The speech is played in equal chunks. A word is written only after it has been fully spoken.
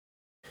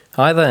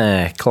Hi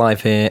there,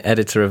 Clive here,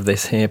 editor of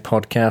this here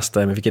podcast.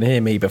 If you can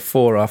hear me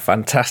before our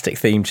fantastic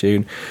theme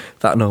tune,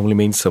 that normally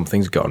means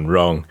something's gone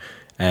wrong.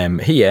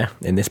 Here,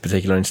 in this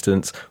particular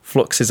instance,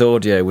 Flux's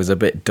audio was a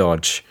bit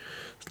dodge.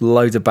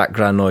 Loads of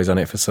background noise on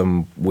it for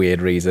some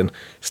weird reason.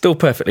 Still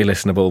perfectly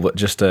listenable, but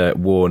just a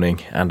warning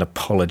and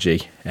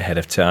apology ahead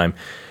of time.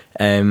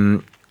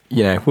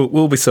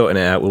 We'll be sorting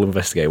it out. We'll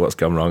investigate what's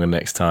gone wrong, and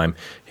next time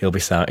he'll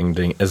be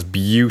sounding as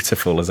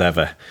beautiful as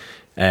ever.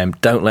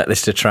 Don't let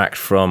this detract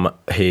from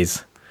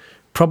his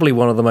probably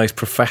one of the most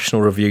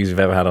professional reviews we've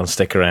ever had on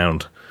Stick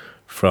Around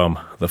from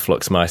the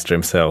Fluxmeister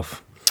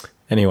himself.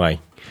 Anyway,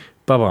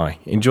 bye-bye.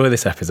 Enjoy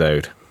this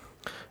episode.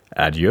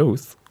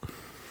 Adios.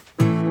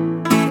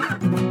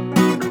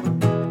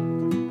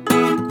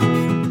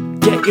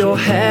 Get your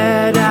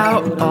head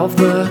out of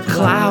the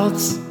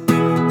clouds.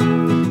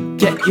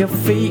 Get your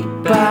feet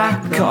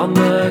back on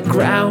the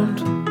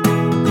ground.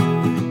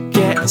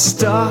 Get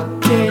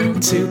stuck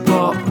into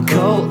pop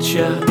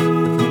culture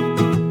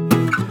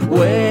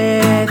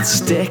with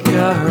Stick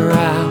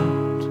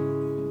Around.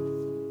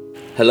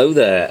 Hello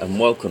there and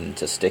welcome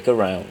to Stick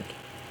Around.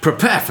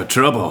 Prepare for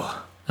trouble.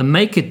 And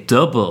make it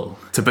double.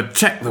 To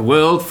protect the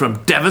world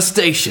from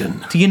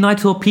devastation. To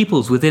unite all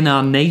peoples within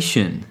our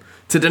nation.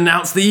 To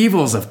denounce the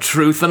evils of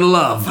truth and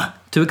love.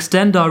 To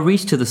extend our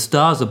reach to the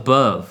stars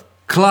above.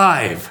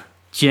 Clive.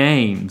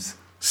 James.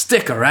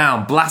 Stick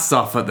Around blasts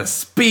off at the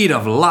speed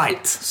of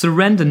light.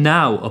 Surrender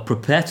now or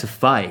prepare to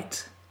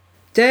fight.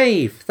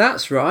 Dave,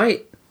 that's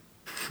right.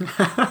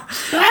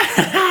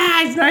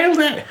 I nailed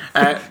it.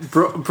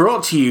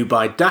 Brought to you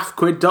by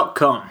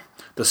daftquid.com,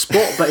 the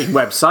sport betting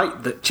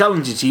website that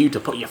challenges you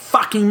to put your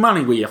fucking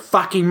money where your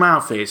fucking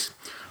mouth is.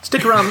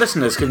 Stick Around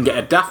listeners can get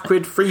a Daft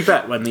Quid free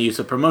bet when they use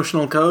the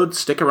promotional code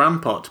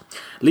StickAroundPod.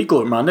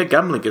 Legal reminder,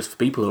 gambling is for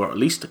people who are at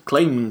least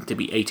claiming to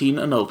be 18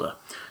 and older.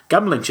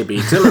 Gambling should be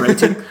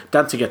exhilarating,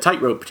 dancing a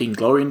tightrope between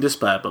glory and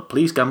despair, but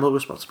please gamble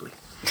responsibly.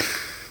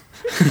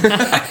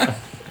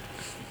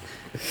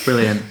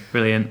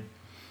 Brilliant.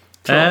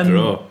 Top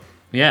draw.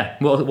 Yeah,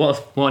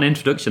 what an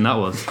introduction that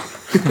was.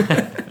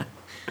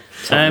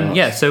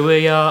 So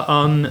we are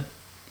on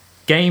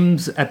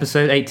Games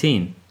episode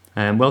 18.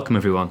 Welcome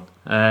everyone.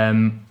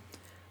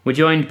 We're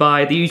joined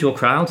by the usual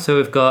crowd, so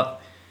we've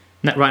got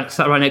sat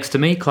right next to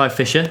me, Clive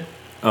Fisher.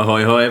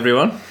 Ahoy, hoy,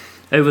 everyone.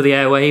 Over the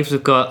airwaves,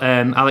 we've got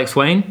Alex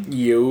Wayne.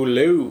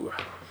 YOLO.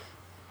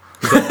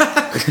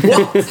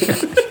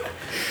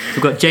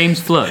 We've got James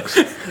Flux.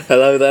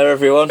 Hello there,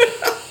 everyone.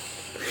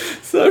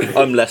 Sorry.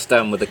 I'm less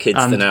down with the kids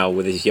than Al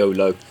with his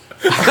YOLO.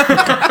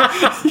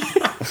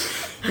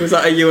 Was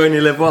that a you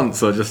only live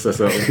once, or just a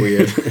sort of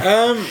weird?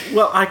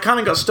 Well, I kind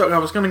of got stuck. I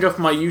was going to go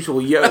for my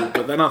usual yo,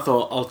 but then I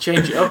thought I'll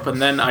change it up,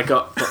 and then I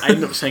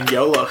ended up saying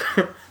YOLO.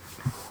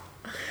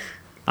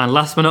 And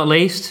last but not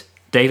least,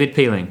 David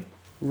Peeling.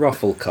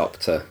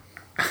 Rufflecopter.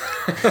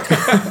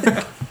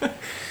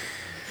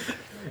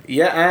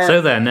 Yeah. So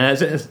then,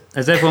 has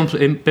everyone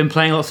been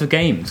playing lots of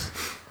games?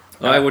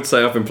 I would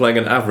say I've been playing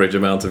an average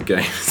amount of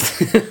games.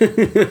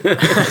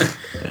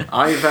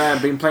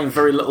 I've been playing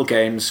very little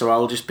games, so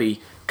I'll just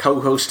be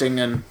co-hosting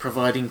and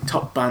providing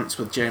top bants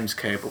with James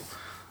Cable.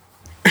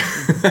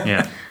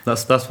 Yeah,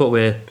 that's what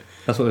we're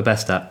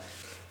best at.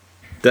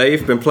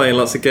 Dave, been playing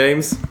lots of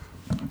games?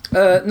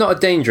 Not a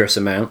dangerous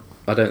amount,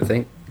 I don't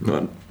think.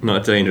 Not a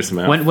dangerous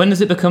amount. When does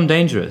it become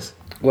dangerous?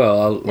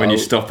 Well, When you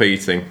stop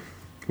eating.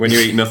 When you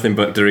eat nothing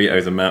but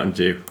Doritos and Mountain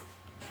Dew.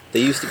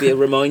 There used to be a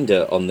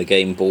reminder on the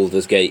game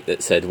Baldur's Gate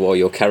that said, while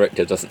your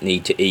character doesn't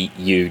need to eat,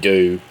 you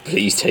do.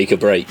 Please take a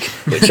break.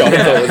 Which I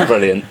thought was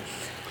brilliant.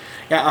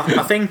 Yeah,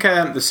 I think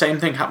the same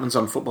thing happens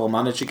on Football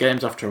Manager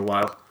games after a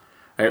while.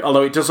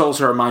 Although it does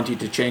also remind you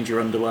to change your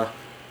underwear.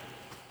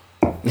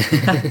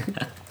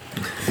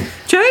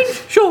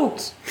 Change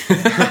shorts.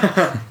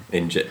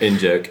 In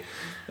joke.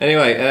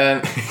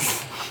 Anyway,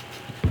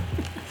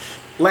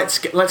 Let's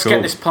get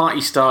this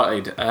party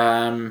started.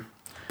 bam.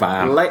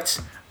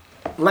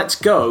 Let's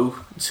go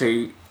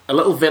to a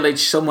little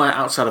village somewhere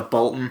outside of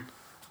Bolton.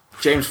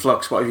 James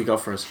Flux, what have you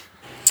got for us?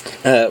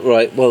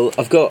 Right, well,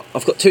 I've got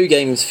two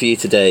games for you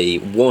today.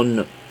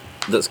 One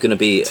that's going to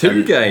be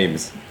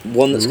games.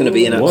 One that's going to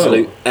be an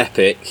absolute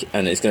epic,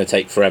 and it's going to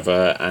take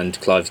forever,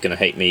 and Clive's going to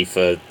hate me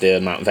for the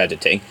amount of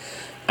editing.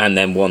 And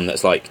then one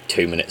that's like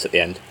 2 minutes at the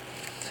end.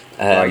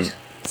 Right.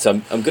 So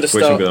I'm going to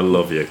start. Which I'm going to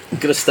love you. I'm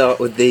going to start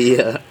with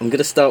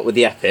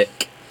the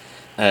epic,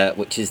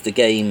 which is the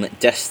game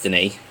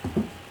Destiny,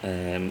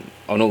 on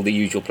all the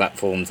usual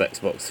platforms: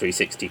 Xbox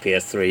 360,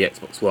 PS3,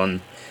 Xbox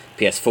One,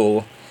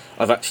 PS4.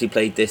 I've actually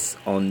played this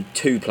on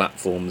two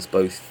platforms,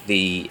 both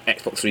the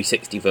Xbox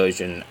 360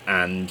 version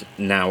and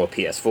now a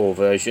PS4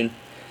 version.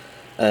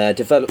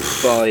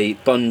 Developed by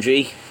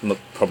Bungie,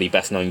 probably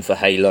best known for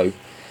Halo,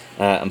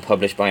 and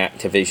published by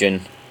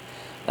Activision.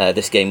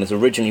 This game was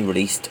originally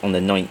released on the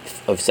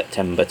 9th of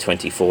September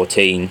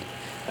 2014,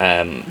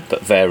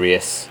 but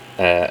various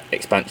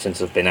expansions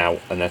have been out,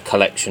 and a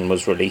collection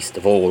was released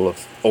of all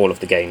of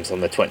the games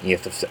on the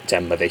 20th of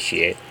September this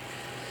year.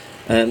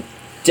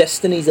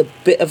 Destiny's a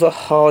bit of a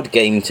hard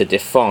game to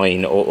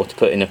define or to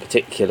put in a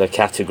particular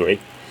category.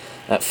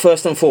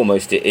 First and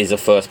foremost, it is a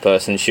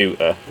first-person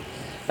shooter,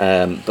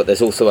 but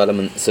there's also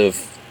elements of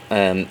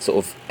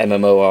sort of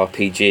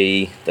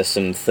MMORPG. There's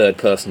some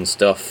third-person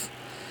stuff.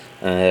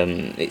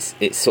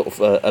 It's sort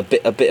of a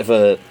bit of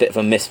a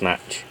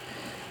mismatch.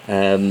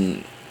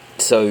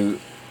 So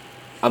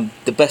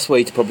the best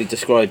way to probably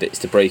describe it is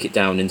to break it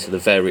down into the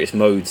various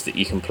modes that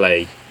you can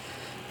play.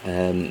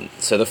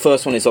 So the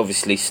first one is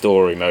obviously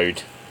story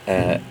mode,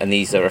 and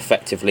these are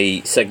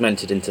effectively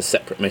segmented into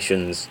separate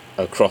missions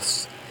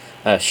across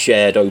a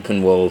shared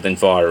open world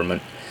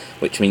environment,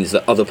 which means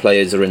that other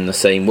players are in the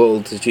same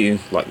world as you,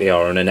 like they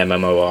are in an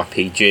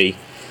MMORPG.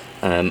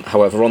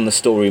 However, on the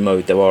story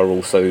mode there are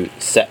also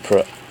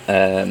separate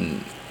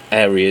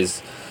areas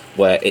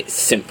where it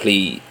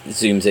simply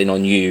zooms in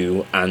on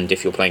you, and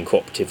if you're playing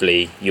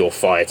cooperatively, your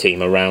fire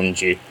team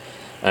around you.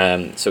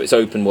 So it's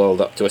open world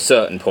up to a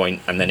certain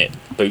point, and then it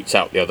boots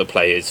out the other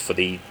players for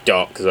the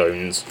dark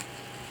zones,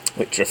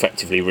 which are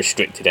effectively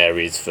restricted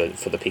areas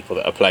for the people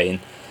that are playing.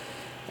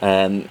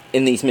 In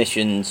these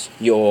missions,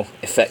 you're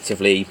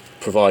effectively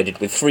provided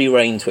with free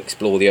rein to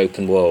explore the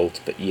open world,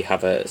 but you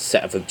have a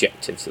set of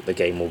objectives that the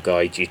game will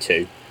guide you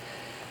to,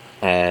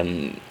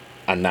 and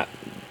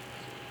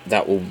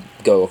that will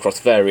go across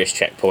various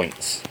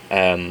checkpoints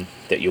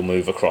that you'll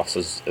move across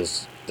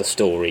as the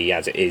story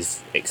as it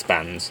is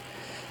expands.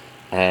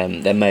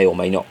 There may or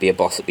may not be a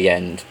boss at the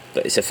end,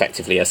 but it's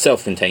effectively a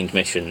self-contained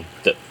mission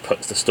that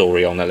puts the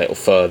story on a little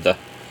further.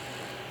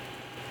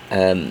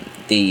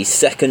 The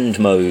second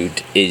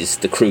mode is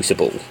the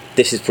Crucible.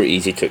 This is pretty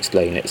easy to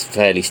explain. It's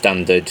fairly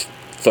standard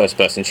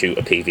first-person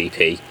shooter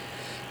PvP.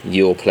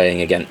 You're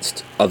playing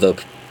against other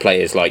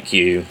players like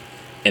you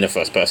in a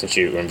first-person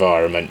shooter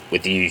environment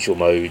with the usual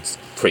modes: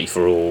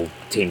 free-for-all,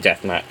 team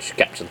deathmatch,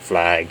 capture the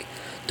flag,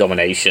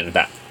 domination,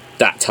 that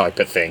type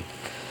of thing.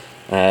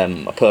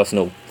 A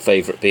personal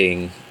favourite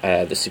being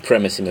the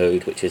Supremacy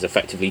mode, which is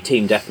effectively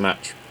team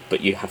deathmatch,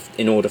 but you have,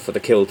 in order for the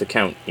kill to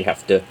count, you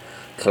have to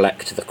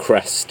collect the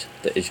crest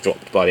that is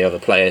dropped by the other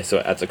player, so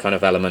it adds a kind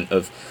of element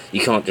of,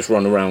 you can't just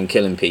run around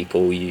killing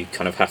people, you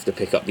kind of have to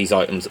pick up these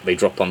items that they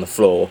drop on the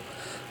floor,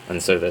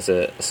 and so there's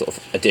a sort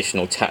of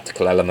additional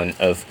tactical element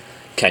of,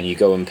 can you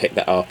go and pick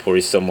that up, or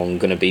is someone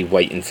going to be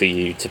waiting for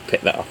you to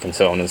pick that up, and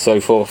so on and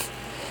so forth.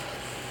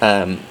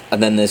 And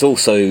then there's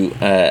also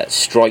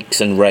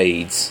strikes and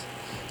raids.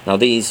 Now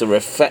these are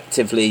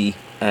effectively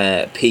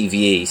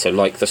PvE, so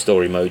like the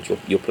story mode,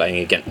 you're playing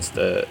against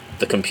the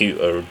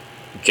computer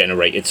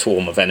generated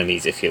swarm of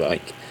enemies, if you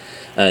like,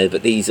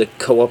 but these are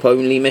co-op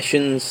only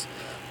missions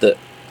that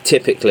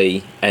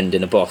typically end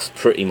in a boss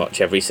pretty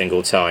much every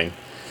single time.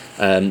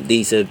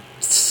 These are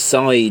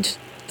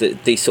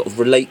these sort of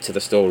relate to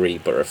the story,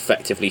 but are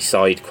effectively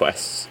side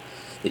quests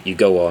that you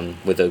go on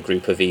with a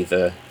group of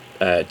either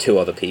 2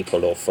 other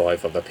people or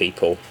 5 other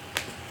people,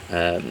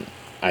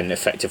 and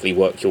effectively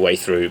work your way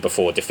through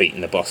before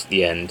defeating the boss at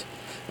the end.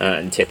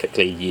 And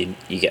typically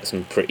you get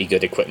some pretty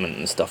good equipment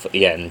and stuff at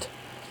the end.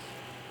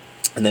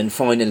 And then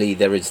finally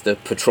there is the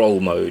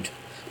patrol mode,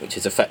 which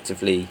is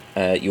effectively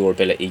your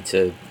ability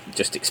to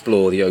just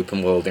explore the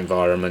open world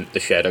environment, the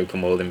shared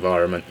open world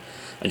environment,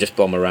 and just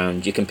bomb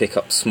around. You can pick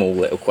up small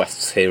little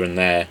quests here and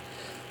there,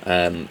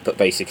 but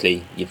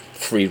basically you're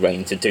free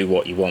rein to do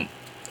what you want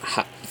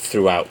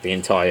throughout the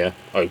entire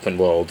open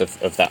world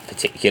of that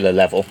particular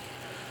level.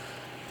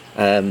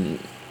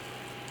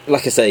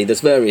 Like I say,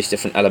 there's various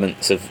different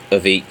elements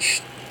of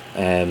each,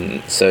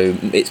 so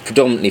it's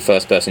predominantly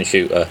first person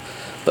shooter,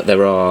 but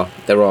there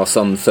are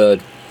some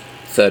third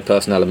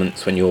person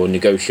elements when you're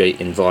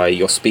negotiating via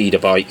your speeder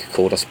bike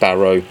called a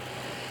Sparrow,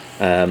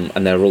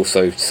 and there are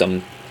also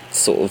some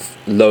sort of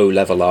low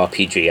level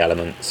RPG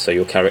elements, so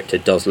your character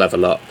does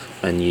level up,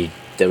 and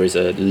there is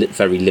a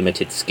very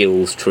limited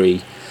skills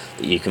tree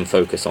that you can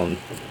focus on,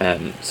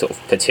 sort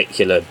of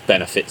particular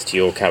benefits to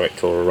your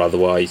character or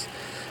otherwise.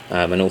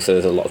 And also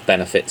there's a lot of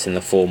benefits in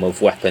the form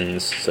of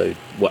weapons, so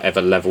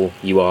whatever level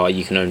you are,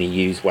 you can only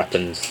use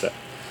weapons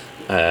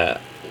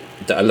that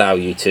allow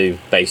you to,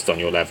 based on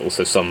your level.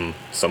 So some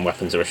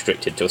weapons are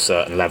restricted to a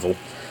certain level,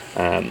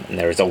 and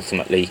there is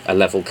ultimately a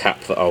level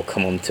cap that I'll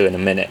come on to in a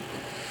minute.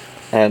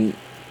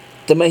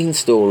 The main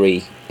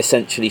story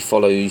essentially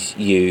follows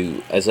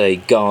you as a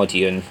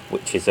guardian,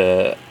 which is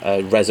a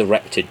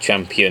resurrected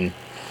champion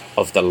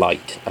of the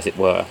light, as it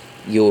were.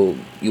 You'll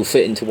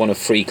fit into one of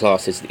 3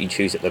 classes that you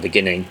choose at the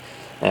beginning: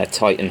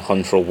 Titan,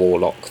 Hunter, or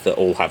Warlock, that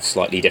all have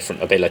slightly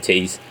different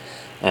abilities.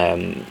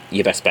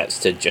 Your best bet's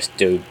to just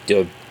do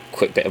a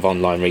quick bit of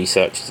online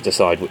research to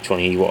decide which one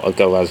you want to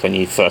go as when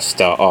you first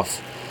start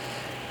off.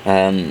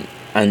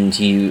 And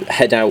you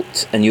head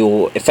out, and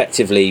you're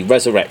effectively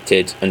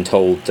resurrected and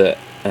told that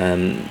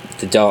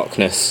the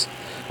darkness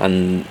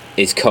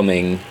is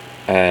coming,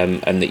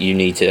 and that you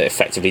need to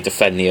effectively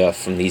defend the Earth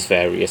from these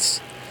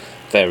various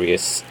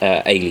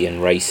alien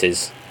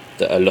races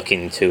that are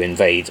looking to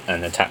invade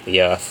and attack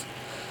the Earth.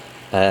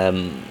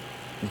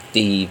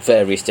 The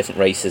various different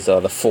races are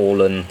the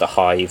Fallen, the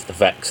Hive, the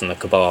Vex, and the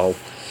Cabal,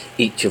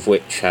 each of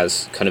which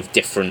has kind of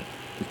different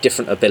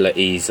different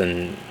abilities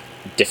and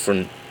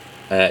different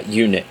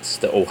units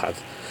that all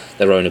have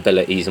their own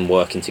abilities and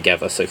working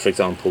together. So, for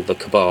example, the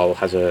Cabal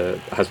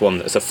has one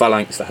that's a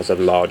phalanx that has a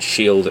large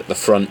shield at the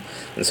front,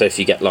 and so if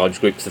you get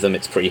large groups of them,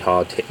 it's pretty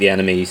hard to hit the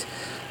enemies.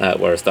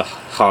 Whereas the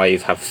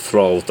Hive have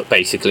thralls that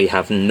basically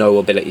have no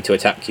ability to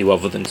attack you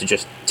other than to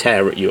just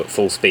tear at you at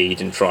full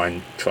speed and try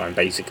and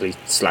basically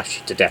slash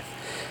you to death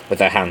with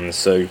their hands.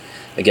 So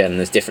again,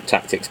 there's different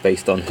tactics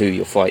based on who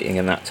you're fighting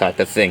and that type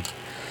of thing.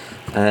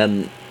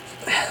 The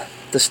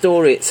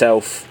story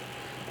itself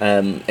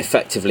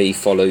effectively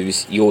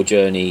follows your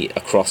journey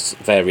across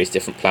various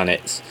different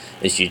planets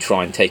as you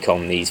try and take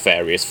on these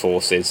various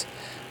forces.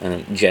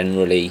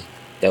 Generally,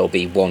 there'll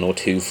be 1 or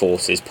 2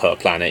 forces per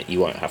planet.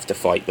 You won't have to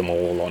fight them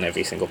all on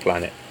every single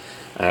planet.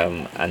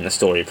 And the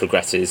story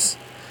progresses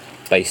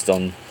based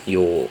on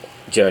your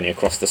journey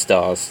across the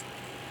stars,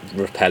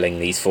 repelling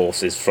these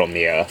forces from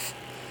the Earth.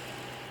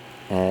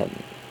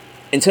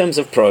 In terms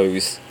of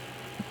pros,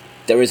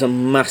 there is a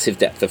massive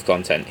depth of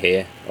content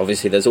here.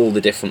 Obviously, there's all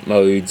the different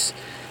modes,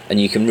 and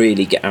you can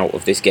really get out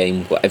of this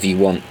game whatever you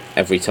want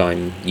every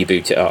time you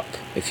boot it up.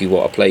 If you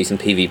want to play some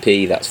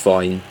PvP, that's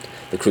fine.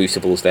 The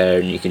Crucible's there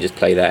and you can just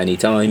play that any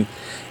time.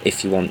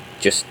 If you want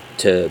just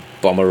to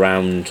bomb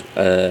around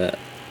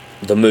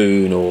the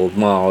moon or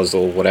Mars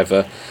or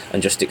whatever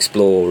and just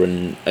explore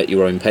and at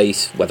your own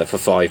pace, whether for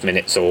 5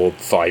 minutes or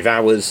 5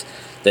 hours,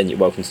 then you're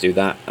welcome to do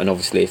that. And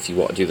obviously if you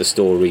want to do the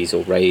stories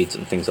or raids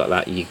and things like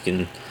that, you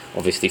can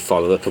obviously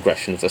follow the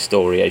progression of the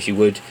story as you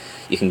would.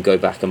 You can go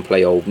back and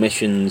play old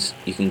missions.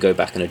 You can go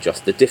back and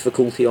adjust the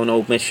difficulty on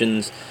old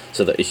missions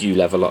so that as you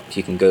level up,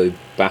 you can go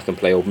back and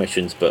play old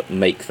missions but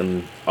make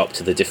them up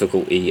to the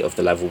difficulty of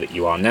the level that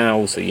you are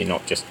now, so you're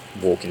not just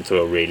walking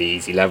through a really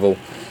easy level.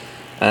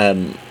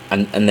 And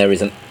there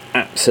is an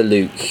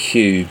absolute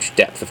huge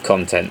depth of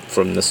content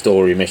from the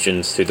story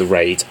missions to the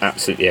raids,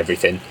 absolutely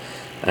everything.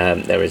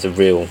 There is a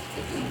real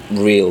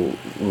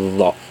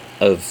lot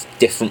of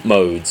different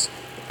modes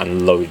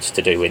and loads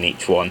to do in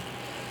each one.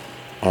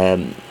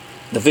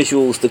 The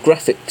visuals, the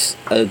graphics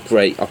are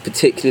great. I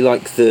particularly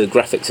like the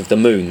graphics of the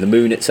moon. The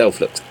moon itself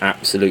looks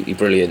absolutely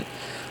brilliant,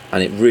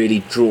 and it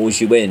really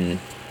draws you in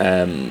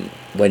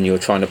when you're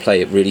trying to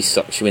play. It really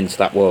sucks you into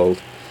that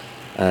world.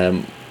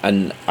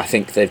 And I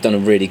think they've done a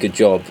really good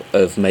job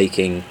of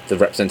making the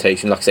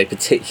representation, like I say,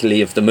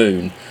 particularly of the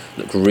moon,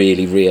 look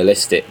really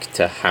realistic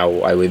to how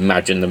I would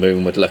imagine the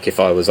moon would look if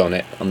I was on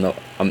it. I'm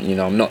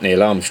not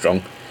Neil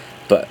Armstrong,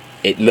 but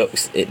it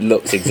looks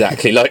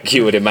exactly like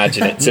you would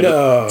imagine it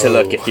to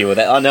look if you were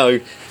there. I know.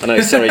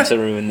 Sorry to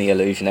ruin the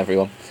illusion,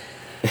 everyone.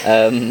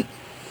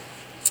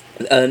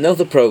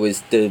 Another pro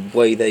is the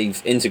way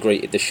they've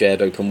integrated the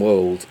shared open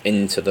world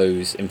into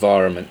those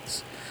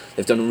environments.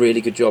 They've done a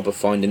really good job of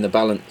finding the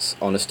balance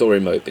on a story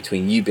mode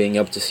between you being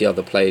able to see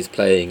other players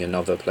playing and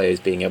other players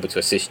being able to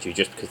assist you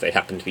just because they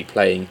happen to be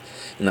playing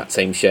in that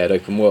same shared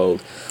open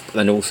world, but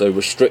then also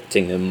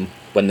restricting them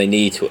when they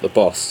need to at the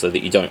boss so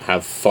that you don't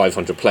have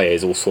 500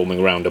 players all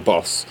swarming around a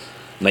boss,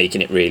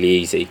 making it really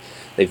easy.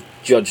 They've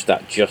judged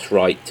that just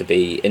right to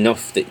be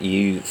enough that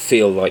you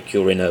feel like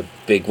you're in a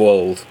big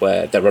world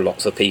where there are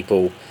lots of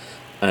people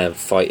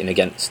fighting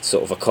against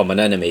sort of a common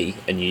enemy,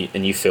 and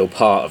you feel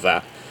part of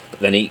that. But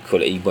then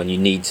equally, when you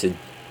need to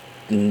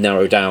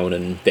narrow down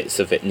and bits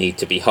of it need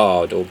to be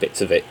hard or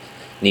bits of it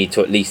need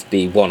to at least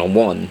be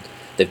one-on-one,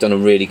 they've done a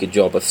really good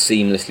job of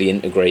seamlessly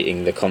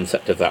integrating the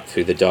concept of that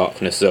through the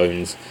darkness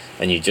zones.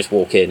 And you just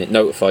walk in, it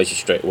notifies you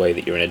straight away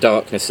that you're in a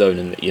darkness zone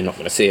and that you're not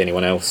going to see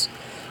anyone else.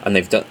 And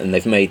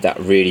they've made that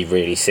really,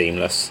 really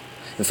seamless.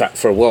 In fact,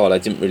 for a while I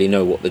didn't really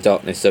know what the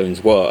darkness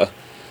zones were.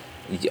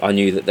 I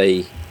knew that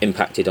they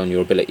impacted on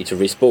your ability to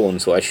respawn,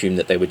 so I assumed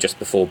that they were just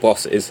before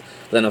bosses.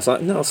 But then I was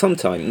like, no,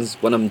 sometimes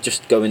when I'm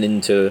just going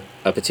into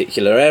a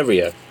particular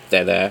area,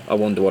 they're there. I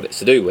wonder what it's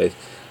to do with.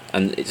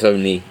 And it's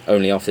only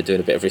after doing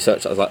a bit of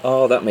research I was like,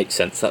 oh, that makes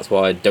sense. That's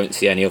why I don't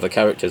see any other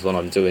characters when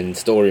I'm doing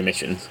story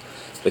missions,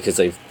 because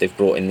they've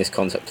brought in this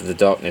concept of the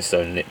darkness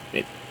zone,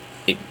 and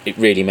it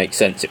really makes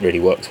sense. It really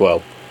works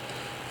well.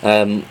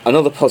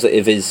 Another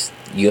positive is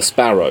your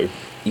Sparrow.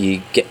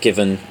 You get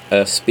given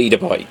a speeder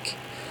bike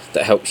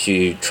that helps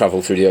you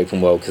travel through the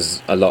open world,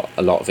 because a lot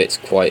of it's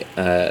quite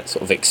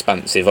sort of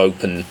expansive,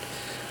 open,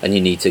 and you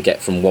need to get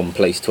from one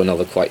place to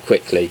another quite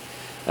quickly.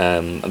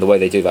 And the way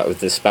they do that with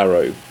the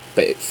Sparrow,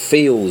 but it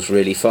feels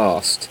really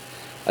fast.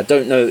 I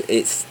don't know,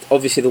 it's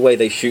obviously the way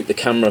they shoot the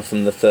camera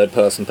from the third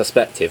person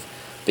perspective,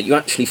 but you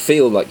actually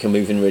feel like you're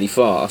moving really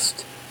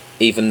fast,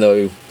 even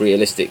though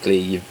realistically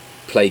you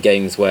play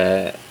games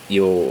where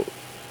you're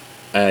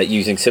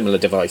using similar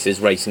devices,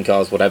 racing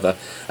cars, whatever,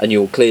 and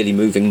you're clearly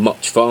moving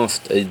much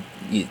faster.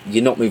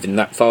 You're not moving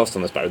that fast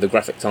on the Sparrow. The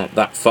graphics aren't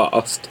that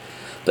fast,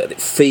 but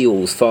it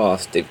feels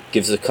fast. It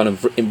gives a kind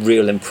of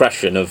real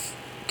impression of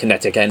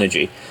kinetic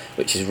energy,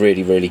 which is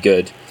really, really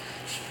good.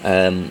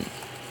 In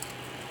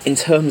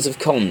terms of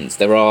cons,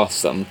 there are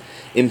some,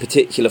 in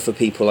particular for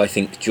people I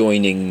think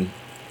joining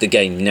the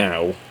game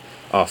now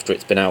after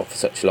it's been out for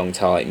such a long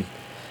time.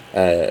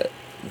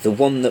 The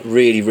one that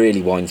really,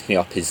 really winds me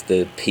up is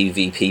the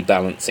PvP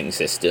balancing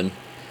system.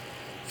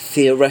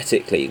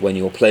 theoretically, when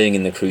you're playing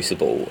in the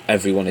Crucible,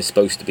 everyone is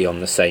supposed to be on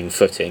the same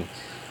footing,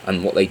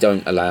 and what they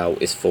don't allow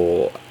is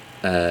for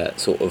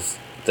sort of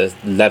the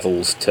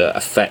levels to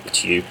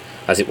affect you,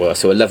 as it were.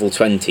 So a level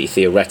 20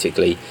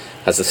 theoretically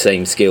has the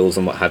same skills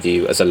and what have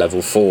you as a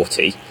level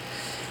 40.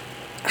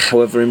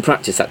 However, in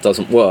practice that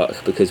doesn't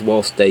work, because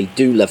whilst they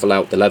do level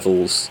out the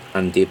levels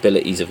and the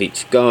abilities of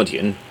each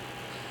Guardian,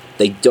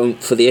 they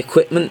don't for the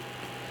equipment.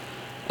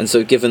 And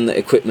so given that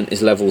equipment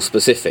is level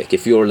specific,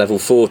 if you're a level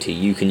 40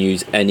 you can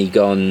use any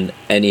gun,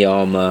 any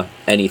armour,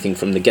 anything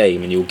from the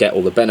game, and you'll get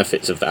all the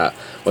benefits of that,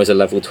 whereas a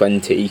level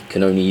 20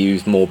 can only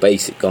use more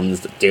basic guns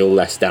that deal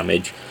less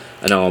damage,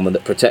 and armour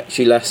that protects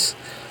you less.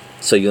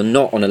 So you're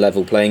not on a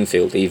level playing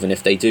field, even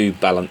if they do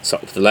balance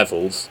up the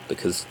levels,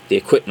 because the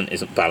equipment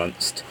isn't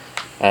balanced.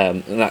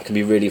 And that can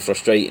be really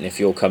frustrating if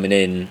you're coming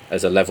in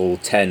as a level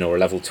 10 or a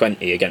level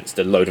 20 against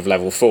a load of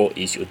level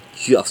 40s. You're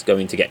just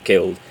going to get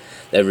killed.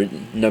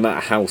 No matter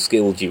how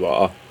skilled you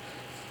are,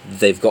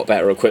 they've got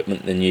better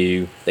equipment than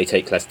you, they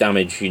take less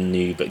damage than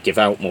you, but give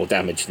out more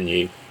damage than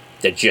you.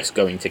 They're just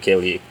going to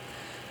kill you.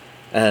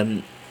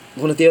 One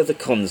of the other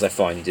cons I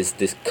find is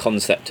this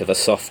concept of a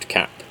soft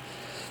cap.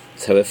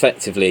 So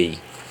effectively,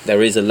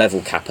 there is a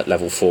level cap at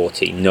level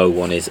 40. No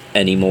one is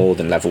any more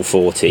than level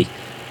 40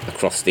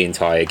 across the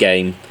entire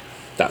game.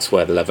 That's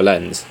where the level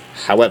ends.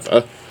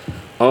 However,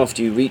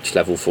 after you reach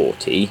level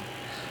 40,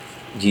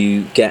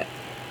 you get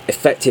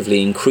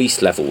effectively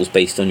increased levels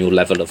based on your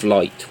level of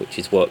light, which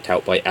is worked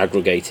out by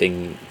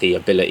aggregating the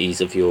abilities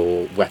of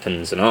your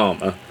weapons and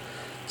armour,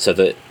 so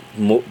that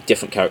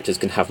different characters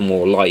can have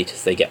more light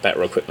as they get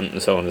better equipment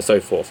and so on and so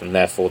forth, and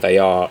therefore they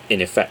are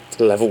in effect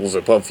levels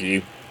above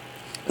you,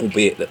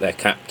 albeit that they're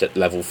capped at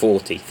level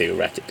 40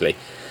 theoretically.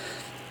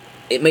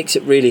 It makes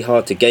it really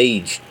hard to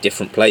gauge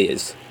different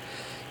players.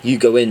 You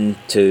go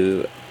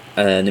into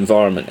an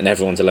environment and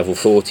everyone's a level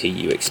 40,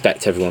 you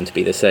expect everyone to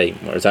be the same,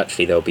 whereas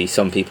actually there'll be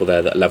some people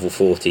there that are level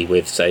 40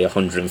 with say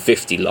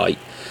 150 light,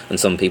 and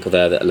some people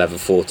there that are level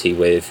 40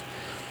 with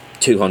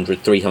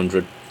 200,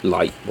 300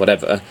 light,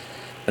 whatever.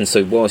 And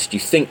so whilst you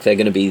think they're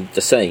going to be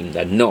the same,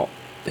 they're not,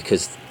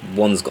 because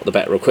one's got the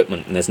better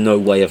equipment, and there's no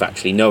way of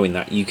actually knowing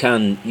that. You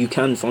can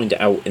find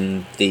it out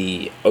in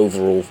the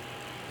overall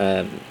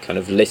kind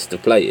of list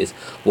of players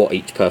what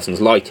each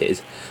person's light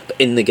is, but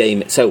in the game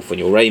itself, when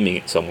you're aiming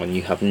at someone,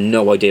 you have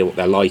no idea what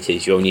their light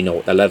is, you only know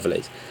what their level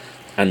is.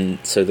 And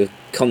so the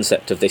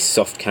concept of this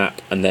soft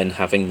cap and then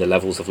having the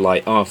levels of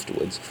light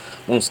afterwards,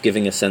 whilst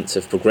giving a sense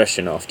of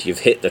progression after you've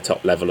hit the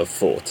top level of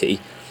 40,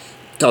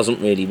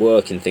 doesn't really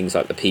work in things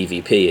like the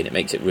PvP, and it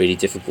makes it really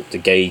difficult to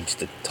gauge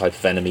the type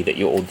of enemy that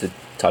you're, or the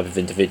type of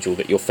individual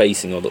that you're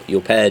facing or that you're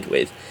paired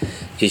with,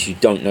 because you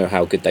don't know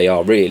how good they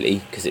are really,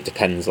 because it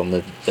depends on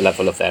the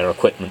level of their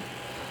equipment.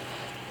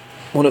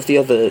 One of the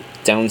other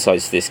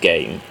downsides to this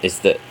game is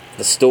that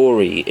the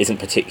story isn't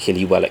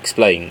particularly well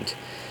explained.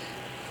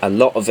 A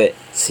lot of it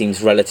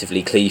seems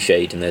relatively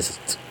cliched, and there's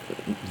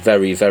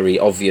very, very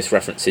obvious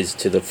references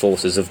to the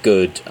forces of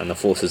good and the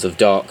forces of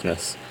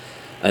darkness,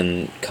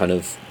 and kind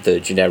of the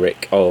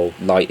generic, oh,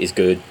 light is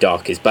good,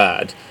 dark is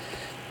bad.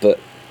 But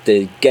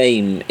the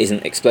game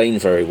isn't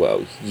explained very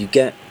well. You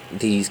get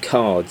these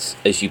cards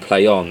as you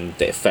play on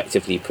that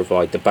effectively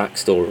provide the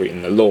backstory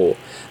and the lore,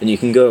 and you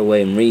can go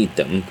away and read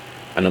them,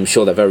 and I'm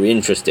sure they're very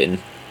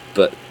interesting,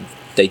 but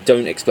they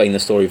don't explain the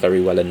story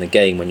very well in the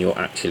game when you're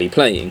actually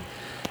playing.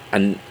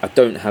 And I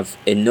don't have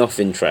enough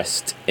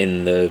interest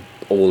in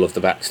all of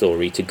the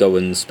backstory to go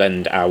and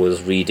spend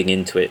hours reading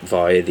into it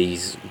via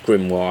these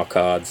grimoire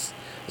cards,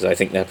 as I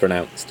think they're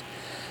pronounced.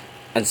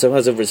 And so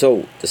as a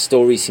result, the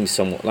story seems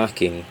somewhat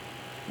lacking.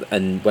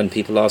 And when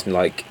people ask me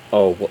like,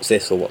 oh, what's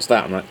this or what's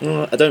that, I'm like,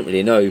 oh, I don't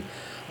really know.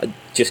 I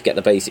just get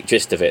the basic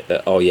gist of it,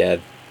 that, oh yeah,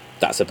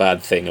 that's a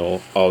bad thing, or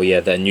oh yeah,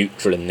 they're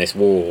neutral in this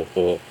war,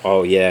 or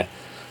oh yeah,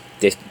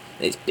 this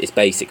it's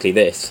basically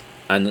this.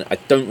 And I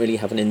don't really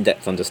have an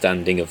in-depth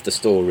understanding of the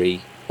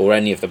story or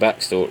any of the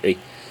backstory,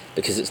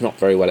 because it's not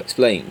very well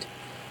explained.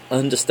 I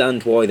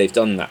understand why they've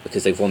done that,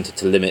 because they've wanted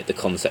to limit the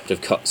concept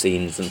of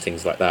cutscenes and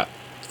things like that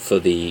for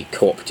the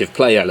cooperative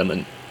play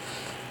element,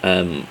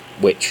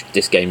 which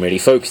this game really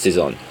focuses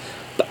on.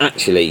 But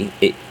actually,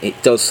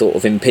 it does sort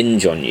of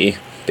impinge on you,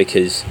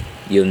 because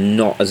you're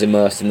not as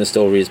immersed in the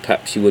story as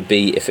perhaps you would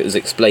be if it was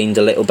explained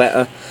a little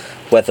better,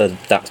 whether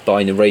that's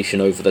by narration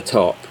over the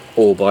top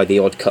or by the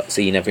odd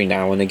cutscene every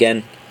now and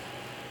again.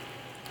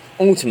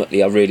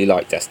 Ultimately, I really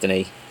like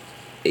Destiny.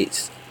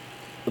 It's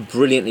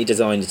brilliantly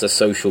designed as a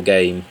social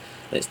game,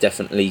 and it's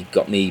definitely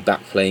got me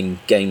back playing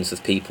games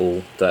with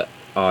people that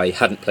I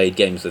hadn't played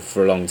games with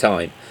for a long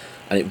time,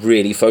 and it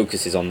really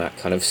focuses on that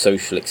kind of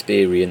social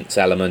experience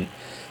element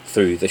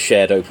through the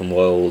shared open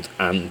world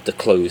and the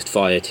closed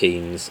fire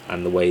teams,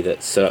 and the way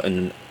that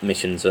certain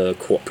missions are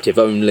cooperative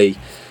only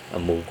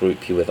and will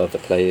group you with other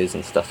players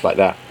and stuff like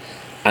that.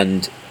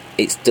 And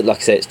it's, like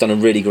I say, it's done a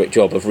really great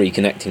job of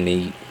reconnecting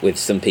me with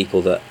some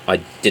people that I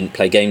didn't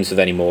play games with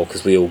anymore,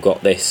 because we all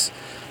got this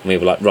and we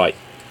were like, right,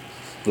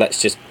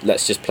 let's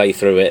just play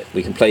through it.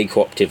 We can play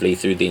cooperatively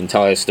through the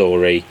entire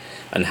story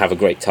and have a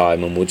great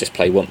time, and we'll just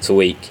play once a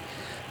week.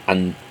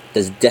 and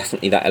there's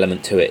definitely that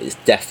element to it. It's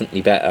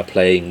definitely better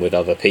playing with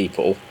other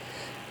people.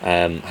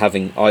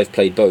 I've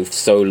played both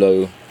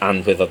solo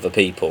and with other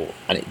people,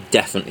 and it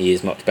definitely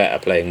is much better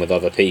playing with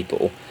other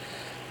people.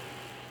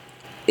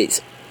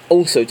 It's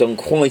also done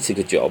quite a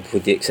good job,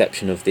 with the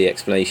exception of the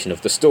explanation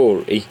of the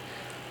story,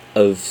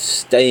 of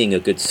staying a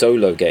good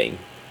solo game.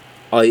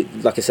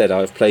 Like I said,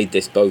 I've played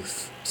this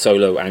both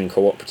solo and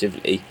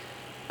cooperatively,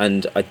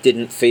 and I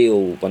didn't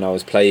feel when I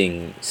was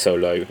playing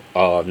solo,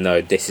 oh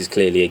no, this is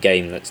clearly a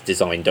game that's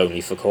designed only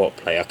for co-op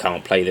play, I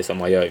can't play this on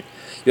my own.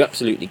 You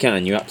absolutely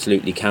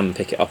can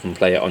pick it up and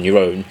play it on your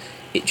own.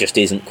 It just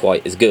isn't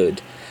quite as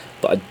good.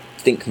 But I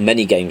think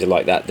many games are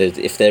like that.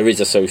 If there is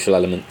a social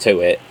element to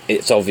it,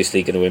 it's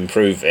obviously going to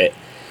improve it.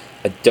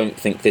 I don't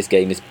think this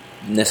game is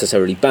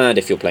necessarily bad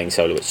if you're playing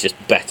solo, it's just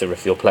better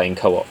if you're playing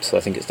co-op, so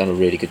I think it's done a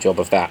really good job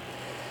of that.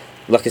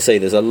 Like I say,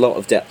 there's a lot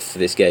of depth to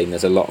this game,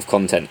 there's a lot of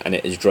content, and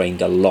it has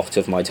drained a lot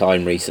of my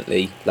time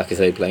recently, like I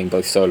say, playing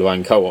both solo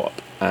and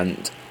co-op,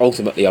 and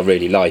ultimately I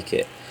really like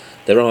it.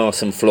 There are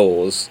some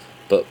flaws,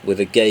 but with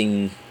a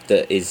game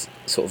that is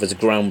sort of as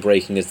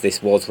groundbreaking as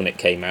this was when it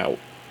came out,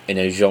 in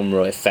a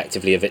genre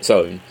effectively of its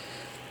own,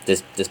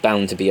 there's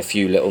bound to be a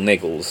few little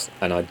niggles,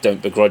 and I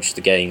don't begrudge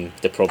the game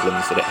the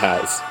problems that it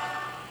has.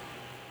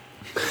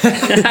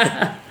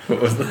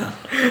 What was that?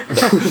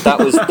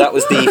 That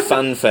was the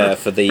fanfare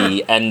for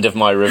the end of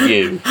my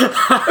review.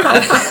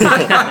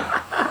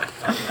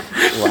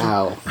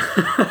 Wow.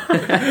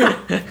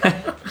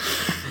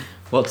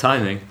 What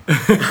timing?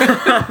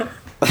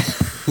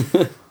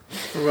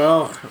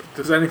 Well,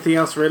 does anything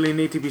else really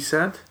need to be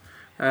said?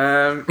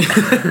 Yeah,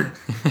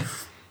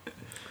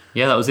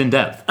 that was in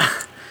depth.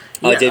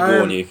 I did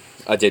warn you.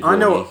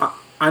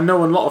 I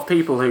know a lot of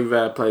people who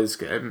play this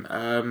game.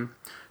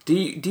 Do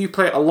you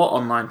play it a lot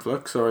online,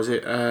 Flux, or is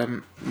it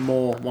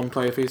more one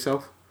player for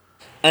yourself?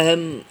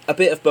 A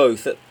bit of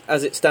both.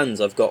 As it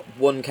stands, I've got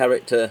one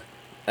character.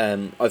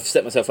 I've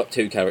set myself up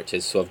 2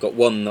 characters, so I've got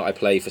one that I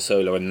play for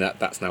solo, and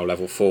that's now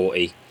level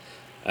 40.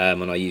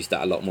 And I use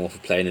that a lot more for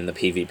playing in the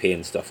PvP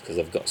and stuff, because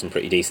I've got some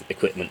pretty decent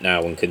equipment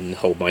now and can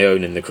hold my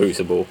own in the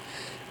Crucible.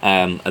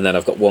 And then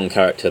I've got one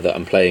character that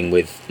I'm playing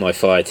with my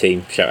fire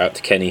team. Shout out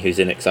to Kenny, who's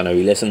in it, because I know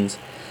he listens.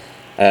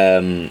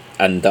 And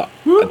that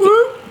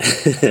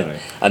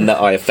and that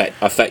I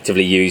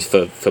effectively use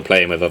for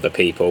playing with other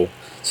people,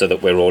 so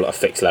that we're all at a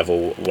fixed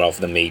level,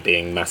 rather than me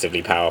being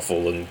massively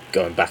powerful and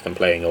going back and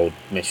playing old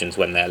missions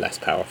when they're less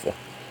powerful.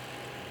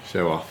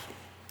 Show off.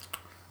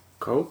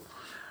 Cool.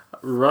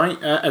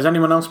 Right, has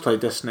anyone else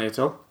played Destiny at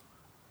all?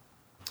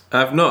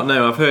 I've not,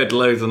 no, I've heard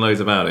loads and loads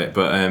about it,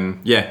 but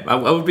yeah, I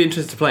would be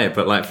interested to play it,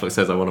 but like Flux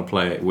says, I want to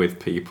play it with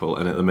people,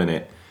 and at the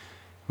minute,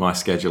 my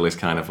schedule is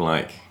kind of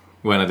like,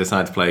 when I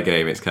decide to play a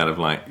game, it's kind of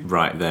like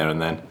right there and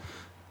then,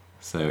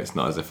 so it's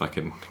not as if I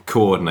can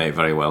coordinate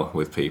very well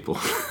with people.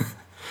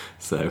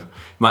 So,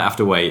 might have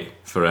to wait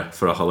for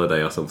a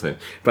holiday or something.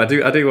 But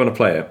I do want to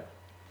play it,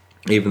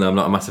 even though I'm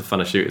not a massive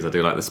fan of shooters. I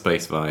do like the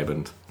space vibe,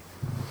 and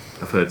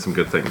I've heard some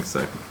good things,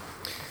 so...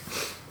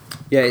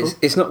 Yeah,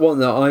 it's not one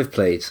that I've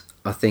played.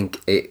 I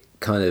think it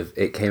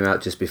came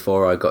out just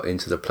before I got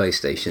into the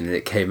PlayStation, and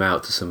it came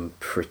out to some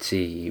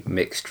pretty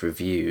mixed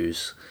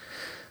reviews.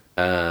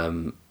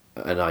 And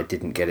I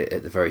didn't get it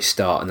at the very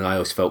start, and then I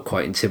always felt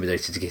quite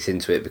intimidated to get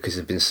into it because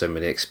there've been so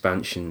many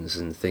expansions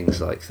and things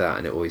like that,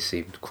 and it always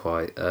seemed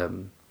quite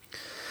an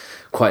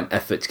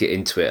effort to get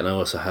into it. And I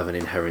also have an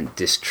inherent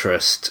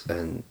distrust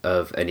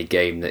of any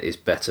game that is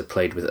better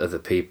played with other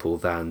people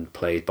than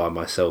played by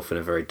myself in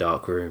a very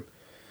dark room.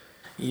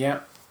 Yeah,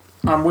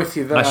 I'm with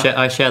you there.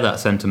 I share that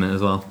sentiment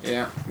as well.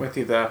 Yeah, with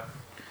you there.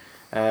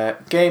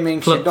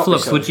 Gaming should not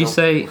Flux, be would you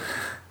social.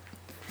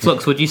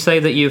 say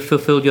that you've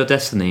fulfilled your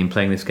destiny in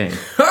playing this game?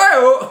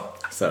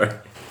 Sorry.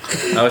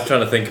 I was trying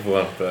to think of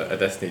one, but a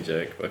Destiny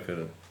joke, but I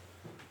couldn't.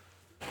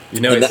 You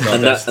know, And, it's not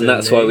Destiny.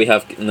 that's why we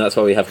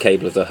have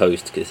Cable as a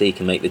host, because he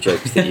can make the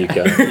jokes that you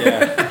can.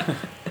 Yeah,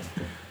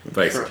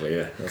 Basically,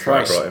 yeah. That's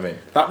Christ. why I brought him in.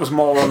 that was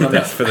more on the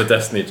That's for the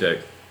Destiny joke.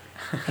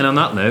 And on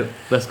that note,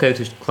 let's go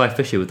to Clive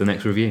Fisher with the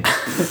next review.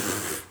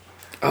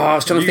 Oh, I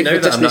was trying to think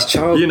of Destiny's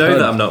Child. You know pun.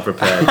 that I'm not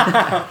prepared.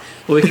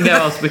 Well, we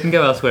can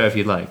go elsewhere if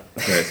you'd like.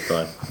 No, it's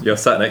fine. You're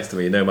sat next to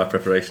me. You know my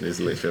preparation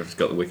is literally I've just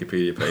got the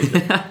Wikipedia page.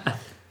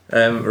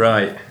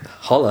 Right.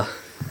 Holla.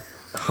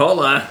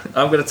 Holla!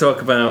 I'm going to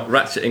talk about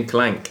Ratchet and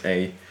Clank,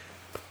 a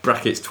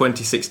brackets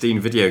 2016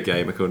 video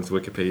game according to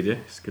Wikipedia.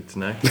 It's good to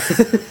know.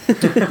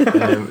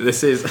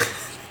 This is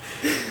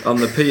on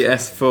the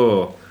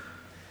PS4.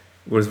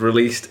 Was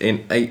released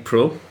in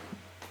April.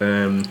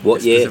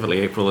 What year?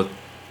 Specifically April of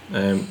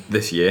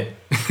this year.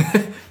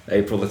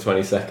 April the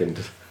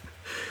 22nd.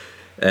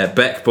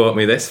 Beck bought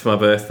me this for my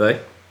birthday,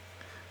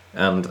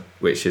 and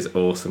which is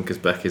awesome because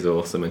Beck is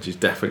awesome, and she's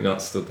definitely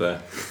not stood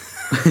there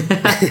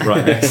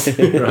right next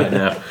to me right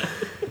now.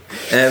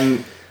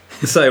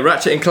 So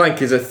Ratchet and Clank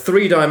is a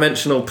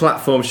 3-dimensional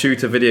platform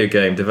shooter video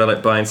game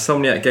developed by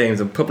Insomniac Games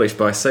and published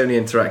by Sony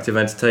Interactive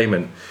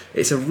Entertainment.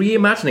 It's a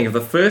reimagining of the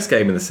first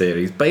game in the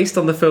series based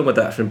on the film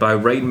adaptation by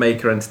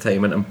Rainmaker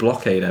Entertainment and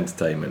Blockade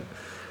Entertainment.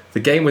 The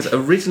game was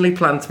originally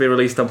planned to be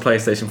released on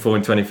PlayStation 4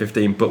 in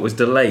 2015, but was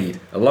delayed,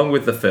 along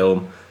with the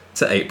film,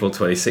 to April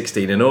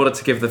 2016 in order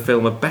to give the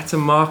film a better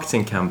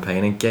marketing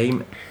campaign and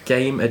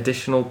game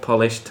additional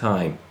polished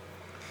time.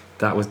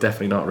 That was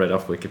definitely not read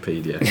off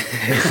Wikipedia.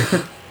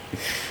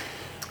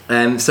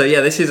 So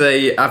yeah, this is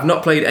I've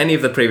not played any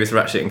of the previous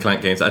Ratchet and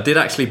Clank games. I did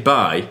actually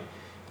buy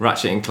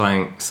Ratchet and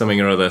Clank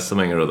something or other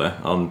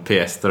on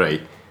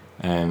PS3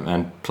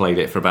 and played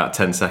it for about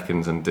 10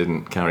 seconds and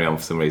didn't carry on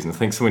for some reason. I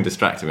think someone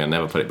distracted me and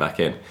never put it back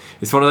in.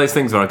 It's one of those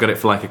things where I got it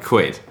for like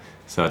 £1,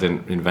 so I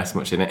didn't invest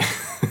much in it.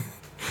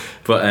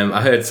 But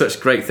I heard such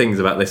great things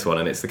about this one,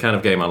 and it's the kind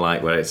of game I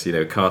like, where it's, you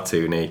know,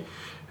 cartoony,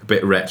 a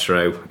bit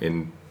retro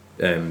in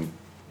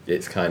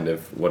it's kind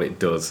of what it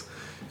does,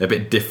 a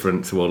bit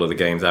different to all of the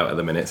games out at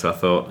the minute. So I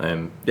thought,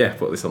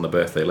 put this on the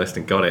birthday list,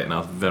 and got it, and I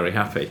was very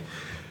happy.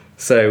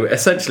 So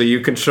essentially, you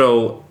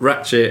control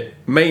Ratchet,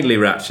 mainly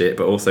Ratchet,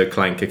 but also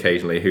Clank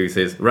occasionally.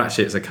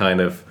 Ratchet's a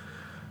kind of,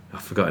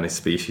 I've forgotten his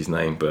species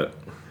name, but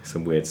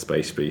some weird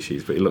space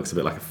species, but he looks a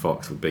bit like a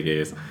fox with big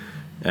ears.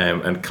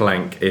 And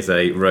Clank is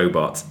a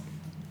robot,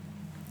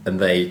 and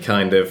they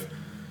kind of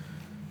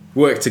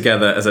work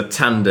together as a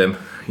tandem,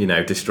 you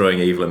know, destroying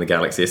evil in the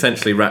galaxy.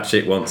 Essentially,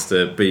 Ratchet wants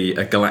to be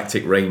a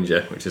galactic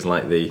ranger, which is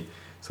like the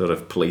sort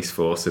of police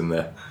force in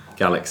the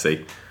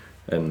galaxy,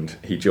 and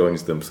he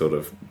joins them sort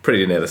of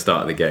pretty near the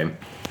start of the game,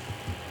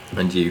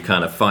 and you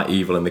kind of fight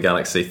evil in the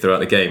galaxy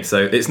throughout the game.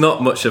 So it's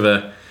not much of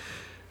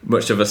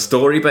a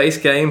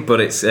story-based game, but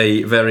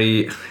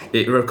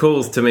it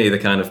recalls to me the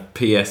kind of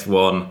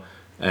PS1,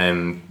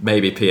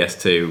 maybe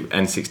PS2,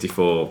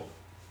 N64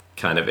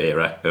 kind of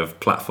era of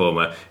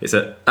platformer. It's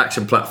an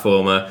action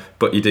platformer,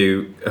 but you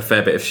do a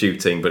fair bit of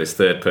shooting, but it's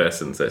third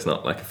person, so it's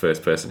not like a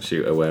first person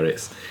shooter where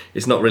it's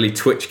not really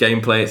Twitch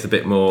gameplay. It's a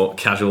bit more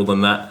casual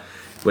than that,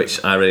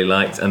 which I really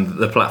liked. And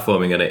the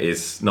platforming in it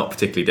is not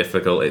particularly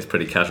difficult. It's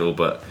pretty casual,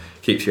 but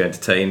keeps you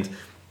entertained.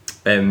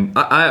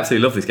 I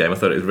absolutely love this game. I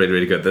thought it was really,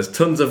 really good. There's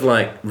tons of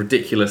like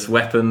ridiculous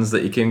weapons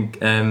that you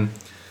can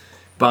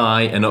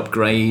buy and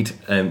upgrade.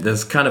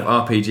 There's kind of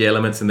RPG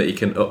elements in that you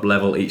can up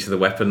level each of the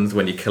weapons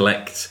when you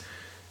collect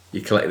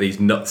these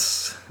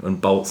nuts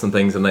and bolts and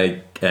things, and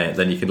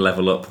then you can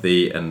level up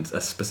and a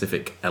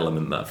specific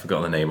element that I've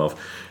forgotten the name of,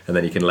 and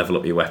then you can level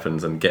up your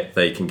weapons and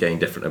they can gain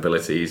different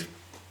abilities.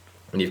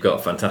 And you've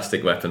got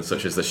fantastic weapons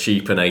such as the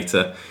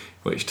Sheepinator,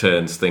 which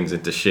turns things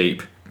into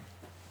sheep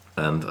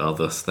and are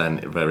thus then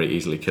very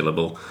easily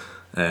killable.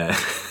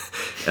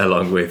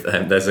 Along with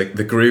there's the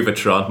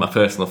Groovatron, my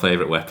personal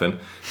favourite weapon,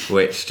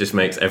 which just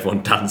makes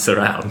everyone dance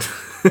around.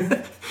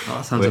 That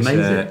sounds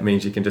amazing.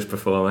 Means you can just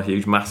perform a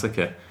huge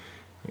massacre,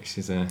 which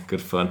is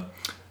good fun.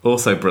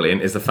 Also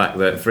brilliant is the fact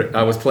that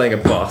I was playing a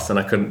boss and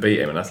I couldn't beat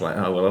him, and I was like,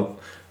 oh well,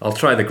 I'll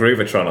try the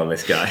Groovatron on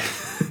this guy.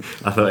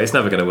 I thought, it's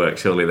never going to work,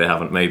 surely they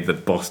haven't made the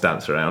boss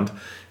dance around.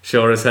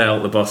 Sure as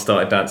hell, the boss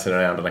started dancing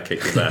around and I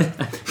kicked his ass.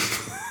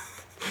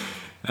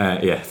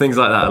 Things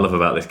like that I love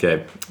about this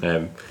game.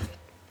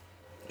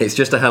 It's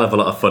just a hell of a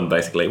lot of fun,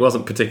 basically. It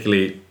wasn't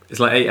particularly...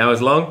 It's like 8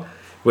 hours long,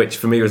 which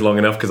for me was long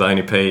enough because I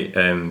only pay...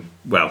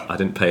 I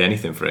didn't pay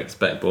anything for it.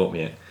 Spec bought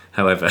me it.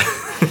 However,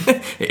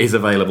 it is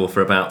available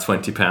for about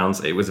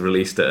 £20. It was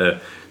released at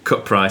a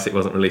cut price. It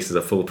wasn't released as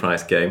a full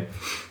price game,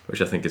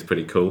 which I think is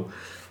pretty cool.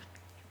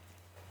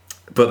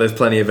 But there's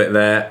plenty of it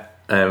there.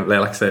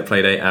 Like I said, it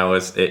played 8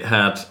 hours. It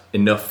had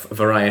enough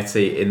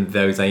variety in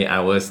those 8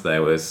 hours.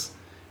 There was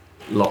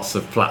lots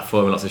of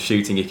platforming, lots of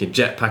shooting. You can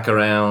jetpack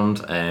around.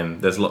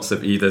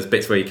 There's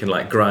bits where you can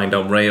like grind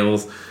on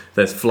rails.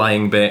 There's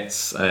flying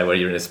bits where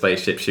you're in a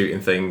spaceship shooting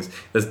things.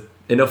 There's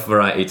enough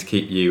variety to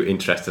keep you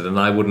interested, and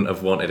I wouldn't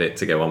have wanted it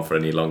to go on for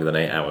any longer than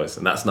 8 hours,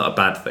 and that's not a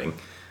bad thing.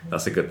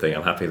 That's a good thing.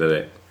 I'm happy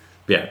that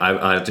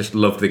I just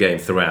loved the game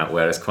throughout,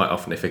 whereas quite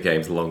often if a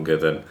game's longer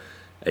than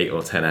 8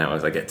 or 10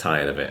 hours, I get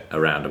tired of it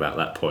around about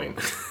that point,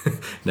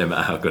 no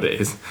matter how good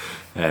it is.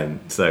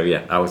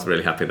 I was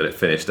really happy that it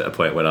finished at a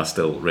point where I was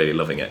still really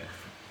loving it.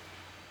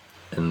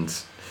 And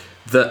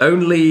the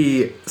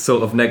only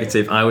sort of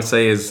negative I would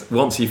say is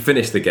once you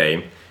finish the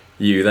game,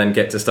 you then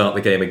get to start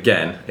the game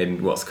again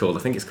in what's called, I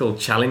think it's called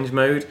challenge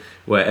mode,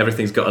 where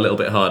everything's got a little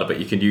bit harder, but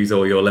you can use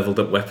all your leveled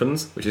up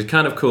weapons, which is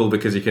kind of cool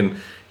because you can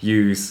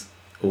use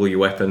all your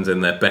weapons in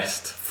their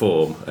best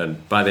form,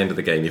 and by the end of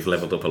the game you've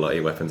leveled up a lot of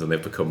your weapons and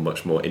they've become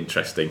much more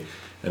interesting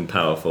and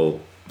powerful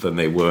than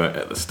they were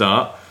at the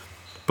start.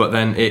 But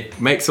then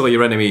it makes all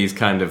your enemies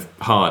kind of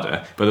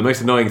harder, but the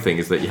most annoying thing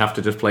is that you have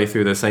to just play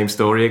through the same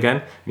story again,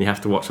 and you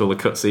have to watch all the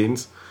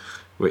cutscenes,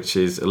 which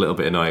is a little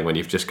bit annoying when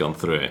you've just gone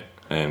through it.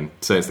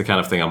 So it's the kind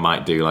of thing I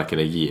might do like in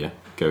a year,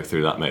 go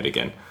through that mode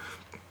again.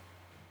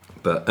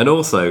 And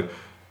also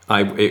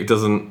it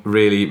doesn't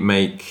really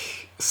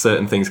make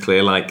certain things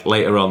clear. Like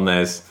later on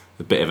there's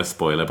a bit of a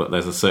spoiler, but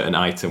there's a certain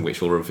item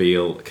which will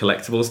reveal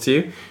collectibles to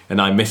you,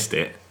 and I missed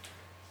it,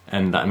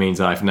 and that means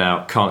I've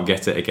now can't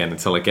get it again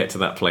until I get to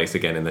that place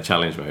again in the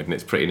challenge mode, and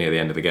it's pretty near the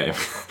end of the game.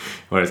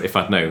 Whereas if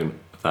I'd known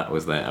that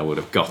was there, I would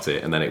have got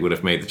it, and then it would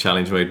have made the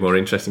challenge mode more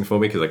interesting for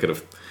me, because I could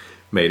have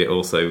made it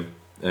also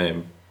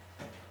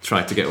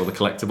tried to get all the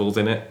collectibles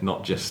in it,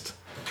 not just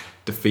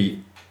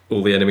defeat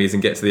all the enemies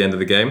and get to the end of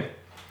the game.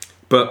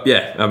 But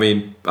yeah, I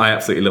mean, I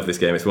absolutely love this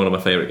game. It's one of my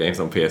favourite games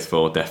on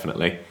PS4,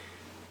 definitely.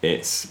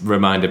 It's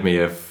reminded me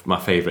of my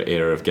favourite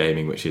era of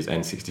gaming, which is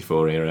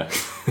N64 era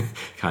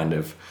kind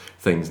of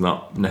things,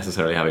 not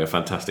necessarily having a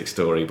fantastic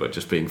story, but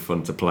just being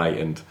fun to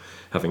play and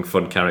having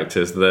fun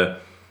characters. The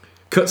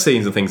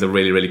cutscenes and things are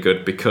really, really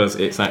good because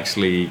it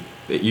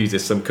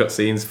uses some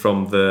cutscenes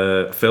from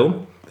the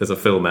film. There's a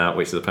film out,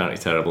 which is apparently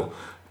terrible,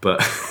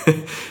 but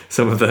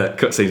some of the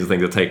cutscenes and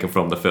things are taken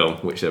from the film,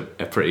 which are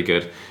pretty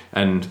good.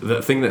 And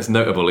the thing that's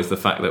notable is the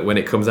fact that when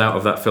it comes out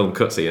of that film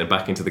cutscene and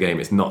back into the game,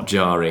 it's not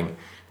jarring,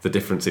 the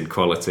difference in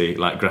quality,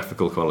 like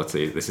graphical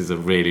quality. This is a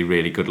really,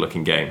 really good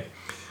looking game.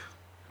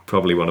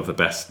 Probably one of the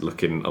best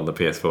looking on the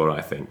PS4,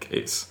 I think.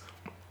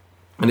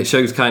 And it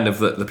shows kind of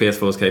the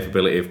PS4's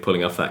capability of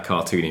pulling off that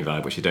cartoony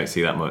vibe, which you don't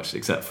see that much,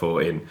 except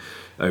for in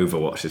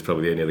Overwatch. Is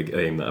probably the only other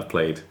game that I've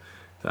played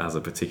that has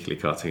a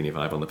particularly cartoony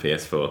vibe on the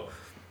PS4.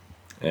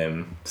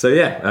 So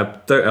yeah, I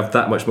don't have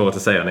that much more to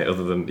say on it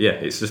other than, yeah,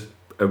 it's just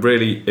a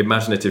really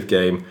imaginative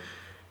game,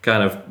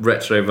 kind of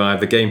retro vibe.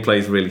 The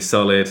gameplay's really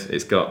solid.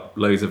 It's got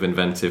loads of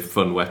inventive,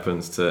 fun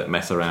weapons to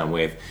mess around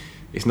with.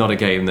 It's not a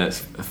game that's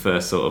for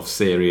sort of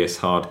serious,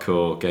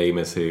 hardcore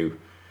gamers who,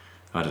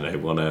 I don't know,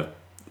 want a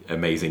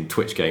amazing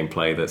Twitch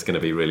gameplay that's going to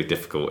be really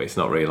difficult. It's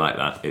not really like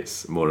that.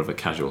 It's more of a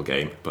casual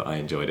game, but I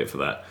enjoyed it for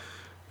that.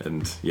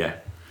 And yeah,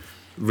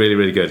 really,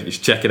 really good. You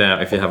should check it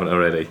out if you haven't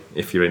already,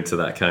 if you're into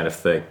that kind of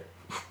thing.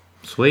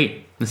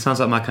 Sweet. This sounds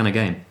like my kind of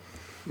game.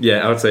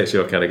 Yeah, I would say it's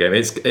your kind of game.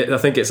 I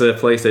think it's a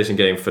PlayStation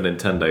game for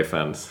Nintendo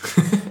fans,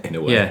 in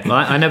a way. Yeah, well,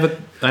 I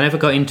never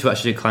got into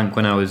actually Clank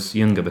when I was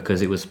younger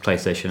because it was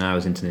PlayStation and I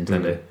was into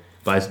Nintendo.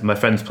 But my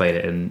friends played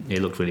it and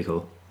it looked really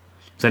cool.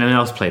 Has anyone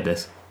else played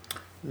this?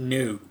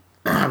 No.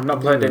 I've not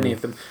played any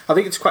of them. I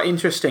think it's quite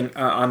interesting.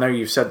 I know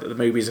you've said that the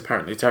movie's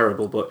apparently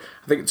terrible, but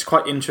I think it's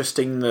quite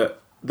interesting that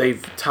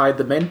they've tied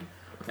them in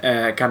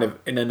kind of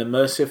in an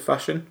immersive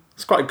fashion.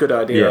 It's quite a good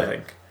idea, I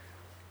think.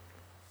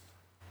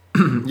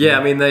 Yeah,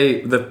 I mean,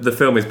 the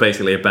film is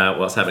basically about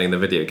what's happening in the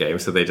video game,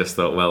 so they just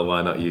thought, well,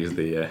 why not use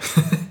the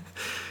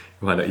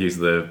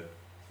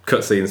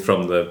cutscenes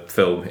from the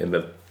film in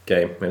the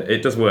game? And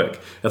it does work.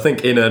 I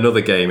think in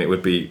another game, it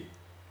would be,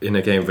 in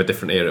a game of a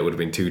different era, it would have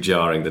been too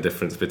jarring, the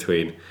difference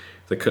between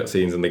the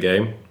cutscenes and the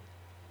game.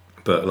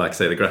 But like I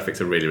say, the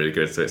graphics are really, really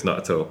good, so it's not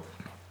at all.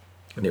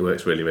 And it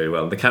works really, really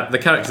well. And the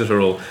characters are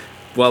all,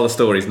 while the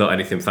story's not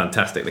anything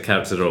fantastic, the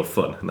characters are all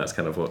fun, and that's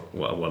kind of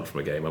what I want from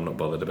a game. I'm not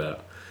bothered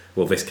about,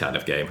 well, this kind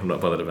of game. I'm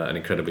not bothered about an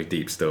incredibly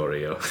deep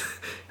story, or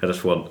I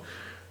just want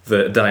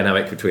the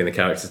dynamic between the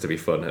characters to be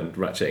fun, and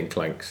Ratchet and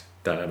Clank's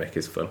dynamic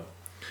is fun.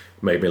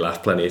 Made me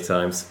laugh plenty of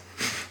times.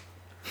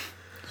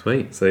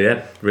 Sweet. So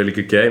yeah, really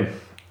good game.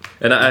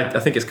 And I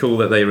think it's cool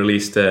that they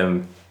released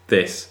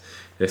this,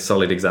 a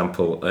solid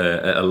example,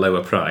 at a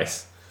lower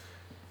price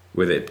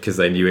with it, because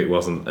they knew it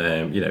wasn't,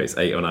 it's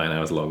 8 or 9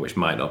 hours long, which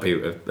might not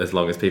be as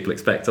long as people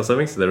expect or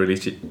something. So they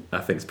released it. I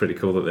think it's pretty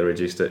cool that they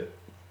reduced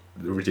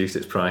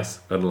its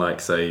price, unlike,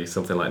 say,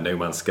 something like No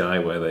Man's Sky,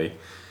 where they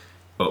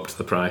upped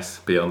the price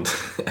beyond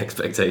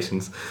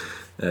expectations.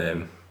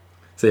 So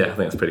yeah, I think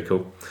that's pretty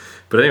cool.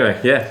 But anyway,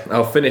 yeah,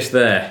 I'll finish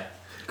there.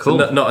 Cool.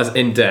 So not as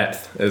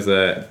in-depth as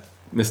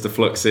Mr.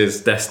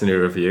 Flux's Destiny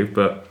review,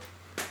 but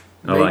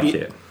I like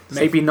it.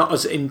 Maybe not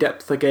as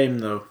in-depth a game,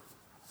 though.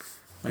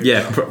 Maybe.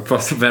 Yeah,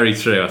 very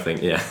true, I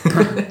think, yeah.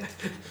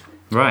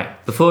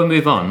 Right, before we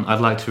move on,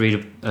 I'd like to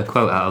read a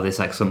quote out of this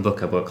excellent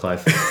book I bought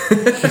Clive.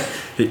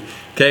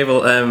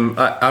 Cable,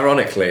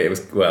 ironically, it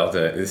was, well,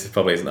 this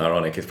probably isn't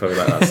ironic, it's probably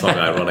like that song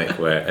Ironic,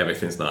 where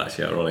everything's not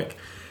actually ironic.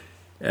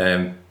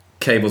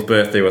 Cable's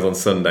birthday was on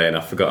Sunday and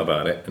I forgot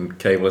about it, and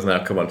Cable has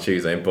now come on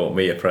Tuesday and bought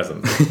me a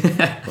present.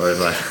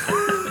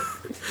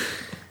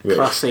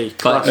 Classy.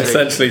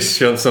 Essentially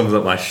sums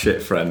up my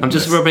shit friend. I'm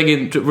just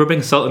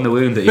rubbing salt in the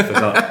wound that you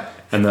forgot,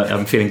 and that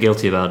I'm feeling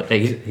guilty about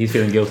it. He's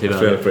feeling guilty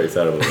about it. I feel pretty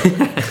terrible about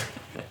it.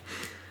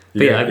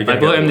 But yeah, I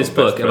bought him this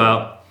book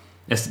about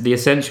the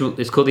essential.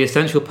 It's called The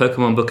Essential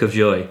Pokemon Book of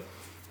Joy.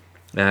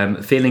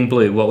 Feeling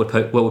blue, what would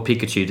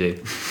Pikachu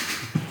do?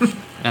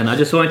 And I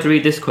just wanted to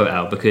read this quote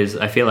out because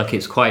I feel like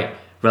it's quite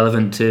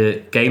relevant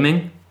to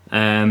gaming.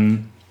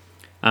 And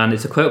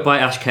it's a quote by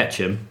Ash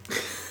Ketchum.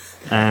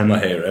 My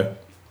hero.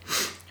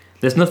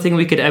 There's nothing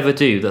we could ever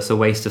do that's a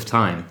waste of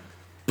time.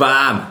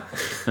 Bam!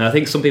 And I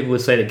think some people would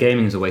say that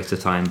gaming is a waste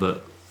of time,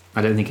 but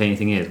I don't think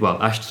anything is.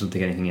 Well, Ash doesn't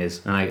think anything is,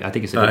 and I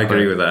think it's a good I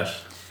agree quote. with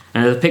Ash.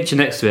 And there's a picture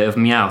next to it of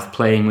Meowth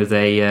playing with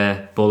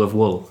a ball of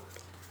wool.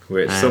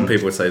 Which some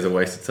people would say is a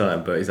waste of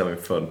time, but he's having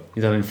fun.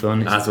 He's having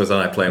fun. As was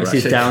I playing It's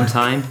Ratchet. his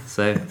downtime,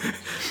 so...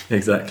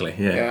 Exactly,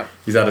 yeah.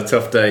 He's had a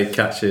tough day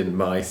catching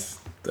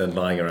mice and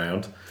lying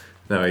around.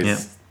 Now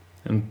he's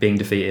and being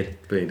defeated.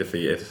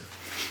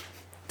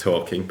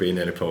 Talking, being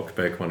in a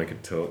Pokemon who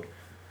can talk.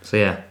 So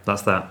yeah,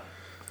 that's that.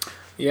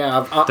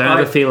 Yeah, Don't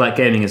ever feel like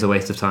gaming is a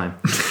waste of time.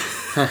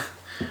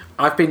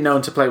 I've been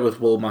known to play with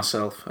wool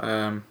myself.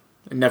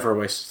 Never a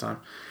waste of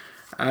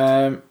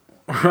time.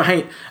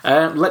 Right,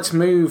 let's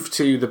move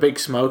to the Big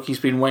Smoke. He's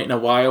been waiting a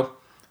while.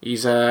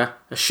 He's a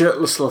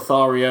shirtless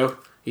Lothario.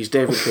 He's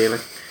David Peely.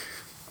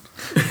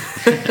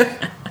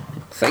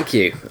 Thank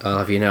you. I'll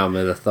have you know I'm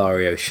a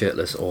Lothario,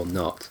 shirtless or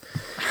not.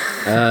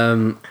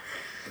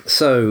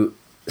 So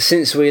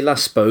since we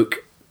last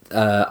spoke,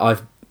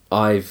 I've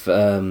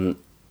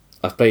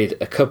played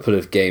a couple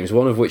of games.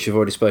 One of which I've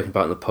already spoken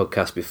about in the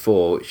podcast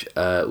before, which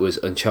was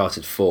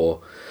Uncharted 4,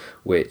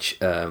 which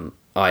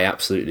I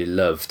absolutely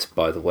loved,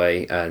 by the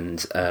way.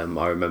 And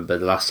I remember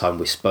the last time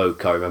we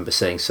spoke, I remember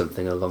saying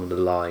something along the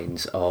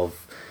lines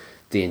of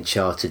the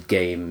Uncharted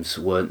games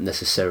weren't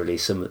necessarily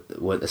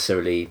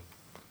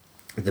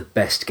the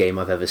best game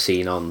I've ever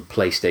seen on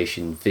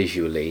PlayStation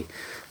visually.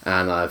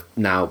 And I've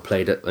now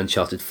played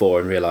Uncharted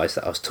 4 and realised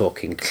that I was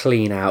talking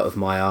clean out of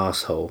my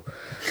arsehole.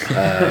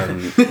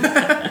 And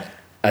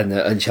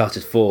that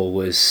Uncharted 4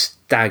 was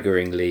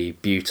staggeringly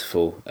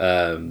beautiful.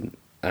 And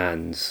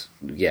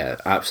yeah,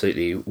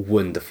 absolutely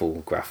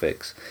wonderful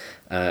graphics.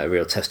 A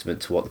real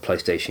testament to what the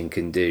PlayStation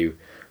can do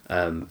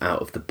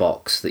out of the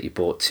box that you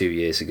bought 2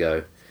 years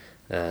ago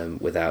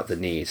without the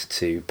need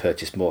to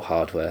purchase more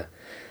hardware.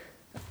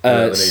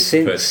 Since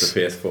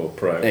the PS4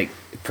 Pro.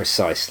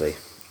 Precisely.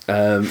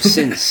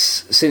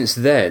 Since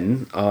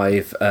then,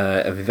 I've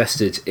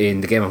invested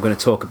in the game I'm going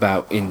to talk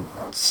about in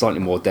slightly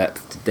more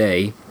depth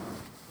today,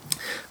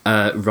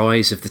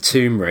 Rise of the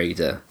Tomb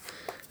Raider.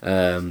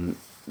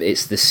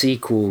 It's the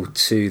sequel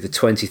to the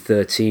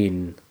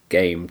 2013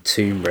 game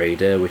Tomb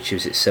Raider, which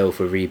was itself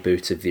a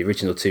reboot of the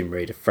original Tomb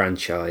Raider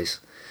franchise.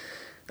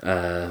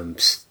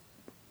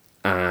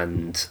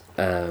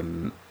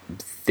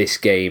 This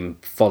game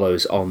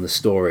follows on the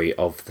story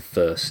of the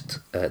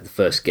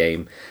first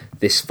game.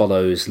 This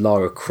follows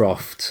Lara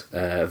Croft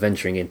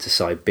venturing into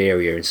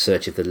Siberia in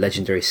search of the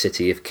legendary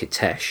city of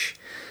Kitesh.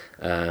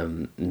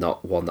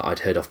 Not one that I'd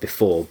heard of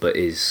before, but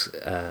is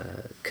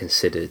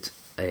considered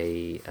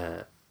a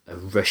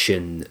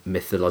Russian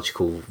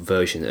mythological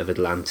version of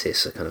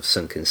Atlantis, a kind of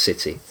sunken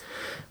city.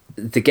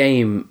 The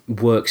game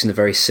works in a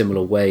very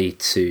similar way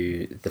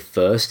to the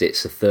first.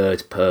 It's a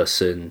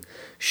third-person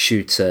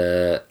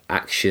shooter,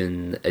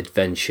 action,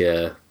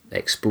 adventure,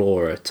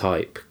 explorer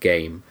type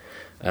game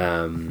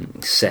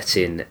set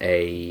in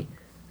a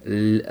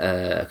kind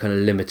of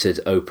limited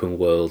open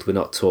world. We're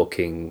not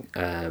talking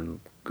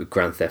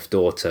Grand Theft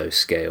Auto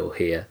scale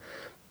here,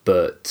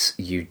 but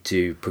you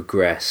do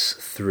progress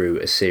through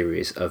a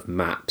series of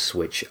maps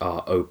which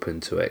are open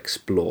to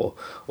explore,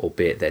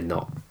 albeit they're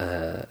not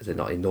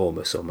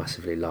enormous or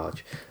massively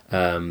large.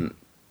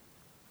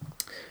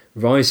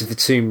 Rise of the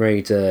Tomb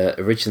Raider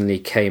originally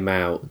came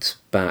out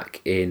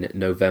back in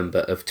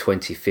November of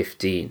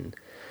 2015,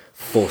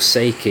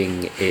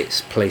 forsaking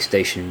its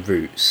PlayStation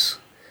roots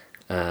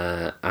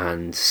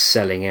and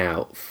selling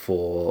out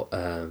for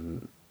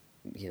to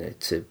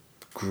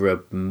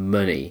grub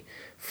money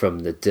from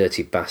the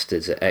dirty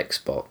bastards at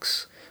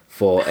Xbox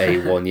for a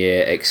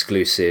 1-year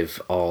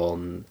exclusive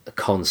on a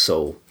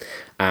console,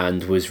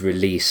 and was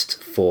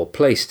released for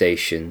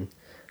PlayStation,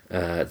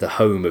 the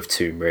home of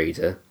Tomb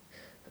Raider,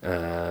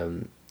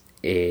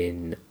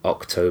 in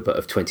October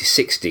of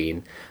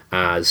 2016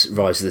 as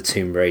Rise of the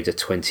Tomb Raider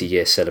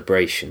 20-year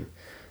celebration.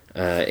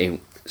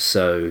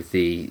 So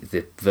the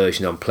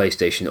version on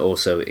PlayStation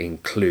also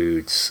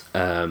includes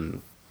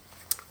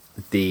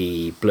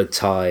the Blood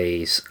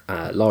Ties,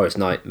 Lara's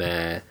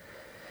Nightmare,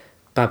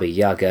 Baba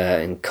Yaga,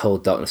 and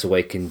Cold Darkness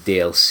Awakened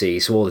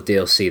DLC. So all the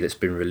DLC that's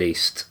been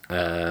released,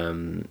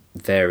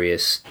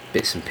 various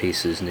bits and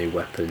pieces, new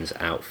weapons,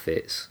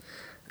 outfits,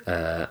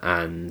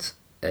 and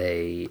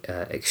a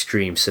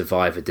extreme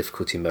survivor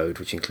difficulty mode,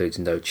 which includes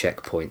no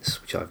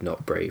checkpoints, which I've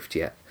not braved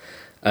yet,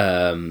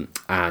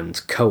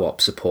 and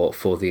co-op support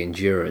for the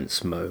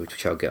endurance mode,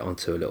 which I'll get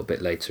onto a little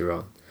bit later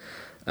on.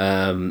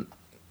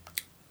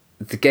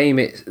 The game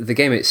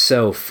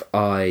itself,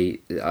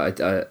 like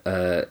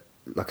I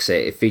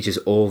say, it features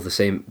all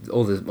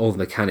the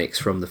mechanics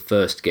from the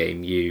first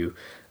game. You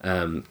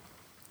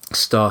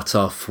start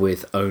off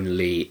with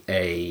only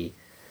a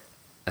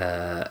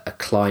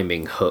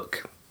climbing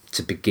hook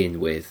to begin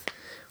with,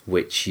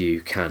 which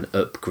you can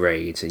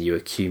upgrade, and you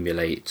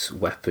accumulate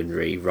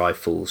weaponry,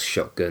 rifles,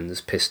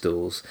 shotguns,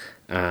 pistols,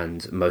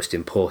 and most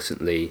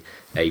importantly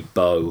a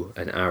bow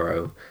and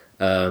arrow,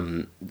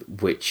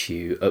 which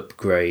you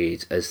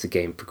upgrade as the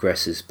game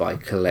progresses by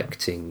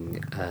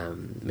collecting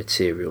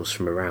materials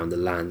from around the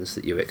lands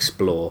that you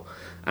explore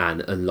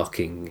and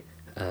unlocking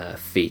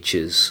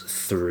features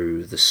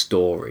through the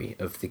story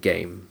of the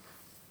game.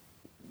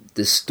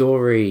 The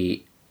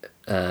story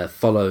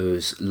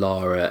follows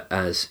Lara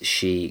as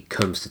she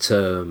comes to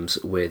terms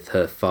with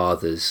her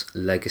father's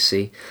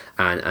legacy,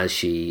 and as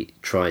she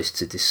tries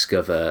to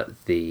discover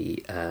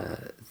the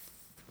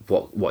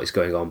what is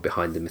going on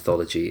behind the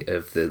mythology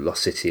of the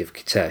lost city of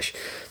Kitesh.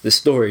 The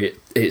story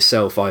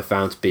itself I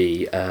found to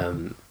be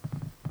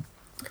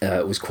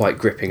was quite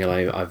gripping, and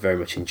I very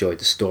much enjoyed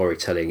the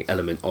storytelling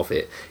element of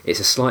it. It's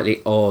a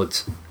slightly odd.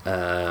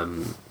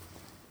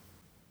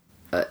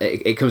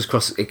 It comes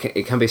across.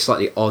 It can be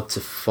slightly odd to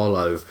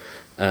follow,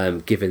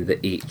 given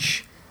that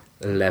each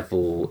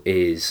level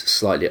is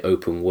slightly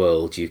open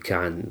world, you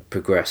can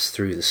progress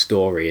through the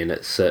story, and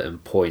at certain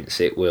points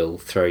it will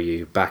throw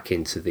you back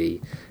into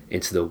the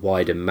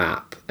wider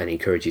map and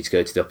encourage you to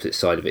go to the opposite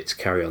side of it to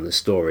carry on the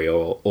story,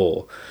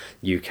 or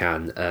you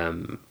can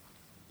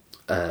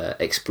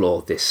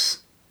explore this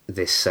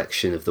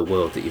section of the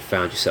world that you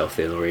found yourself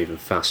in, or even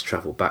fast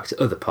travel back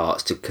to other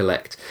parts to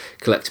collect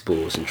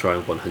collectibles and try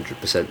and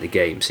 100% the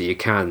game. So you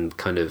can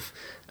kind of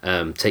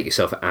take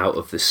yourself out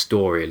of the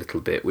story a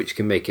little bit, which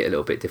can make it a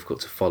little bit difficult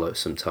to follow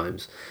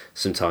sometimes.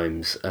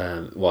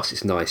 Whilst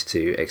it's nice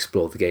to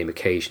explore the game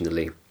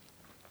occasionally,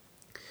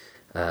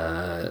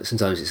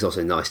 sometimes it's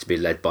also nice to be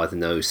led by the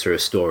nose through a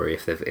story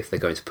if they're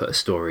going to put a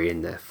story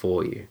in there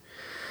for you.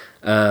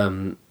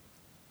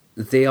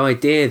 The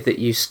idea that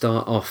you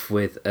start off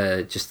with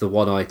just the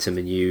one item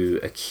and you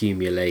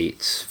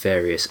accumulate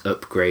various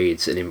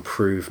upgrades and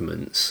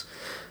improvements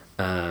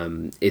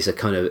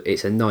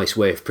it's a nice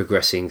way of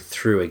progressing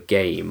through a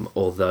game,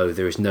 although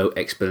there is no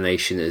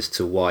explanation as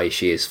to why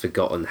she has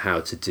forgotten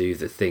how to do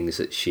the things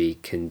that she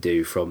can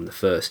do from the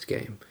first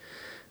game.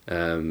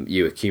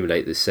 You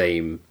accumulate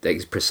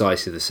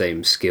precisely the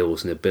same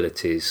skills and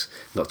abilities,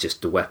 not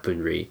just the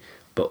weaponry,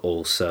 but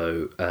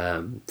also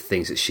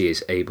things that she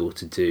is able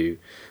to do.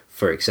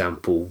 For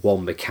example,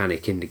 one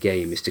mechanic in the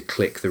game is to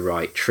click the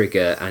right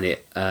trigger, and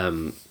it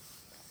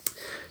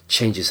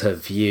changes her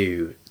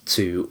view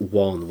to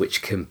one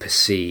which can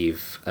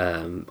perceive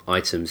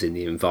items in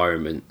the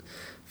environment.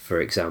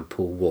 For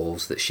example,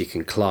 walls that she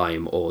can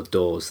climb, or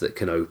doors that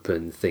can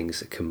open, things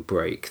that can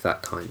break,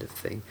 that kind of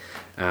thing.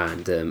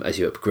 And as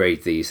you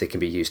upgrade these, they can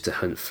be used to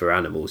hunt for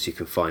animals. You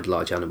can find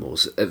large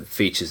animals,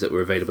 features that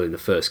were available in the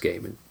first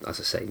game, and as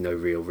I say, no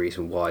real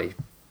reason why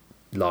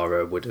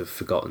Lara would have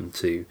forgotten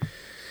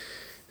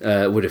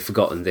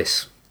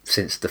this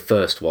since the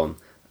first one,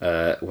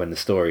 when the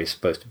story is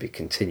supposed to be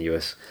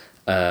continuous.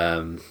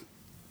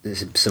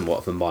 This is somewhat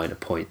of a minor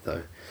point,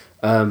 though.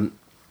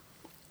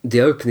 The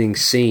opening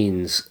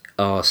scenes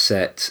are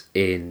set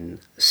in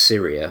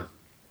Syria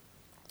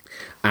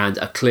and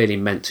are clearly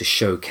meant to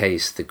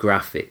showcase the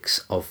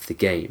graphics of the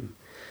game.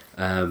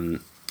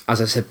 As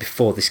I said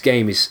before, this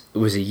game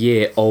was a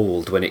year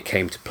old when it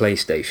came to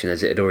PlayStation,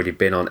 as it had already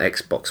been on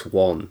Xbox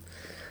One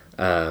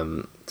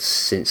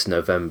since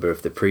November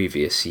of the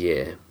previous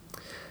year.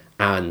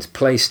 And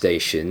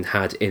PlayStation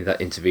had, in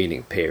that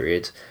intervening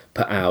period,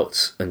 put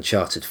out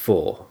Uncharted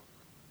 4,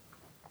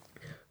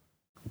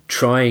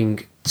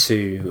 trying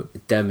to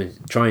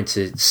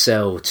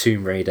sell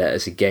Tomb Raider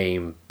as a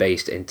game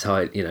based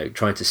entirely,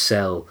 trying to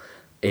sell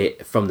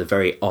it from the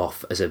very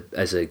off as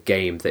a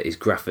game that is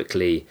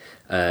graphically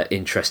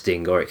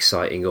interesting or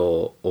exciting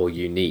or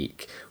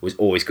unique, was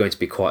always going to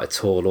be quite a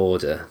tall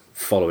order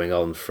following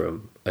on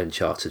from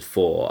Uncharted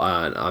 4,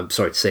 and I'm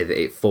sorry to say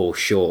that it falls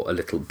short a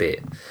little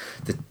bit.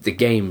 The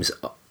games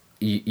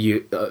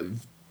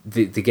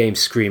the games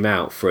scream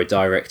out for a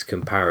direct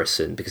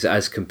comparison, because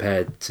as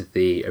compared to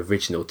the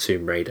original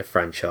Tomb Raider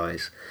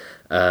franchise,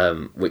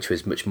 which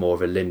was much more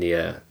of a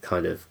linear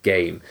kind of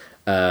game,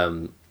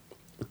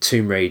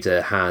 Tomb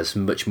Raider has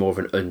much more of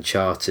an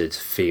Uncharted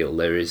feel.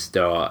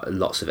 There are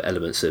lots of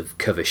elements of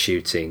cover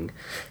shooting,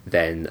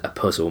 then a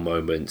puzzle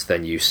moment,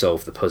 then you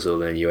solve the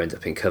puzzle and you end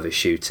up in cover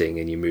shooting,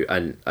 and you move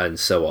and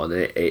so on.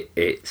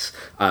 It's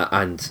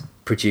and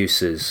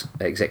producers,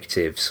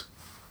 executives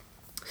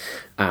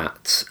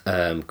at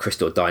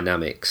Crystal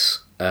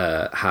Dynamics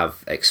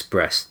have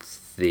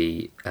expressed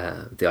the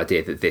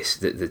idea that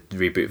the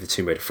reboot of the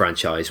Tomb Raider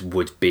franchise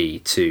would be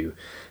to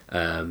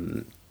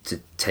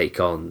take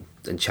on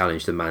and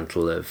challenge the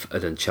mantle of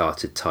an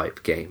Uncharted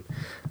type game.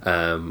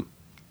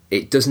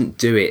 It doesn't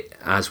do it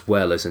as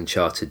well as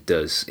Uncharted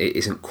does. It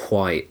isn't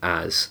quite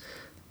as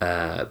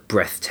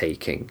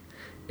breathtaking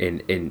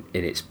in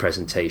its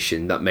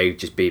presentation. That may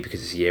just be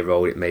because it's a year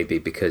old. It may be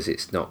because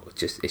it's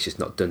just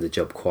not done the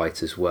job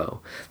quite as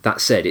well. That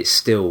said, it's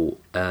still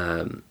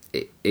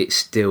it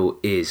still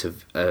is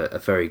a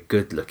very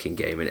good looking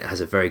game, and it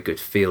has a very good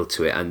feel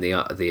to it. And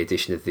the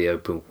addition of the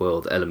open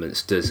world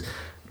elements does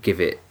give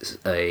it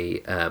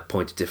a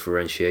point of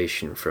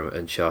differentiation from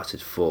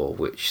Uncharted 4,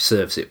 which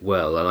serves it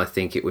well. And I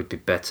think it would be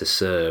better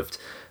served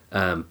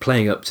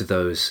playing up to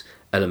those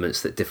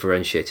elements that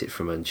differentiate it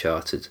from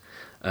Uncharted,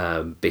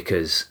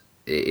 because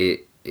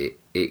it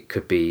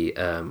could be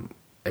an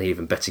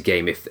even better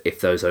game if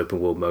those open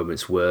world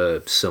moments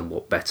were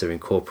somewhat better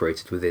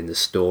incorporated within the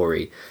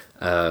story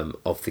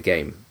of the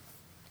game.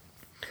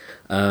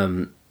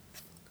 So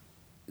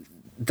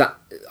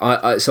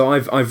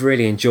I've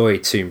really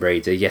enjoyed Tomb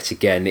Raider yet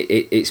again.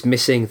 It's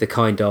missing the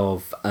kind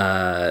of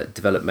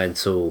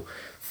developmental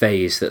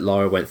phase that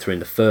Lara went through in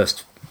the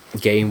first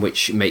game,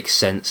 which makes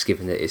sense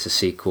given that it's a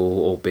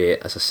sequel,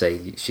 albeit, as I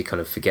say, she kind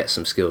of forgets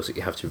some skills that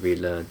you have to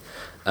relearn.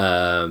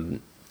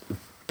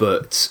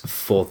 But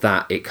for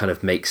that, it kind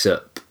of makes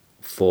up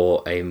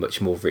for a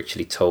much more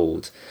richly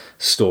told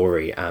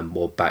story and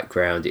more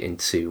background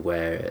into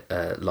where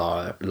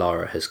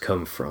Lara has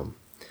come from.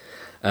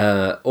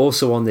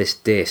 Also on this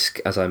disc,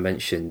 as I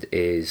mentioned,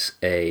 is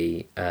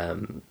a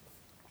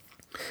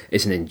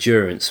is an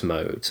endurance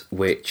mode,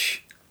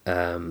 which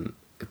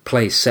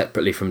plays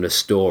separately from the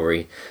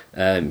story.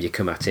 You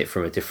come at it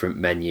from a different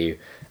menu.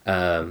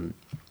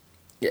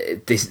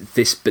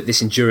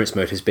 This endurance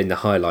mode has been the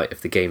highlight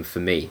of the game for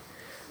me.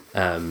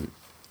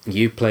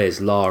 You play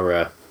as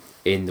Lara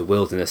in the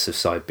wilderness of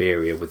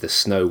Siberia with the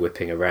snow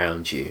whipping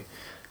around you,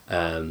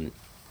 and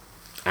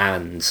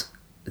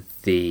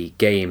the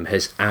game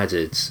has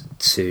added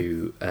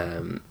to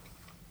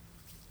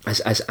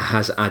has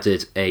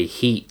added a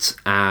heat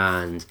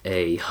and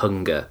a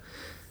hunger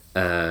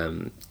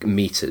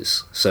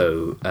meters.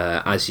 So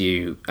as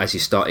you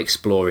start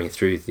exploring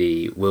through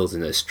the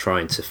wilderness,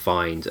 trying to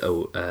find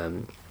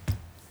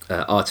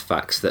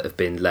artifacts that have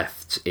been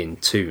left in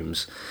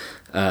tombs,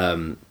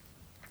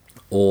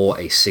 or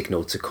a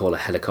signal to call a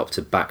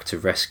helicopter back to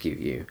rescue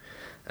you,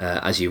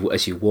 as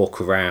you walk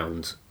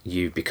around,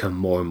 you become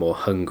more and more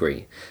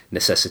hungry,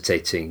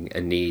 necessitating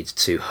a need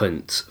to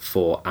hunt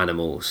for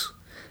animals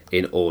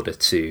in order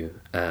to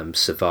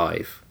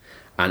survive.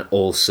 And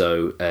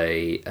also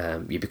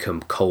you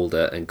become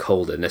colder and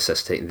colder,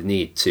 necessitating the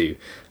need to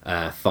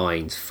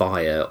find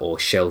fire or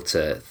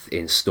shelter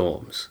in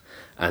storms.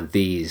 And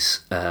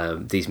these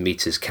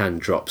meters can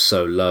drop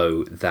so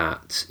low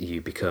that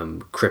you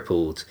become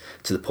crippled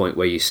to the point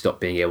where you stop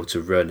being able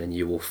to run, and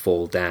you will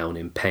fall down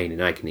in pain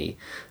and agony,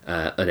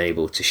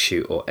 unable to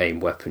shoot or aim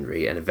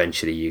weaponry, and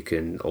eventually you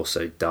can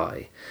also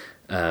die.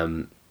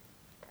 As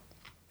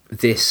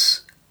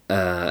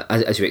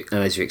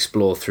you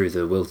explore through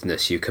the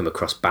wilderness, you come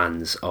across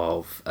bands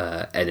of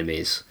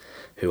enemies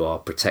who are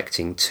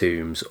protecting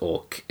tombs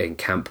or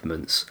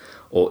encampments,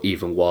 or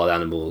even wild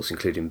animals,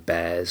 including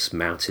bears,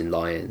 mountain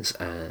lions,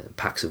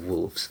 packs of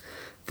wolves.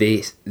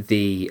 The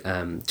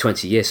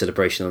 20-year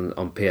celebration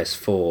on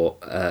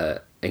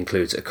PS4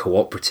 includes a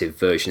cooperative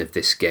version of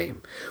this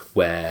game,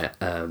 where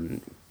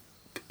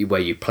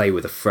you play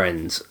with a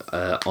friend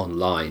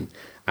online,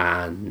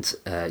 and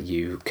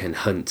you can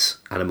hunt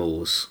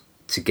animals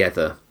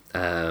together.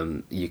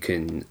 You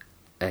can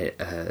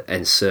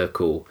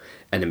encircle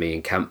enemy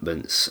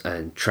encampments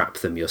and trap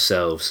them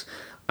yourselves,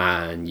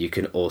 and you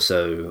can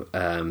also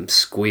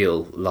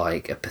squeal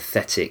like a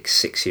pathetic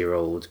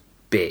 6-year-old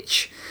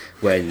bitch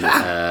when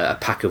a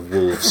pack of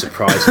wolves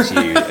surprises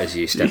you as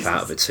you step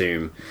out of a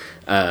tomb,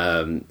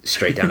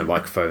 straight down a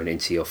microphone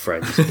into your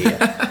friend's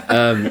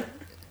ear.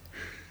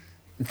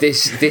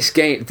 This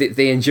game,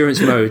 the endurance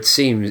mode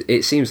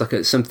seems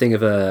like something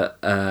of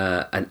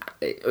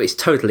it's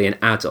totally an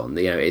add-on.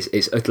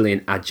 It's utterly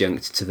an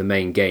adjunct to the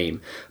main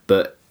game,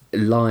 but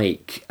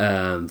like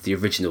the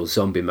original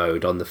zombie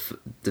mode on the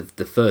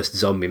first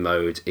zombie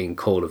mode in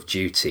Call of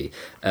Duty,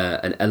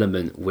 an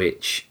element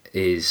which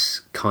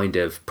is kind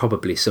of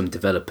probably some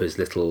developer's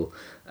little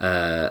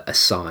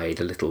side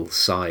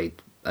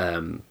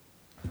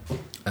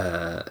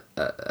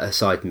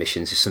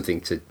missions, is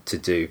something to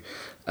do.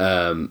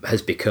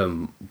 Has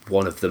become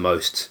one of the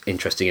most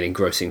interesting and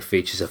engrossing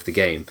features of the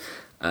game.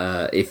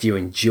 If you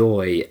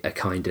enjoy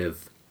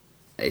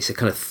it's a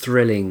kind of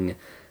thrilling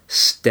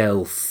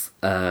stealth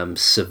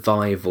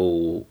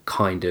survival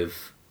kind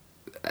of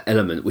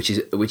element, which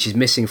is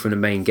missing from the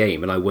main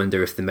game, and I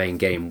wonder if the main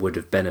game would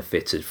have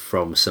benefited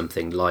from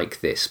something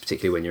like this,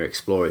 particularly when you're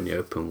exploring the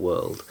open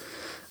world.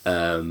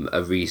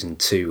 A reason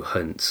to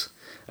hunt,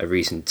 a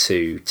reason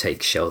to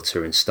take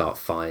shelter and start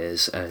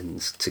fires,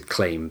 and to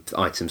claim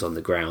items on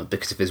the ground.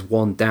 Because if there's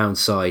one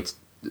downside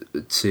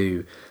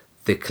to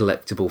the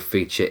collectible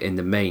feature in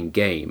the main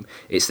game,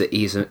 it's that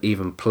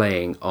even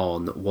playing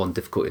on one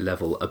difficulty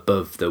level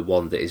above the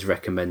one that is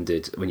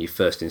recommended when you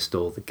first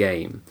install the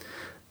game,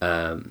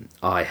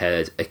 I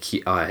had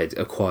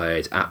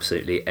acquired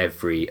absolutely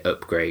every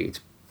upgrade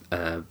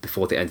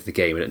before the end of the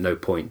game, and at no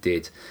point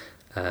did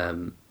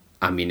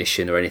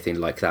ammunition or anything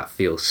like that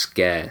feel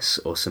scarce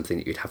or something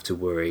that you'd have to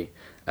worry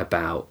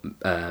about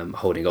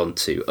holding on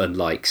to,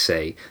 unlike,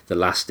 say, The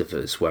Last of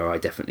Us, where I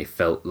definitely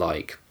felt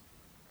like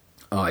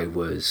I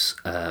was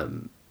I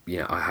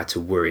had to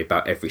worry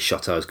about every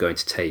shot I was going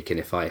to take, and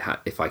if I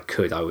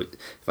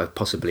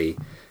possibly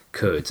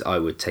could, I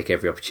would take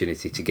every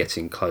opportunity to get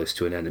in close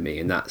to an enemy,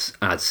 and that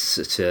adds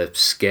such a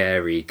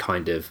scary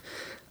kind of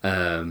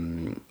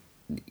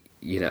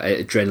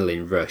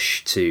adrenaline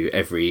rush to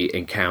every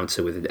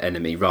encounter with an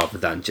enemy, rather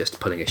than just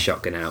pulling a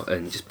shotgun out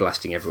and just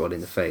blasting everyone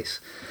in the face.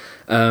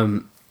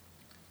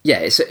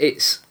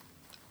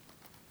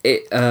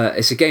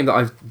 It's a game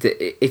that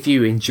if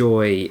you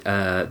enjoy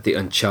the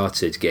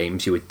Uncharted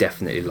games, you would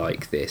definitely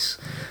like this.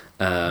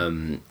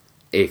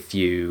 If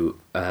you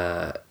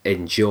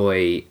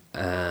enjoy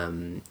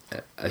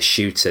a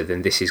shooter,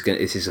 then this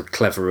is a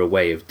cleverer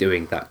way of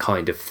doing that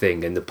kind of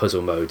thing, and the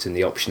puzzle modes and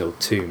the optional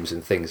tombs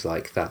and things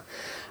like that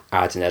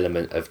add an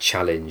element of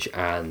challenge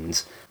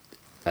and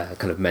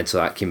kind of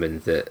mental acumen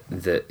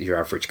that your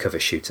average cover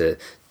shooter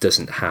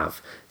doesn't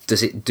have.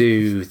 Does it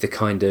do the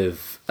kind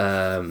of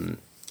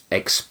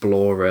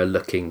explorer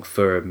looking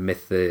for a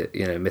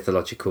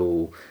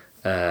mythological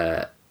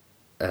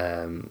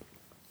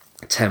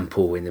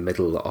temple in the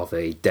middle of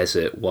a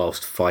desert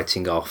whilst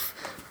fighting off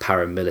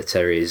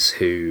paramilitaries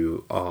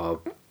who are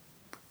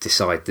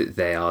decide that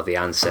they are the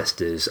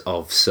ancestors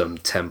of some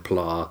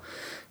Templar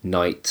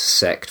knight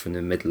sect from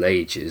the Middle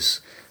Ages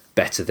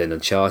better than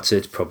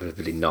Uncharted?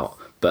 Probably not.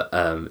 But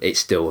it's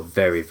still a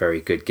very, very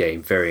good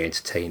game, very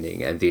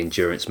entertaining, and the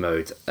endurance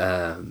mode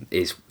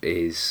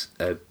is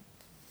a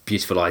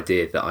beautiful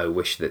idea that I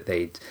wish that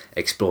they'd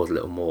explored a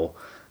little more.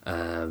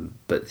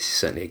 But this is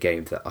certainly a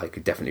game that I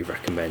could definitely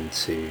recommend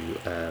to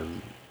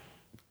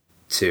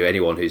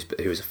anyone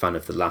who's a fan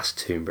of the last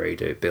Tomb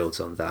Raider. It builds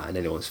on that, and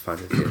anyone's a fan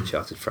of the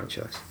Uncharted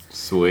franchise.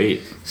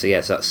 Sweet. So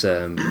yes, that's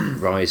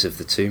Rise of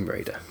the Tomb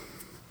Raider.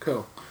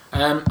 Cool.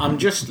 I'm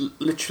just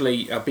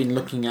literally, I've been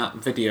looking at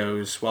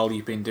videos while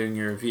you've been doing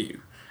your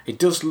review. It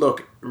does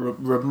look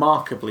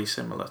remarkably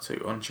similar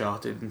to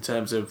Uncharted in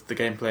terms of the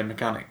gameplay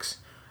mechanics.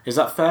 Is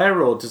that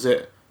fair, or does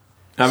it?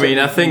 I mean,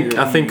 I think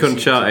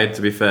Uncharted,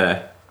 to be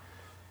fair,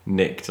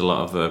 nicked a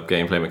lot of the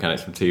gameplay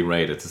mechanics from Tomb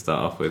Raider to start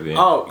off with. Yeah.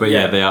 Oh, but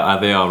yeah, they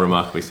are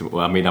remarkably similar.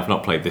 Well, I mean, I've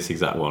not played this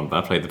exact one,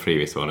 but I played the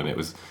previous one, and it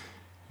was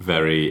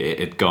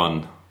it'd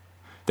gone.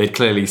 They'd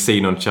clearly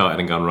seen Uncharted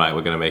and gone, right,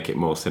 we're going to make it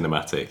more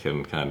cinematic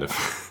and kind of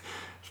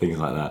things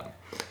like that.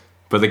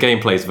 But the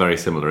gameplay is very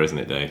similar, isn't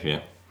it, Dave?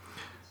 Yeah.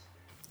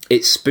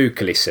 It's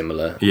spookily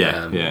similar.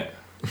 Yeah,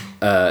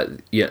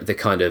 the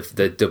kind of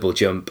the double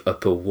jump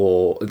up a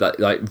wall,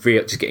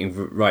 just getting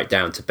right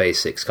down to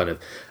basics, kind of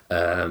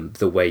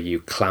the way you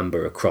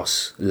clamber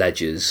across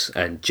ledges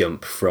and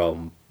jump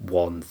from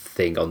one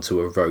thing onto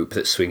a rope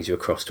that swings you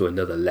across to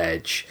another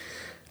ledge,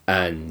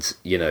 and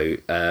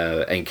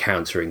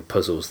encountering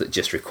puzzles that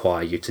just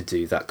require you to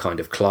do that kind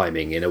of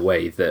climbing in a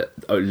way that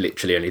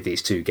literally only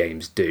these two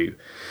games do.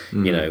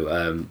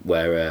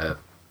 Where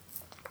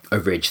a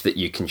ridge that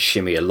you can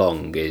shimmy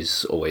along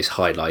is always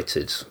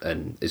highlighted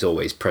and is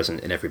always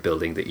present in every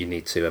building that you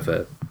need to have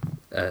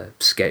a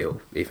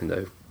scale, even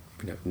though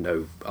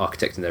no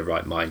architect in their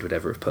right mind would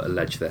ever have put a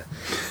ledge there.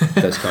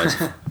 Those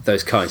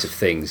kinds of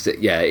things.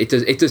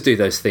 It does do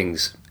those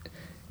things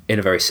in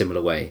a very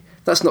similar way.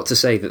 That's not to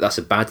say that that's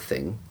a bad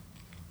thing.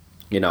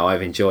 I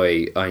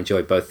enjoy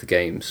both the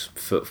games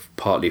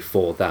partly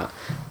for that.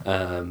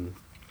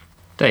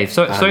 Dave,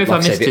 sorry if I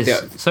missed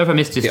this. Sorry if I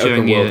missed this the during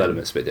open your world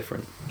element's a bit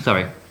different.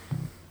 Sorry.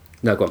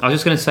 No, go on. I was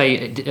just going to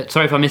say,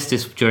 sorry if I missed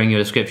this during your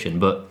description,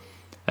 but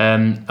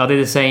are they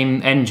the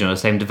same engine or the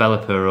same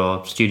developer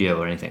or studio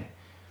or anything?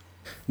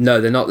 No,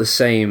 they're not the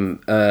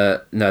same.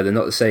 They're not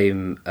the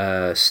same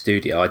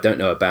studio. I don't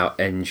know about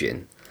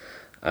engine.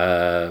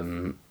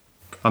 I'm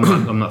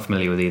not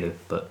familiar with either,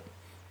 but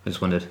I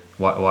just wondered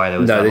why there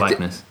was that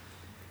likeness.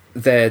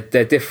 They're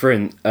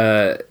different.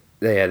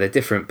 They're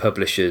different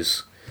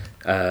publishers,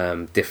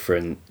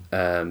 different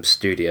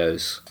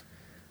studios.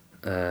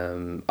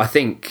 I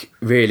think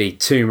really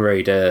Tomb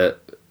Raider,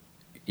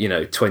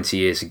 20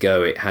 years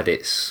ago it had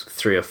its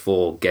 3 or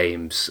 4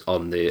 games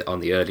on the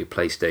early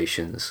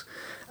PlayStations,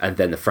 and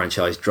then the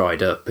franchise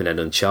dried up, and then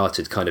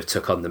Uncharted kind of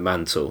took on the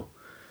mantle,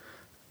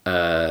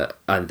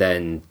 and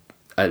then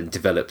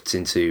developed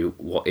into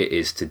what it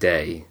is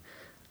today,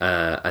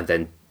 and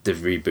then the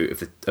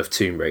reboot of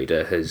Tomb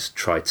Raider has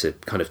tried to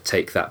kind of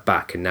take that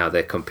back, and now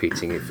they're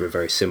competing for a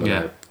very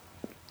similar.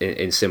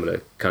 In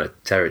similar kind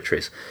of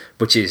territories,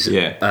 which is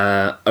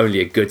only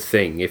a good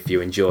thing if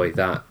you enjoy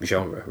that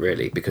genre,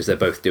 really, because they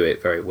both do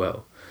it very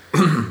well.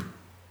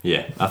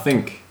 Yeah, I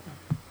think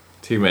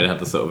Tomb Raider had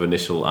the sort of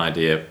initial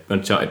idea.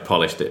 Uncharted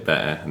polished it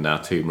better, and now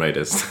Tomb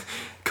Raider's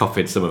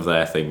copied some of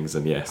their things,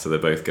 and so they're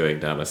both going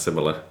down a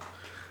similar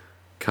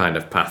kind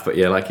of path. But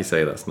like you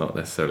say, that's not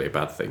necessarily a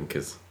bad thing,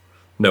 because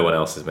no one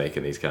else is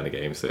making these kind of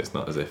games, so it's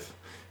not as if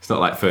it's not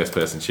like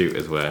first-person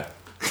shooters where.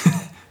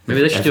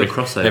 Maybe they should do a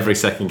crossover. Every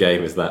second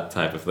game is that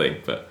type of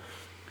thing, but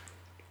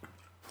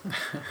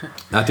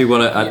I do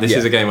want to. This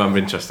is a game I'm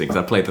interested in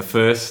because I played the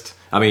first.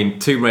 I mean,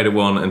 Tomb Raider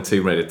 1 and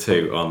Tomb Raider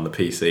 2 on the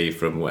PC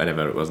from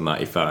whenever it was,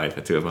 95,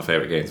 are two of my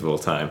favourite games of all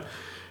time.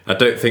 I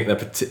don't think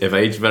they've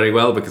aged very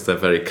well because they're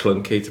very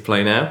clunky to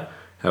play now.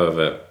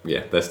 However,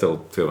 they're still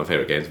two of my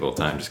favourite games of all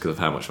time just because of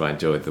how much I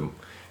enjoyed them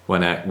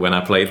when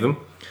I played them.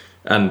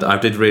 And I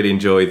did really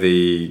enjoy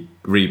the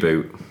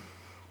reboot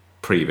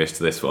previous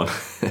to this one.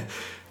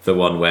 The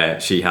one where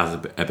she has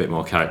a bit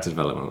more character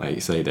development, like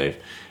you say, Dave.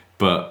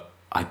 But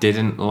I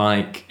didn't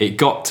like... It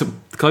got to...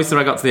 The closer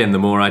I got to the end, the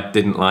more I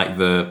didn't like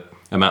the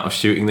amount of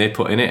shooting they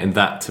put in it. And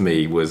that, to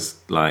me, was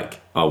like,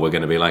 oh, we're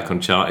going to be like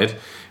Uncharted.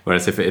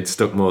 Whereas if it had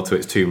stuck more to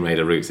its Tomb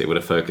Raider roots, it would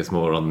have focused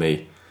more on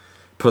the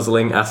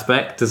puzzling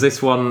aspect. Does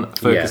this one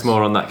focus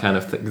more on that kind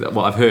of thing?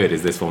 What I've heard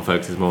is this one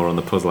focuses more on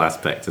the puzzle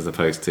aspect as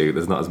opposed to...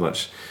 There's not as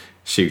much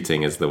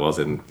shooting as there was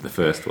in the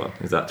first one.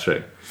 Is that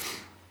true?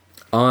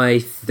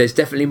 There's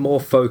definitely more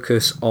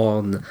focus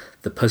on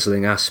the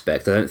puzzling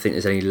aspect. I don't think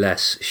there's any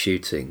less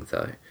shooting,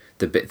 though.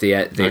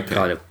 The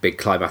kind of big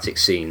climatic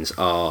scenes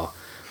are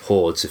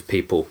hordes of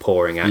people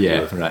pouring at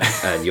you,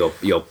 and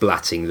you're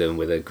blatting them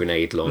with a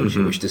grenade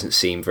launcher, which doesn't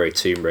seem very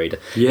Tomb Raider.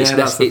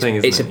 That's the thing.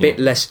 It's a bit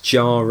less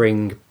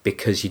jarring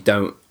because you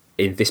don't,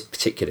 in this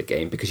particular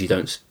game, because you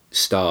don't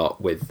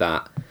start with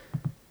that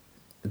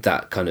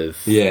that kind of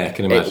Yeah, I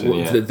can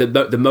imagine.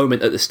 the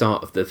moment at the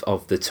start of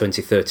the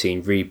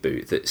 2013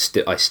 reboot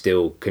that I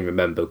still can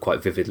remember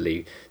quite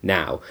vividly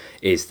now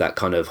is that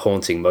kind of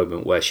haunting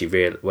moment where she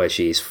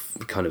is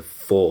kind of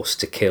forced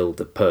to kill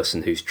the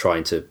person who's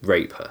trying to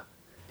rape her.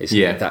 There's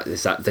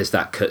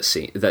that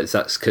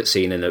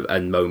cutscene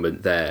and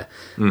moment there.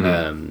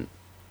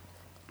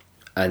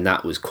 And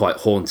that was quite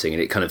haunting, and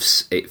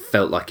it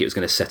felt like it was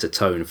going to set a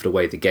tone for the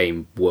way the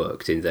game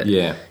worked. In that,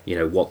 you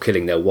know, what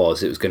killing there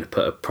was, it was going to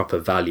put a proper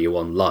value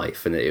on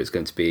life, and it was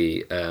going to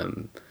be,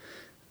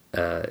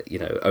 you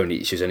know,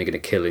 she was only going to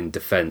kill in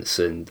defence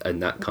and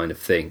that kind of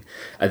thing.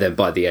 And then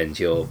by the end,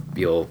 you're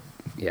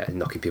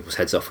knocking people's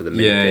heads off with a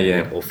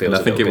minute. Or feels.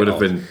 I think it would have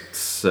been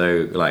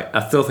so like.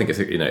 I still think it's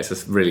a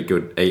really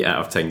good 8 out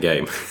of 10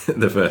 game,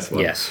 the first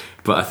one. Yes,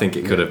 but I think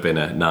it could have been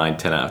a 9,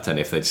 10 out of 10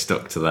 if they'd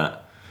stuck to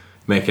that.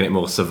 Making it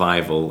more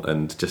survival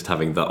and just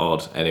having the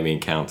odd enemy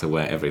encounter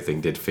where every death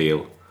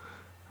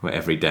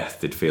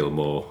did feel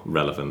more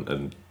relevant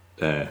and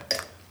I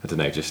don't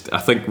know. I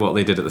think what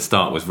they did at the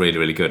start was really,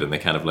 really good, and they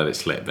kind of let it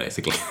slip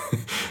basically,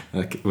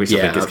 which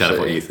I think is kind of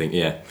what you think.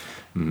 Yeah.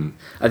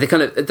 They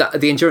kind of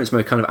the endurance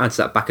mode kind of adds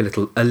that back a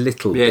little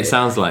bit. Yeah, it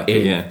sounds like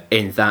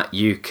in that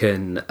you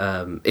can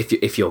if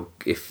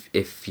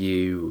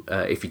you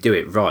do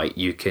it right,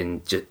 you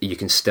can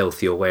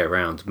stealth your way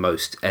around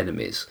most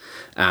enemies,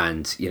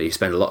 and you know you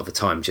spend a lot of the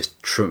time just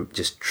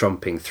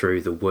tromping through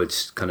the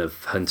woods, kind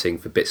of hunting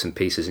for bits and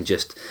pieces and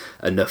just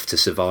enough to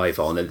survive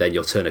on, and then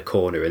you'll turn a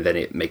corner and then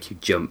it make you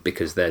jump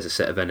because there's a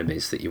set of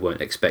enemies that you weren't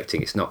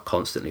expecting. It's not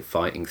constantly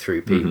fighting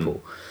through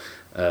people.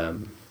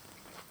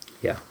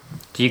 Yeah.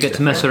 Do you get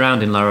to mess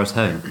around in Lara's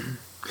home?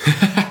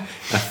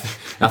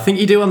 I think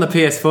you do on the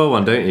PS4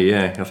 one, don't you?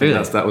 Yeah, I think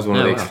that was one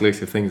of the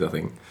exclusive things. I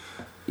think.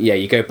 Yeah,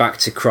 you go back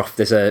to Croft.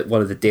 There's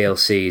one of the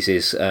DLCs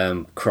is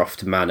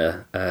Croft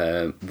Manor,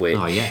 which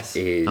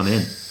is. I'm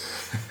in.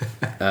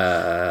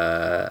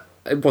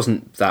 It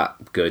wasn't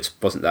that good.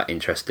 Wasn't that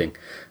interesting.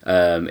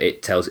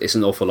 It's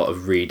an awful lot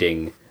of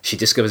reading. She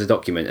discovers a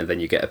document, and then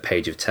you get a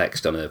page of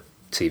text on a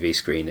TV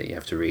screen that you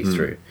have to read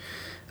through.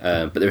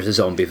 But there is a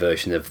zombie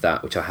version of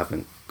that which I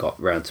haven't got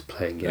round to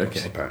playing yet, which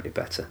is apparently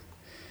better.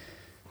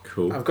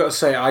 Cool. I've got to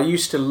say, I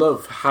used to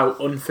love how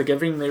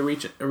unforgiving the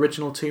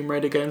original Tomb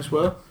Raider games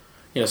were.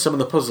 You know, some of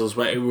the puzzles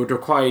where it would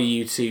require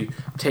you to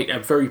take a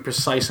very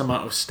precise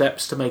amount of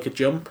steps to make a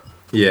jump.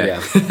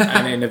 Yeah.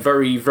 And in a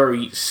very,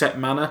 very set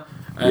manner.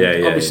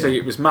 And obviously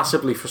it was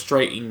massively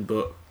frustrating,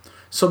 but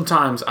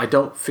sometimes I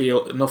don't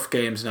feel enough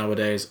games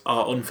nowadays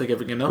are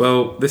unforgiving enough.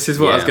 Well, this is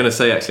what I was going to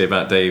say actually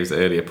about Dave's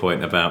earlier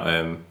point about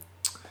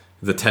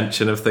the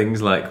tension of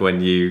things, like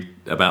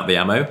about the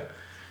ammo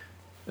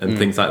and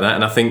things like that.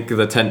 And I think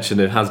the tension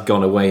has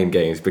gone away in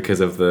games because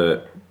of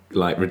the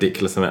like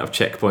ridiculous amount of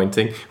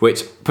checkpointing,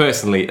 which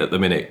personally at the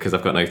minute, because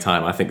I've got no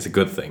time, I think it's a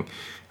good thing.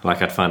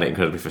 Like I'd find it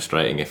incredibly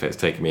frustrating if it's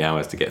taken me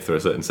hours to get through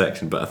a certain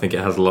section, but I think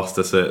it has lost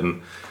a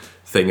certain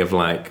thing of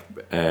like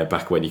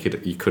back when you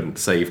couldn't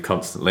save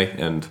constantly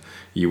and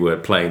you were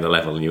playing the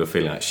level and you were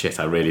feeling like shit,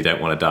 I really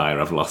don't want to die or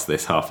I've lost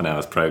this half an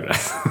hour's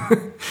progress.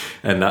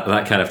 And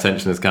that kind of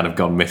tension has kind of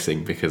gone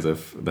missing because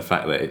of the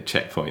fact that it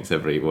checkpoints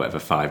every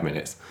 5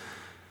 minutes.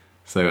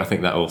 So I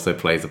think that also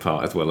plays a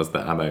part as well as the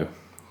ammo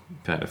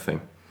kind of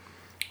thing.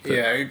 But,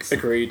 yeah,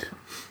 agreed.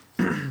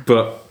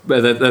 But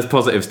there's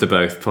positives to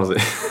both.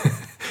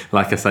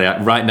 Like I say,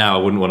 right now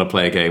I wouldn't want to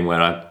play a game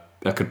where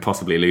I could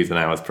possibly lose an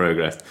hour's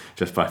progress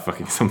just by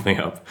fucking something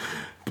up.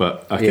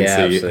 But I can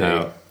see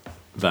how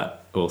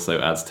that also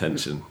adds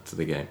tension to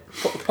the game.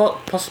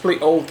 Possibly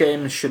old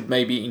games should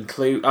maybe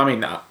include... I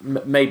mean,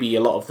 maybe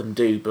a lot of them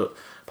do, but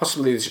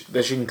possibly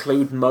they should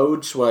include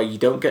modes where you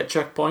don't get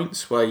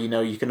checkpoints, where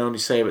you can only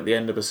save at the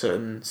end of a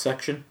certain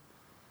section.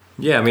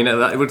 Yeah, I mean,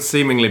 that would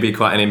seemingly be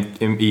quite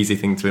an easy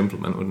thing to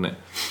implement, wouldn't it?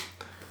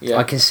 Yeah,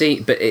 I can see,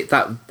 but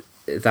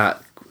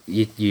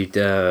you'd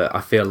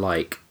I feel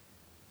like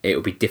it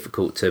would be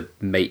difficult to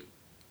make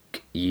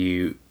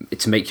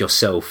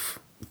yourself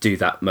do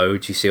that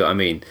mode. You see what I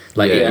mean?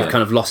 Like you've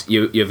kind of lost.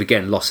 You've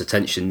again lost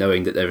attention,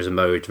 knowing that there is a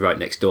mode right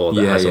next door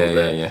that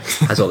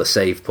has all the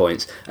save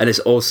points. And there's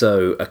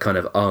also a kind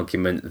of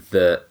argument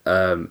that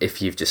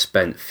if you've just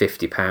spent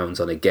 £50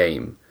 on a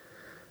game.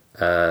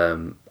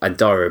 And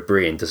Dara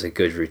O'Brien does a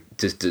good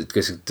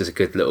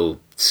little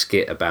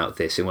skit about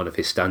this in one of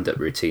his stand-up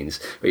routines.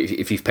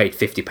 If you've paid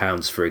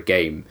 £50 for a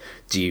game,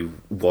 do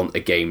you want a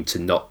game to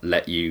not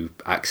let you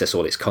access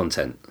all its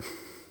content?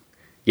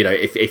 You know,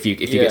 if you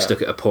get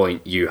stuck at a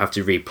point, you have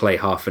to replay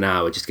half an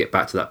hour just to get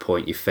back to that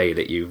point. You fail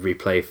it, you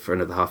replay for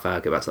another half hour,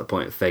 get back to that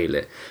point and fail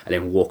it, and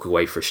then walk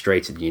away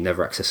frustrated. And you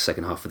never access the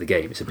second half of the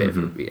game. It's a bit of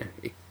a,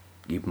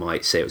 you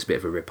might say it was a bit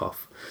of a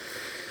rip-off.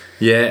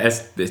 Yeah,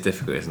 it's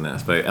difficult, isn't it? I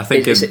suppose. I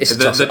think the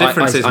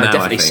difference is now. I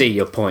definitely see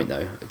your point,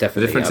 though.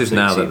 Definitely, the difference is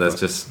now that there's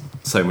just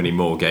so many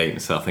more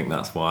games. So I think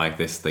that's why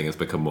this thing has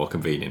become more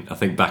convenient. I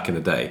think back in the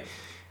day,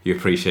 you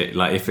appreciate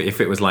like if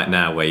it was like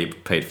now where you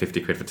paid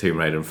 £50 for Tomb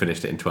Raider and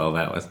finished it in 12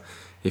 hours.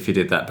 If you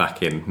did that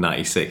back in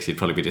 '96, you'd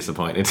probably be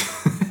disappointed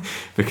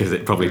because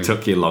it probably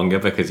took you longer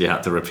because you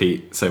had to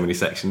repeat so many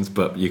sections,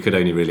 but you could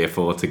only really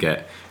afford to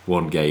get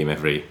one game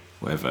every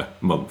whatever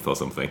month or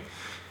something.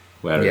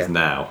 Whereas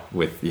now,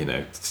 with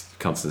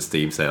constant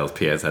Steam sales,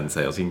 PSN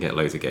sales, you can get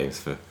loads of games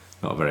for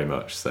not very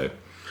much. So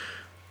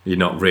you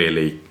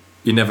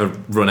never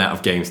run out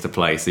of games to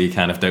play. So you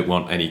kind of don't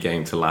want any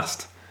game to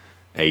last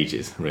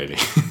ages, really.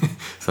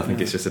 So I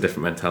think it's just a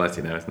different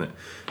mentality now, isn't it?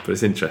 But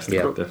it's interesting,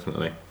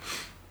 definitely.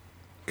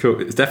 Cool.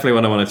 It's definitely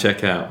one I want to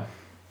check out.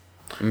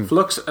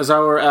 Flux, as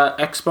our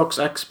Xbox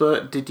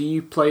expert, did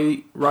you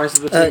play Rise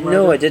of the Tomb Raider?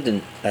 No, I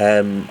didn't.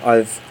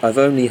 I've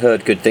only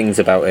heard good things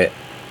about it.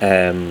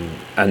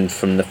 And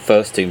from the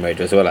first Tomb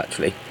Raider as well,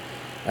 actually.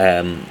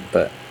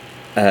 But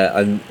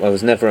I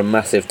was never a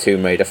massive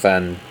Tomb Raider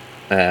fan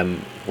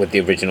with the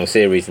original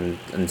series,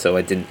 and so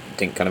I didn't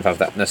kind of have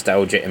that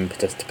nostalgia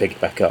impetus to pick it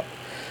back up.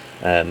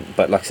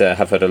 But like I said, I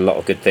have heard a lot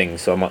of good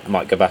things, so I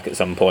might go back at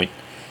some point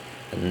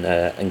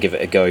and give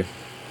it a go.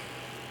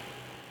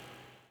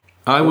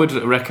 I would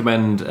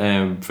recommend,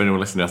 for anyone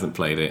listening who hasn't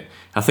played it,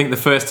 I think the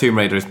first Tomb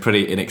Raider is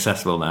pretty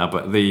inaccessible now,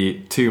 but the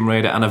Tomb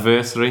Raider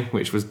Anniversary,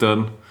 which was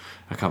done,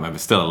 I can't remember,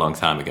 still a long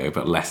time ago,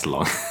 but less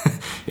long,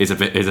 is a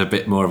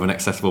bit more of an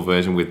accessible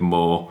version with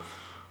more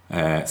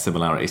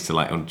similarities to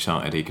like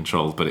Uncharted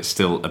Controls, but it's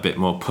still a bit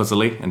more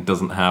puzzly and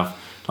doesn't have,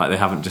 like, they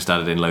haven't just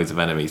added in loads of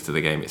enemies to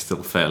the game. It's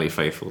still fairly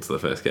faithful to the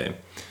first game,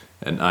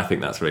 and I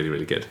think that's really,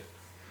 really good.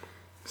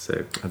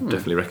 So I'd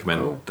definitely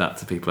recommend that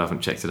to people who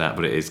haven't checked it out.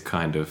 But it is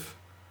kind of,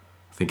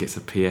 I think it's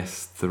a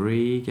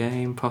PS3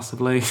 game,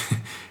 possibly.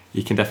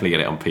 You can definitely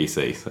get it on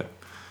PC, so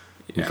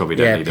you probably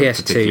don't need a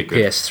particularly PS2,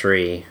 good...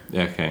 PS3.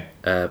 Yeah, okay.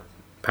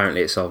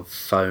 Apparently it's on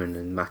phone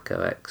and Mac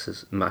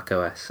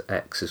OS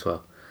X as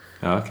well.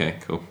 Oh, okay,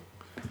 cool.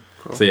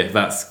 So yeah,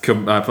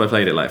 I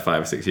played it like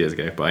 5 or 6 years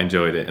ago, but I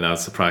enjoyed it, and I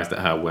was surprised at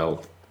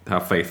how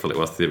faithful it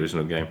was to the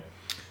original game.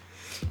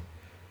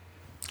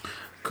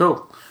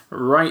 Cool.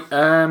 Right,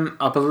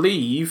 I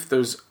believe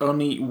there's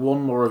only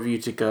one more review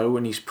to go,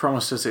 and he's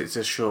promised us it's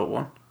a short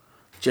one.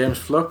 James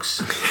Flux,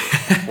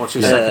 what's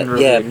your second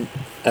review?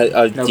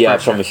 I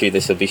promise you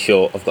this will be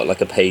short. I've got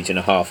like a page and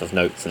a half of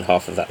notes, and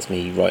half of that's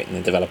me writing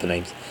the developer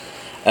names.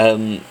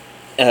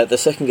 The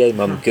second game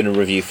I'm going to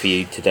review for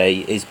you today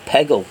is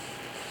Peggle.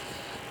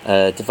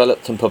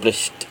 Developed and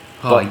published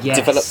by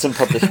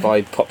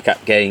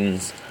PopCap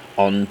Games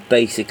on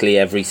basically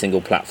every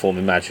single platform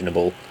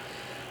imaginable.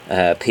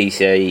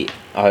 PC,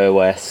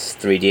 iOS,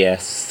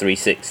 3DS,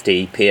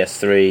 360,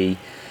 PS3,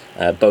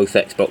 both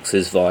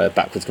Xboxes via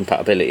backwards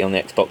compatibility on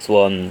the Xbox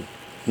One,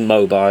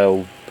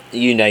 mobile,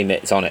 you name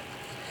it, it's on it.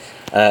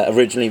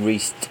 Originally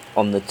released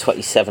on the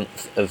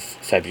 27th of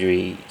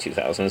February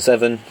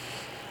 2007.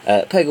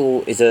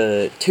 Peggle is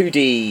a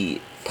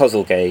 2D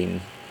puzzle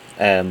game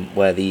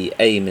where the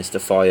aim is to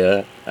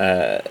fire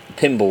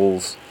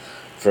pinballs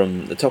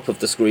from the top of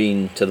the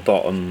screen to the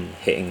bottom,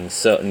 hitting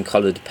certain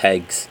coloured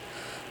pegs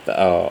that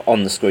are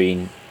on the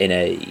screen in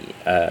a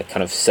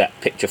kind of set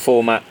picture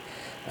format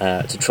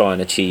to try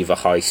and achieve a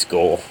high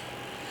score.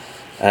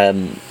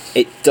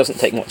 It doesn't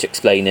take much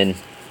explaining.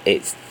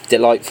 It's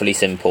delightfully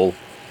simple.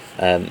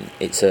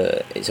 It's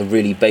a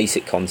really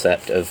basic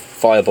concept of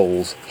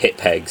fireballs, hit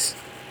pegs,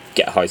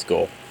 get a high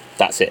score.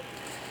 That's it.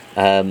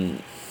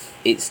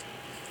 It's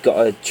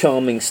got a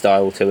charming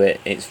style to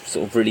it. It's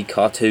sort of really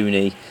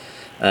cartoony.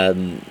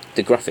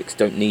 The graphics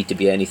don't need to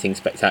be anything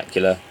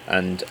spectacular,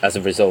 and as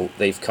a result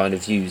they've kind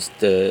of used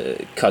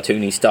the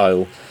cartoony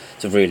style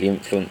to really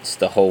influence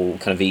the whole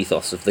kind of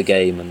ethos of the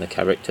game, and the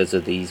characters are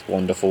these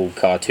wonderful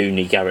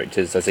cartoony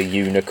characters. There's a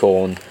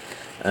unicorn,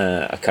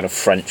 a kind of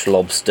French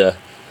lobster,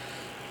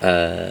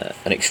 an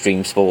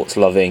extreme sports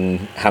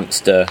loving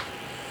hamster.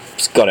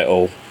 It's got it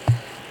all.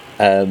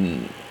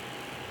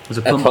 There's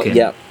a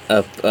pumpkin.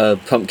 A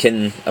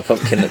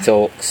pumpkin that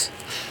talks.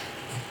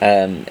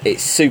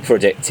 It's super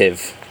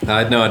addictive. I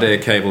had no idea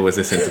Cable was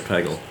this into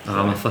Peggle. Oh,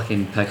 I'm a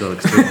fucking Peggle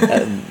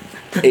extreme.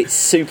 It's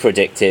super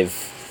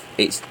addictive.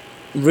 It's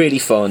really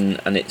fun,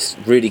 and it's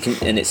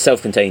and it's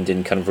self-contained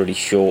in kind of really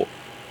short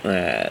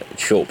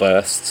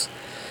bursts.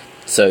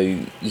 So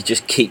you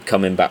just keep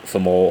coming back for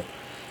more.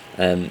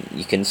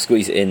 You can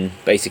squeeze it in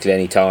basically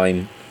any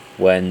time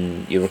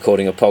when you're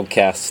recording a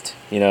podcast.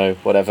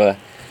 Whatever.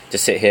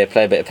 Just sit here,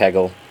 play a bit of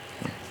Peggle.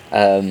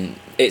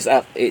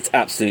 It's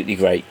absolutely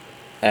great.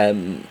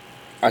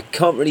 I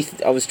can't really.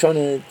 I was trying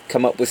to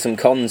come up with some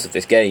cons of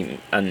this game,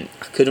 and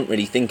I couldn't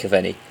really think of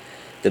any.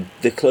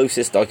 The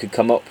closest I could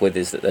come up with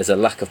is that there's a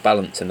lack of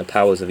balance in the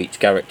powers of each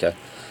character.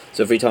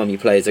 So every time you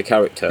play as a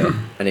character,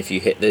 and if you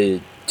hit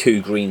the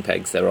 2 green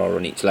pegs there are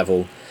on each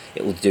level,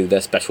 it will do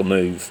their special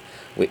move,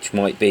 which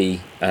might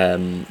be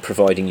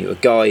providing you a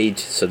guide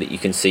so that you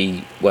can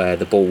see where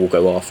the ball will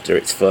go after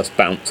its first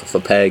bounce off a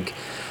peg,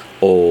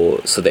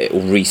 or so that it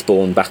will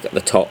respawn back at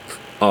the top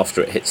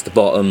after it hits the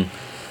bottom.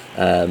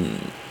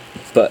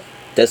 But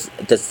there's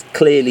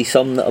clearly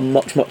some that are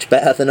much, much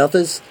better than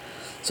others.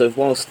 So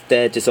whilst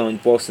they're designed,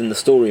 whilst in the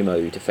story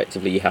mode,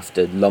 effectively you have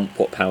to lump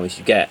what powers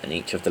you get, and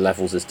each of the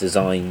levels is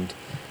designed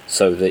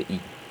so that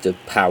the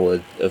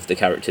power of the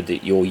character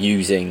that you're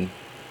using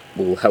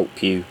will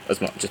help you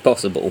as much as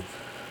possible.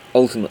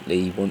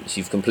 Ultimately, once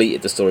you've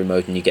completed the story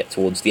mode and you get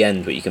towards the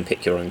end where you can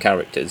pick your own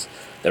characters,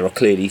 there are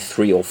clearly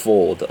 3 or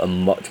 4 that are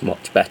much,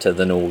 much better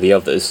than all the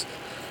others.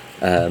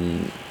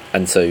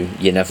 And so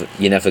you're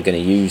never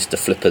going to use the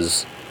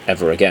flippers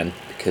ever again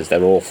because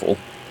they're awful.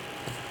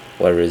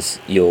 Whereas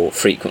you're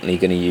frequently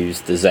going to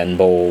use the Zen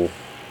ball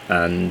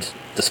and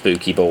the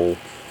spooky ball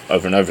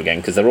over and over again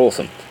because they're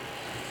awesome.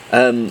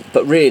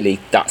 But really,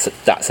 that's a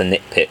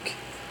nitpick.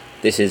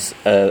 This is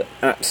an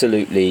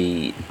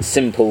absolutely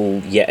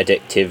simple yet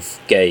addictive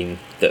game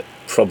that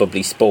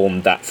probably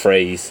spawned that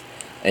phrase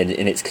in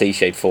its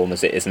cliched form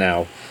as it is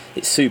now.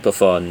 It's super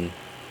fun.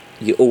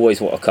 You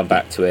always want to come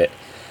back to it.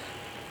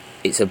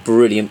 It's a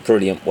brilliant,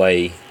 brilliant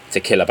way to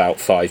kill about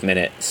 5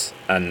 minutes,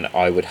 and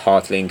I would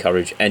heartily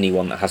encourage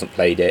anyone that hasn't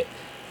played it,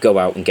 go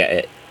out and get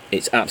it.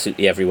 It's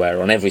absolutely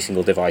everywhere on every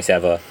single device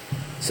ever,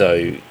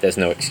 so there's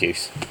no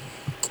excuse.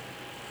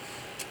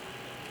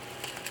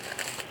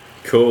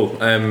 Cool.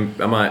 I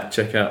might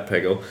check out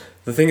Peggle.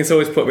 The thing that's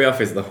always put me off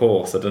is the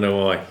horse. I don't know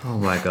why. Oh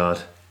my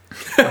god.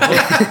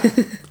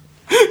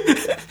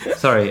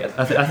 Sorry,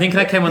 I think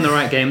I came on the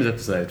right games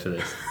episode for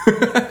this.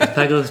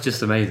 Peggle is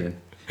just amazing.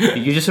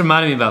 You just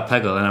reminded me about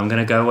Peggle, and I'm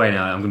going to go away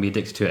now. I'm going to be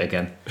addicted to it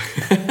again.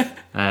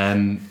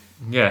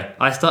 Yeah,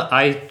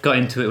 I got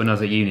into it when I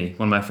was at uni.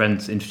 One of my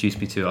friends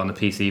introduced me to it on the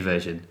PC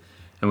version,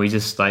 and we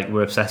just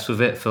were obsessed with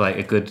it for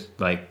a good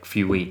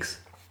few weeks.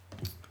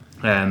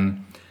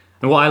 And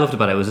what I loved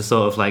about it was a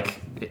sort of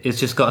it's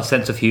just got a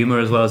sense of humour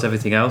as well as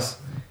everything else.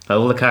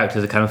 All the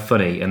characters are kind of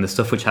funny, and the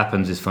stuff which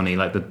happens is funny.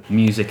 The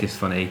music is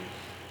funny.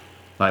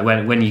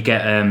 When you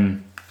get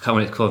I can't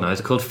remember what it's called now.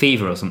 Is it called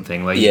Fever or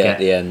something? Where you get at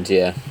the end,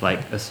 yeah.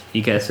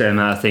 You get a certain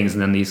amount of things,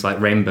 and then these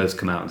rainbows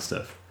come out and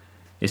stuff.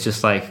 It's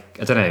just I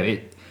don't know.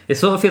 It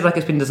sort of feels like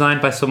it's been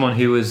designed by someone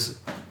who was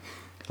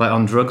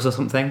on drugs or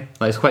something.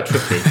 It's quite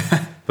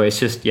trippy, but it's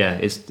just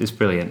it's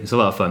brilliant. It's a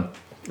lot of fun.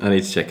 I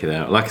need to check it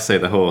out. Like I say,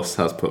 the horse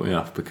has put me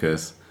off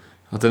because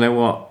I don't know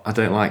what. I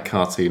don't like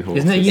cartoon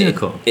horses. Isn't it a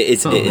unicorn? It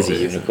is a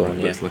unicorn,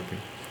 yeah.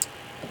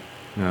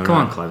 Come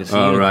on, Clive, it's a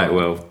unicorn. Right,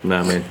 well,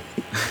 no,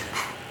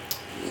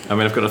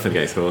 I've got nothing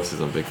against horses.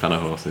 I'm a big fan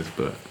of horses,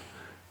 but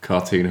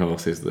cartoon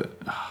horses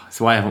that's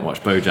why I haven't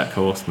watched BoJack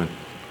Horseman.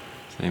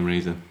 Same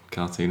reason,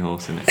 cartoon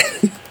horse in it.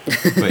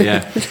 But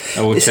yeah,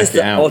 I will check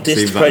it out. This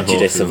is the oddest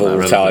prejudice of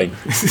all time.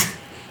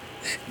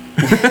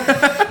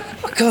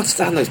 I can't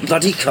stand those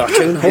bloody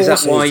cartoon horses.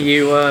 Is that why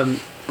you?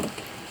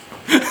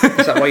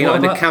 Is that why you're not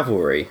in the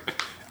cavalry?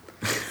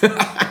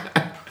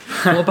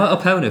 What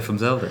about Epona from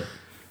Zelda?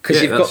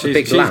 Because you've got the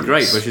big lance. She's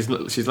great,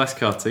 but she's less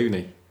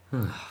cartoony.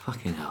 Oh,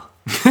 fucking hell.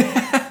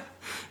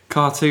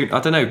 Cartoon. I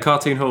don't know.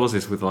 Cartoon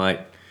horses with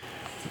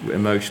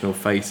emotional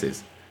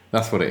faces.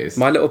 That's what it is.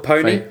 My Little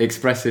Pony.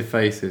 Expressive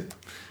faces.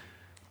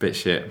 Bit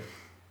shit.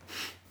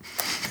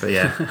 But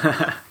yeah,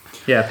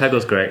 yeah,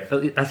 Peggle's great.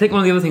 I think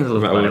one of the other things I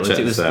love about it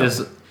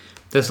was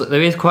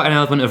there is quite an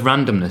element of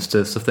randomness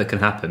to stuff that can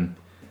happen.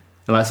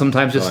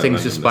 Sometimes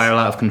things just spiral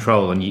out of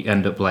control, and you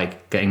end up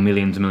getting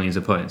millions and millions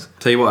of points.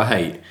 Tell you what, I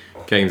hate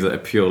games that are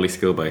purely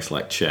skill based,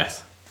 like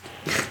chess.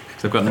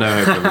 So I've got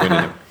no hope of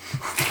winning it.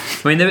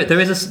 I mean, there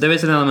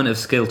is an element of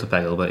skill to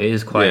Peggle, but it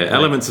is quite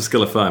elements of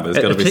skill are fine, but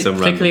there's got to be some randomness.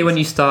 Particularly when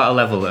you start a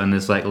level and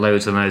there's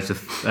loads and loads of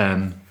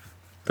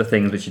the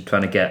things which you're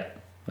trying to get.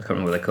 I can't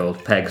remember what they're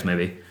called. Pegs,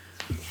 maybe.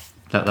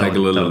 That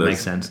would make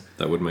sense.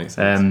 That would make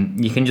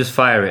sense. You can just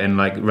fire it, and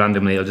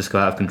randomly it'll just go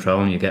out of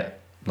control, and you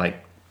get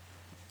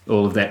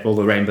all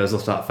the rainbows will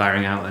start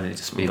firing out, and it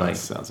just be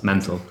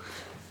mental.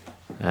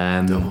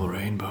 Double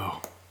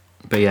rainbow.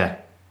 But yeah,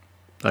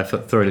 I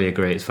thoroughly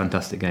agree. It's a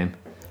fantastic game.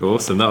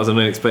 Awesome. That was an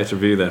unexpected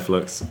review there,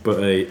 Flux, but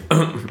a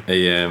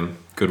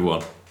good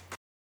one.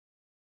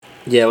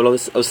 Yeah, well, I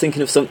was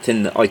thinking of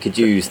something that I could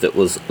use that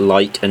was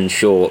light and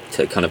short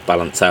to kind of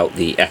balance out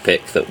the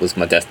epic that was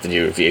my Destiny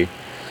review.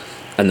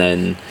 And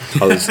then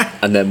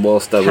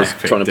whilst I was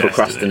trying to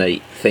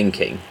procrastinate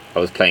thinking, I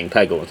was playing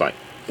Peggle. I was like,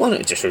 why don't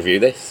I just review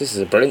this? This is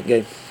a brilliant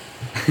game.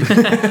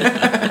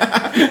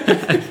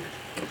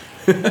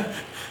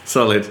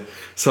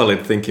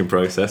 Solid thinking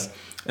process.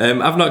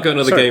 I've not got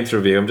another game to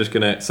review. I'm just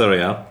gonna.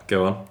 Sorry, Al.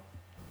 Go on.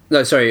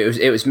 No, sorry.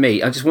 It was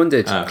me. I just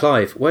wondered,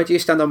 Clive, where do you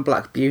stand on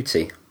Black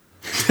Beauty?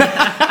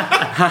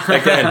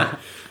 Again,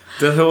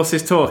 do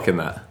horses talk in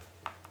that?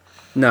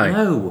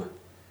 No.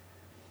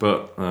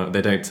 But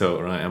they don't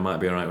talk, right? I might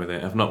be alright with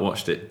it. I've not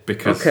watched it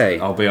because,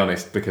 I'll be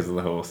honest, because of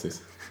the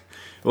horses.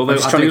 Although I'm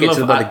just trying to get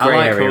to where the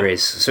grey area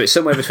is. So it's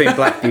somewhere between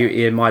Black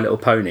Beauty and My Little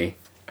Pony.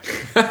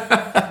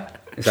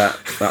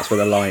 That's where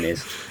the line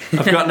is?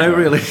 I've got no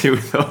real issue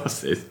with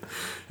horses.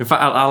 In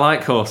fact, I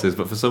like horses,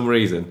 but for some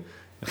reason,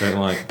 I don't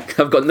like.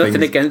 I've got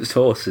nothing against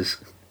horses.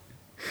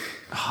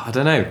 I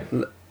don't know.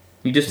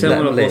 You just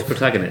don't want a horse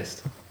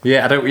protagonist.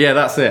 Yeah, I don't. Yeah,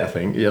 that's it. I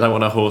think I don't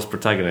want a horse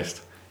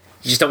protagonist.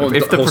 You just don't want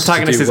if the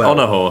protagonist is well. on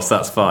a horse,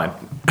 that's fine.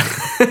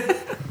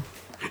 I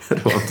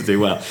don't want to do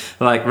well.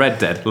 Like Red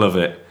Dead, love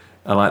it.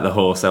 I like the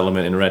horse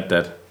element in Red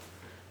Dead.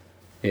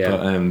 Yeah,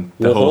 but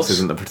the horse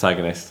isn't the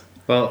protagonist.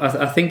 Well,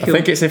 I think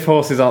it's if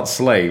horses aren't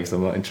slaves,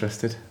 I'm not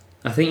interested.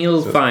 I think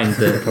you'll find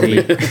that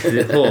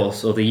the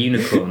horse or the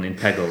unicorn in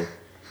Peggle,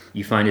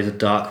 you find is a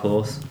dark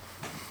horse.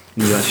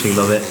 You actually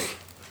love it.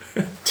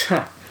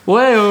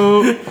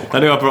 Whoa! I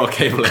knew I brought a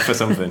cable for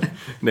something,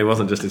 and it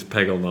wasn't just his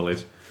Peggle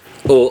knowledge.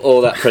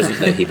 Or that present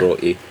that he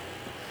brought you.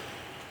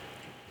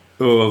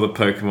 Oh, the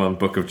Pokemon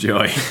Book of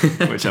Joy,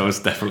 which I was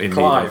definitely in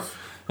need of.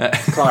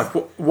 Clive,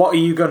 what are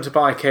you going to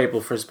buy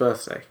Cable for his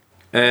birthday?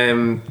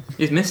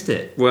 He's missed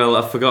it. Well,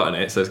 I've forgotten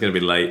it, so it's going to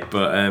be late,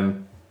 but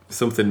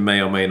something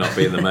may or may not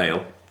be in the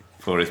mail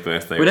for his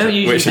birthday. We don't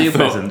usually do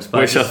presents,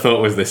 but which I thought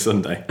was this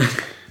Sunday.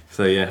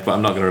 So yeah, but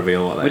I'm not going to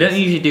reveal what that is. We don't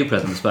usually do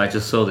presents, but I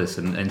just saw this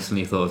and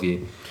instantly thought of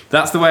you.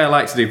 That's the way I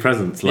like to do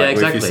presents. Like, Yeah,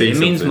 exactly. If you see It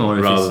means something, more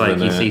if it's rather like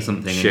than, you see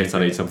something and Shit, you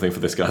I need do. something for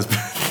this guy's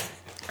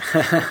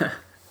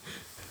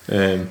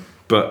birthday.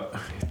 But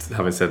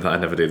having said that, I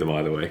never do them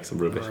either way because I'm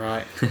rubbish.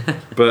 Right.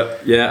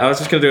 But yeah, I was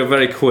just going to do a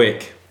very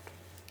quick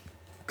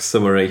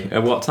summary.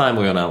 At what time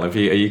are we on, Al? Are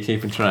you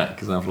keeping track?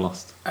 Because I've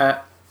lost.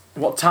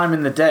 What time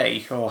in the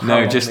day? Or how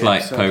No, long just the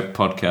like episode?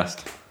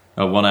 podcast.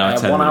 1 hour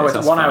 10 1 hour, minutes.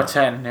 That's 1 hour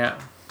fine. 10. Yeah.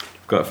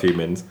 Got a few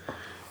minutes.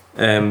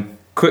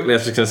 Quickly, I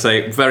was just going to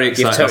say, very You've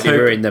excited. totally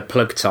ruined the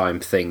plug time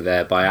thing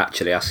there by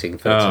actually asking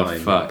for the time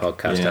in the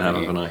podcast, yeah,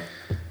 haven't you? haven't I?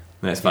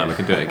 No, it's fine. We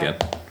can do it again.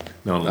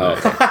 No one will Oh,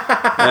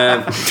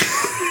 know.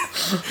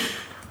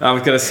 I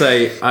was going to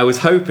say, I was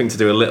hoping to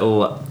do a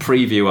little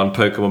preview on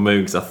Pokemon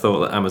Moon because I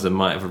thought that Amazon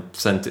might have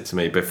sent it to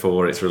me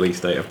before its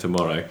release date of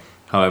tomorrow.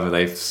 However,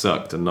 they've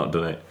sucked and not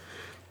done it.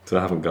 So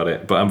I haven't got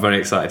it. But I'm very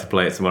excited to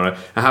play it tomorrow.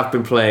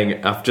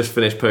 I've just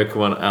finished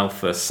Pokemon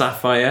Alpha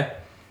Sapphire.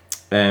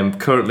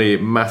 Currently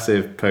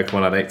massive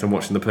Pokemon addict. I'm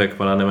watching the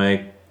Pokemon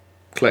anime,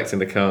 collecting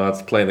the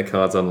cards, playing the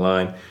cards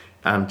online,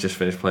 and just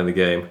finished playing the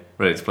game.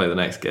 Ready to play the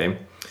next game.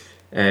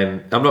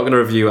 I'm not going to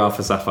review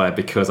Alpha Sapphire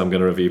because I'm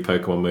going to review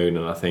Pokemon Moon,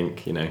 and I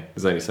think,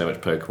 there's only so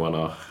much Pokemon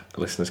our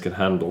listeners can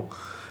handle.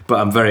 But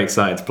I'm very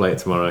excited to play it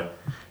tomorrow,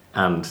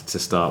 and to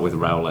start with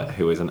Rowlet,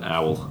 who is an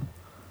owl.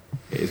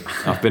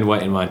 I've been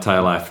waiting my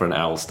entire life for an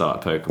owl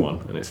start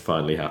Pokemon, and it's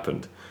finally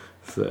happened.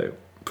 So,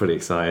 pretty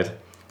excited.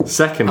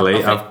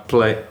 Secondly, I've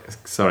played...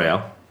 Sorry,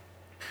 Al.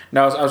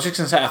 No, I was just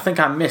going to say, I think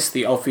I missed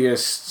the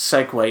obvious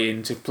segue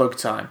into plug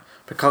time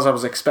because I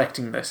was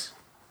expecting this.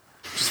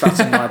 Just that's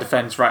in my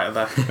defence right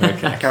there.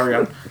 Okay. Carry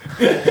on.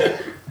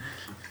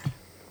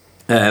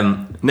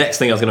 Next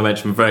thing I was going to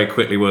mention very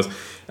quickly was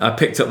I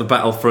picked up the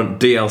Battlefront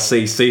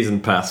DLC Season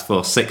Pass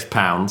for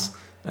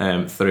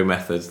 £6 through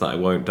methods that I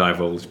won't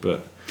divulge,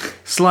 but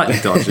slightly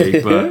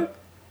dodgy, but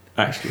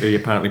actually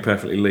apparently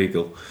perfectly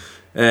legal.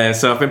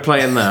 So I've been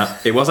playing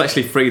that. It was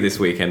actually free this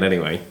weekend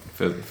anyway,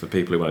 for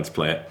people who wanted to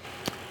play it.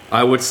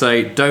 I would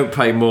say don't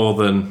pay more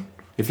than...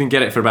 If you can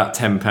get it for about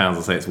 £10,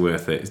 I'll say it's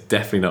worth it. It's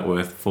definitely not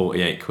worth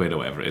 48 quid or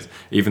whatever it is,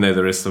 even though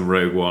there is some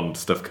Rogue One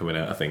stuff coming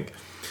out, I think.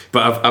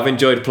 But I've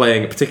enjoyed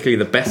playing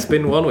particularly the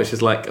Bespin one, which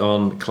is like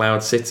on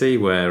Cloud City,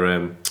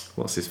 where,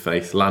 what's his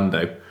face?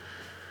 Lando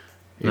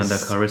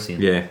Calrissian.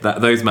 Yeah,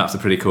 those maps are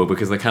pretty cool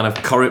because they're kind of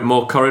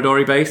more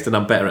corridory based, and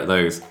I'm better at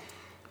those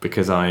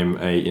because I'm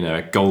a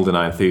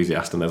GoldenEye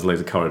enthusiast, and there's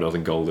loads of corridors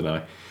in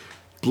GoldenEye.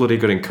 Bloody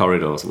good in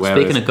corridors.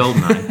 Speaking of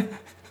GoldenEye,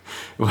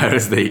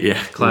 whereas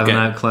Clive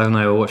and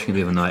I were watching it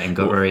the other night and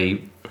got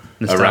very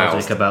nostalgic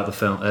aroused about the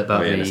film,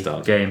 about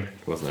the game.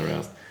 Wasn't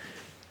aroused.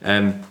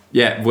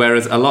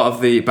 Whereas a lot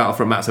of the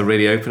Battlefront maps are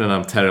really open, and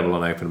I'm terrible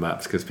on open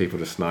maps because people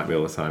just snipe me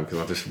all the time because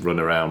I just run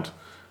around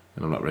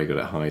and I'm not very good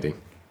at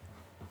hiding.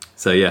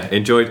 So yeah,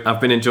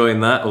 I've been enjoying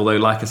that, although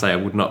like I say, I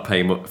would not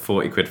pay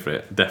 40 quid for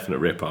it. Definite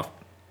rip-off.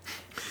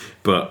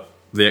 But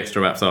the extra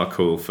maps are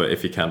cool for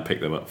if you can pick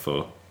them up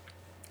for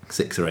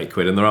 6 or 8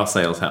 quid, and there are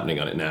sales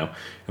happening on it now.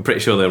 I'm pretty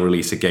sure they'll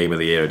release a Game of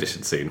the Year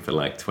edition soon for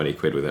like 20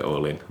 quid with it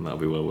all in, and that'll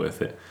be well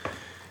worth it.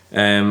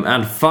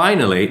 And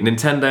finally,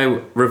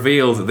 Nintendo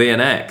revealed the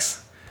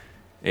NX.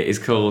 It is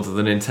called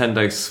the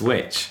Nintendo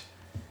Switch.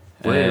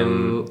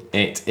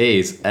 It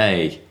is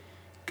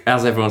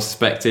as everyone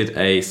suspected,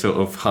 a sort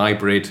of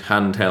hybrid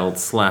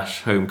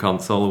handheld / home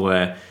console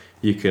where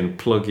you can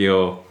plug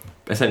your,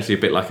 essentially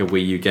a bit like a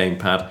Wii U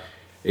gamepad,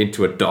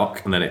 into a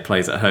dock and then it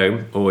plays at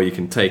home, or you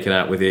can take it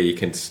out with you. You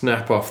can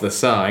snap off the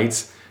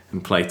sides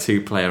and play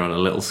 2-player on a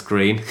little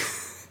screen.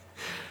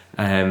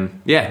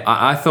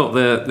 I thought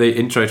the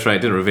intro trailer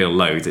didn't reveal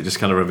loads, it just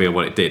kind of revealed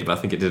what it did, but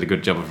I think it did a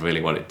good job of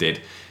revealing what it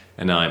did,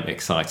 and I'm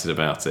excited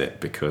about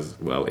it because,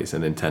 well, it's a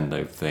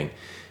Nintendo thing.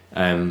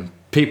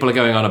 People are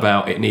going on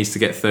about it needs to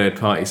get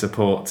third-party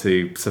support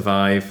to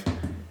survive.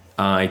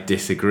 I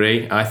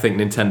disagree. I think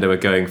Nintendo are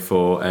going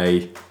for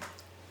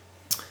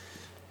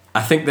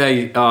I think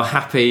they are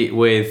happy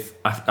with...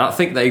 I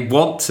think they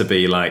want to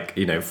be like,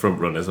 front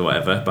runners or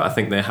whatever, but I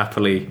think they're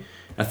happily...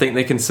 I think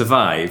they can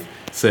survive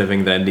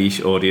serving their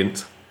niche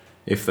audience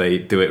if they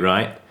do it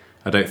right.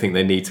 I don't think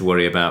they need to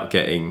worry about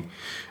getting...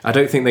 I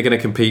don't think they're going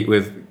to compete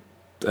with,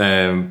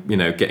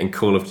 getting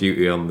Call of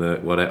Duty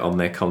on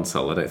their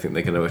console. I don't think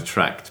they're going to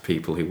attract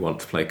people who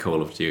want to play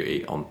Call of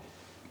Duty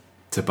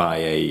to buy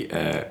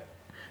a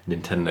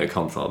Nintendo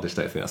console. I just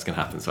don't think that's going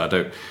to happen.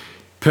 So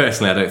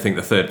personally, I don't think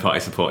the third-party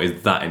support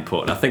is that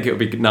important. I think it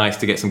would be nice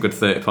to get some good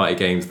third-party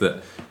games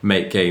that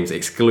make games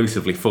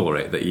exclusively for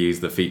it, that use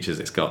the features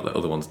it's got that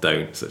other ones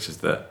don't, such as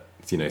the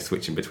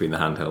switching between the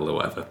handheld or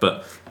whatever.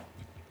 But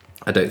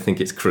I don't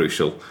think it's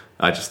crucial.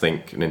 I just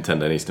think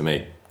Nintendo needs to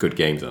make good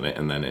games on it,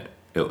 and then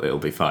it'll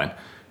be fine.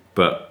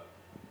 But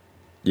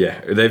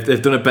yeah,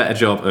 they've done a better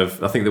job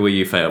of. I think the Wii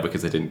U failed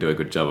because they didn't do a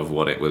good job of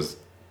what it was.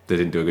 They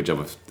didn't do a good job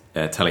of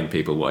telling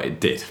people what it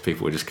did.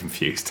 People were just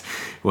confused.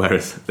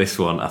 Whereas this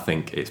one, I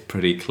think it's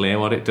pretty clear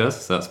what it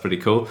does. So that's pretty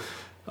cool.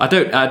 I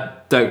don't.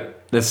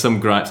 There's some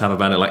gripes I have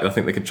about it. Like I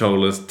think the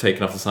controllers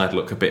taken off the side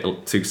look a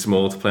bit too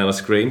small to play on a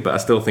screen, but I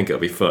still think it'll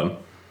be fun.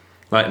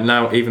 Like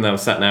now, even though I'm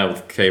sat now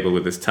with a cable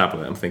with this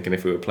tablet, I'm thinking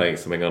if we were playing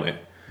something on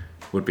it,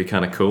 would be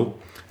kind of cool.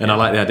 And I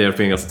like the idea of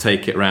being able to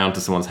take it round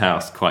to someone's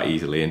house quite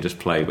easily and just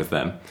play with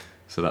them.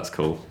 So that's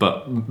cool.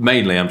 But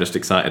mainly I'm just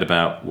excited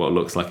about what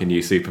looks like a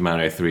new Super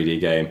Mario 3D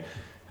game,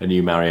 a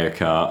new Mario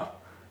Kart,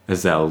 a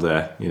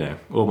Zelda,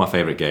 all my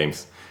favourite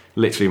games.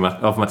 Literally,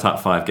 of my top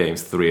 5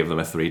 games, 3 of them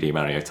are 3D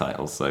Mario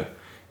titles. So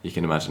you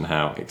can imagine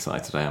how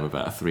excited I am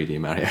about a 3D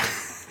Mario.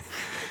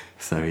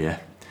 So yeah.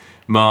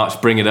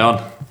 March, bring it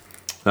on.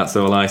 That's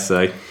all I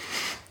say.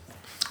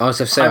 I was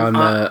going to say,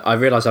 I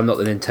realise I'm not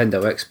the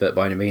Nintendo expert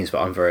by any means, but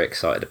I'm very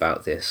excited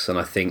about this. And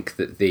I think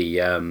that the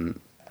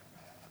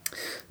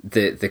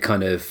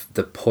kind of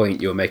the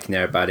point you're making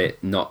there about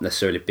it not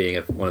necessarily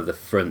being one of the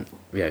front,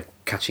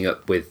 catching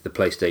up with the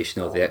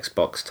PlayStation or the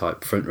Xbox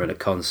type front runner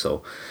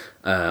console,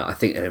 I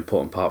think an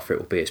important part for it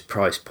will be its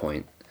price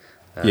point.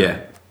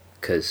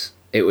 Because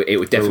it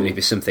would definitely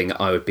be something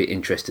I would be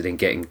interested in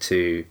getting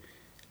to,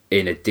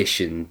 in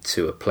addition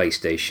to a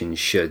PlayStation,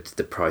 should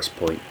the price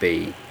point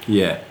be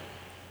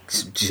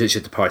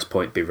should the price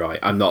point be right.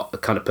 I'm not the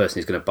kind of person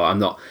who's going to buy. I'm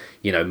not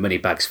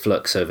Moneybags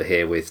Flux over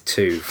here with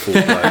 2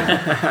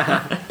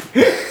 full-blown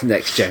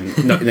next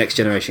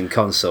generation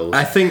consoles.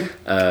 I think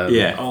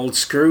old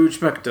Scrooge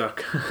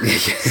McDuck.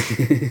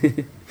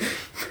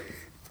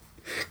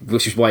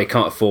 Which is why he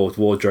can't afford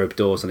wardrobe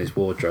doors on his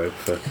wardrobe.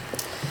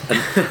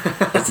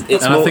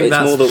 It's and more, I think it's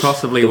that's more the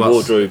possibly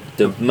wardrobe.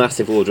 The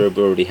massive wardrobe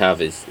we already have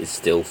is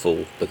still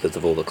full because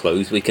of all the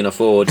clothes we can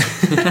afford.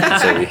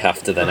 So we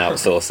have to then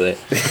outsource it.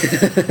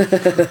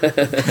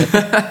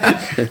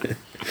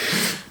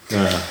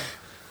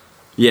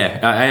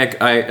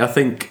 I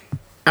think.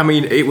 I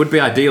mean, it would be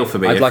ideal for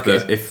me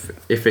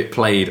if it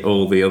played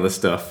all the other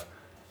stuff.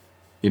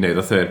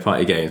 The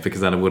third-party games, because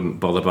then I wouldn't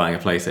bother buying a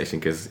PlayStation,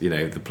 because, the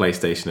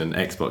PlayStation and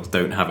Xbox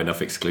don't have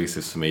enough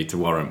exclusives for me to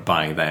warrant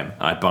buying them.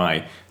 I'd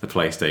buy the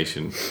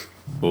PlayStation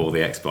or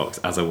the Xbox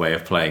as a way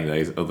of playing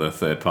those other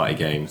third-party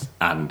games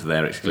and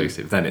they're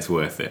exclusive. Then it's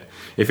worth it.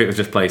 If it was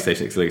just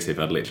PlayStation exclusive,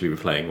 I'd literally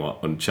be playing,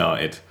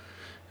 Uncharted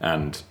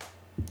and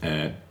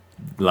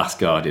Last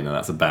Guardian, and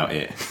that's about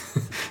it.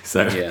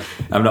 So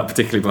I'm not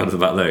particularly bothered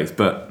about those.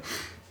 But,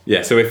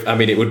 so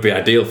it would be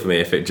ideal for me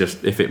if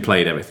it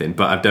played everything,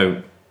 but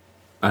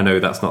I know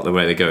that's not the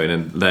way they're going,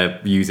 and they're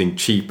using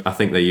cheap. I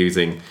think they're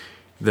using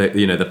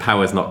the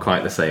power's not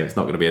quite the same. It's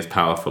not going to be as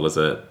powerful as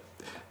a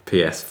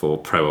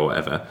PS4 Pro or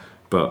whatever.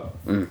 But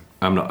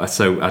I'm not.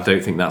 So I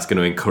don't think that's going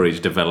to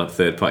encourage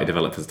third-party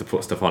developers to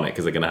put stuff on it,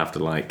 because they're going to have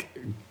to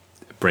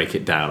break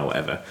it down or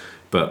whatever.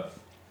 But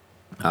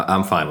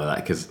I'm fine with that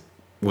because,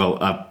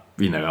 I'm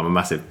a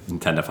massive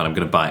Nintendo fan. I'm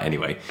going to buy it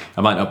anyway.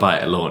 I might not buy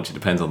it at launch. It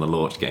depends on the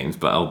launch games,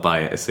 but I'll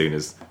buy it as soon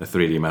as the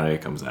 3D Mario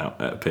comes out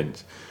at a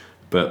pinch.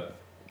 But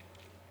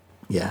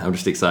I'm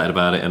just excited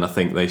about it, and I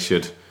think they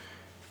just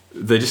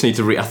need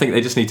to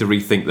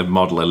rethink the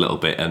model a little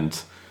bit and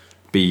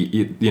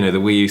be. The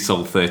Wii U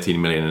sold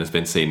 13 million and has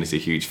been seen as a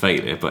huge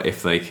failure. But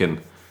if they can,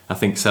 I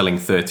think selling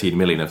 13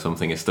 million of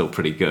something is still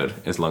pretty good,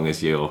 as long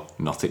as you're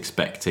not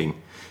expecting.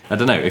 I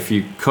don't know, if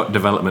you cut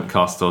development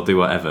costs or do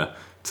whatever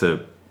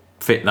to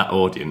fit that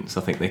audience,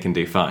 I think they can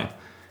do fine.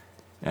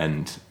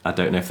 And I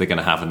don't know if they're going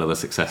to have another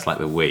success like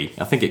the Wii.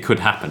 I think it could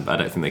happen, but I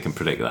don't think they can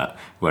predict that.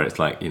 Where it's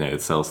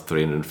it sells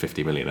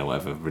 350 million or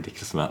whatever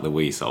ridiculous amount the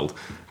Wii sold.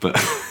 But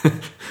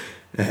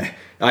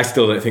I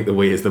still don't think the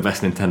Wii is the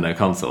best Nintendo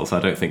console, so I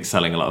don't think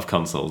selling a lot of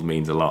consoles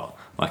means a lot.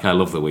 I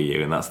love the Wii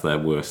U, and that's their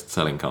worst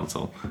selling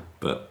console.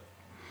 But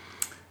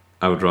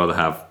I would rather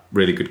have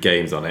really good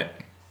games on it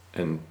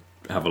and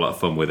have a lot of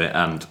fun with it.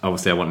 And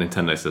obviously I want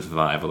Nintendo to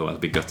survive, otherwise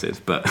I'd be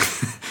gutted. But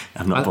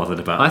I'm not bothered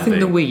about it. I think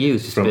the Wii U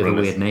is just a bit of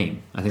a weird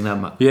name. I think that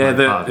might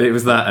it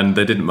was that, and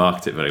they didn't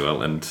market it very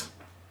well. And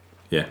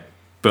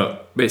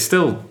but it's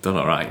still done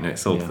all right. It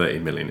sold 30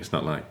 million. It's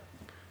not like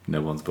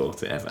no one's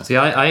bought it ever. See,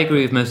 I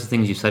agree with most of the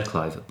things you said,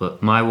 Clive,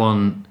 but my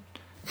one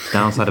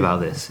downside about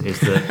this is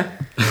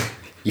that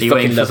you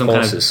fucking love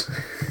horses.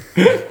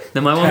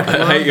 No,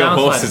 I hate your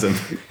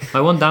horsism.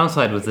 My one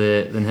downside with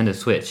the Nintendo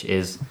Switch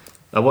is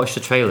I watched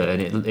the trailer,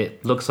 and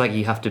it looks like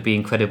you have to be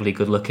incredibly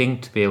good looking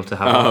to be able to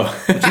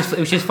have it,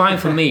 which is fine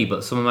for me,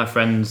 but some of my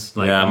friends,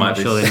 I'm not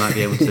sure they might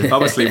be able to.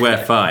 Obviously we're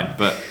fine,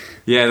 but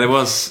there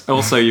was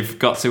also, you've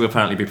got to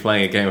apparently be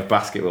playing a game of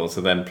basketball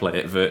to then play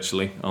it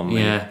virtually on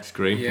the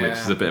screen, which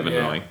is a bit of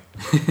annoying,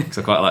 because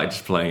I quite like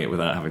just playing it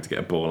without having to get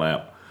a ball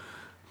out.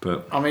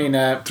 But I mean,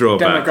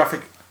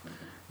 Drawback.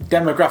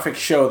 demographics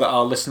show that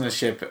our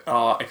listenership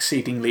are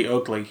exceedingly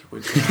ugly,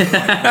 which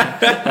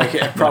make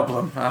it a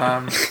problem.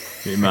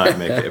 it might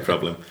make it a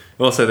problem.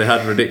 Also, they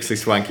had ridiculously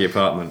swanky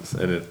apartments,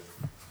 and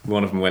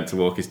one of them went to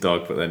walk his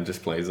dog, but then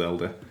just play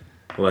Zelda.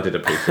 Well, I did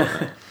appreciate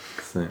that.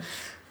 So.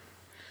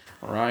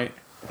 All right.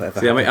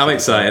 See, I'm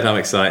excited,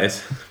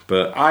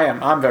 but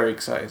I'm very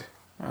excited.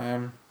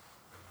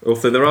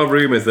 Also, there are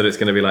rumours that it's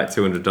going to be like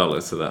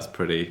 $200, so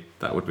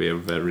that would be a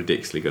very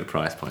ridiculously good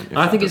price point.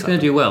 I think it's going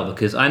to do well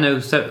because I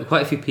know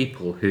quite a few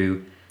people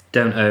who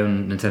don't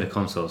own Nintendo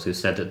consoles who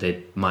said that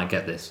they might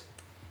get this,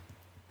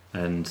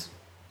 and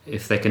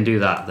if they can do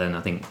that, then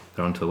I think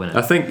they're onto a winner.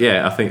 I think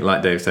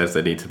like Dave says,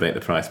 they need to make the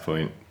price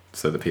point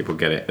so that people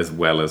get it as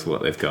well as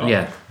what they've got.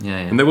 Yeah.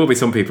 And there will be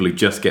some people who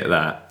just get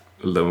that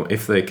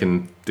if they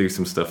can do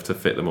some stuff to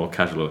fit the more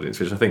casual audience,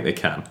 which I think they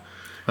can.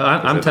 Well,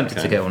 I'm tempted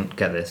to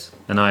get this,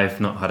 and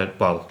I've not had it.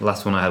 Well, the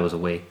last one I had was a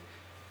Wii.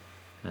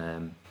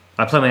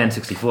 I play my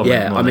N64.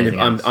 Yeah, I mean,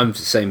 I'm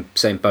the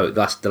same boat.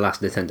 The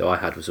last Nintendo I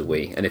had was a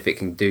Wii, and if it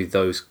can do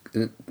those,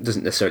 it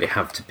doesn't necessarily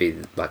have to be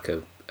like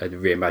a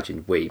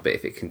reimagined Wii, but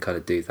if it can kind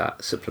of do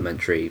that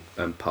supplementary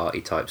party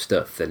type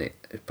stuff, then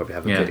it probably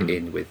have a good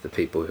in with the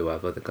people who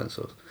have other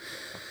consoles.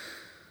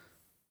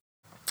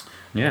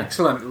 Yeah,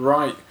 excellent.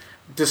 Right.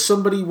 Does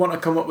somebody want to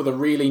come up with a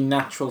really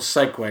natural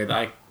segue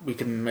that we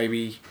can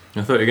maybe?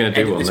 I thought you were going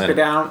to do one this then. bit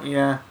out.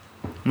 Yeah.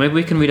 Maybe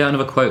we can read out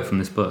another quote from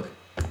this book.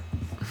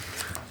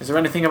 Is there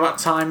anything about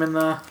time in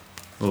there?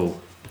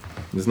 Oh,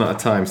 there's not a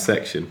time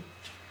section.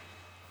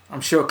 I'm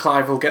sure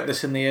Clive will get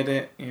this in the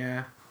edit.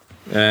 Yeah.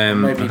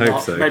 Maybe I hope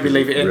not. So, maybe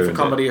leave it in for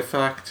comedy it.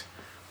 effect.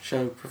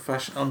 Show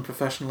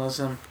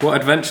unprofessionalism. What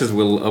adventures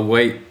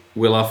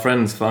will our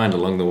friends find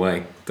along the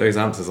way? Those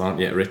answers aren't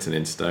yet written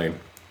in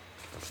stone.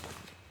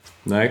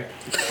 No?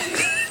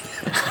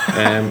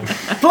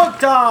 Plug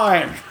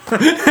time!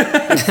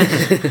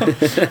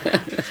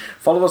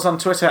 Follow us on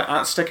Twitter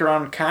at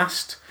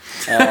StickAroundCast.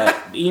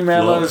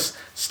 Email us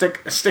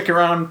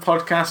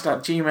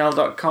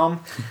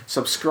stickaroundpodcast@gmail.com.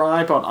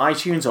 Subscribe on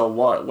iTunes or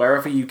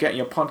wherever you get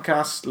your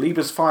podcasts. Leave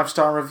us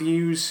 5-star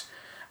reviews.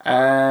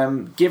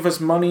 Give us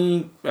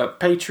money at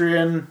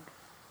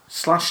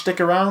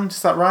Patreon/StickAround.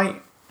 Is that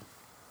right?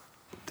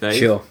 Dave?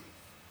 Sure.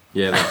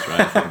 Yeah, that's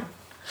right. I think.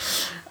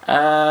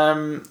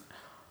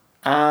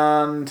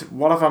 And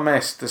what have I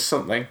missed? There's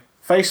something.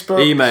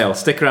 Facebook. Email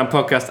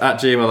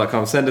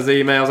stickaroundpodcast@gmail.com. Send us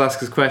emails,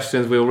 ask us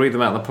questions. We'll read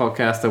them out on the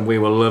podcast, and we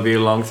will love you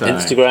long time.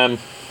 Instagram.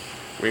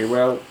 We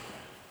will.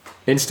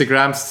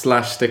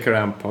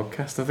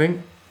 Instagram/stickaroundpodcast, I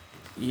think.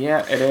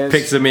 Yeah, it is.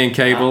 Pictures of me and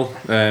Cable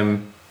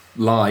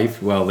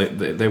live. Well,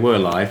 they were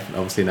live.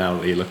 Obviously, now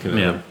that you're looking at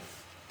them,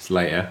 it's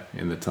later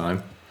in the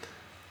time.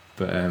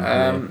 But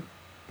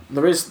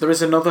There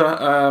is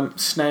another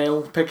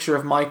snail picture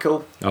of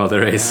Michael. Oh,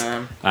 there is,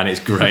 and it's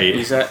great.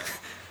 He's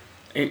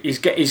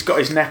got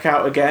his neck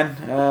out again.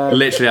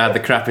 Literally, I had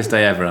the crappiest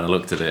day ever, and I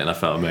looked at it and I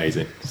felt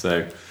amazing.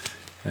 So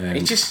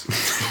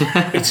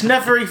it's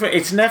never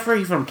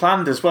even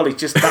planned as well.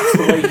 That's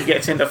the way he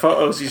gets into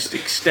photos. He just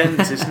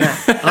extends his neck.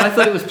 I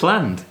thought it was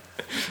planned.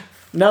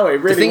 No,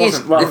 it really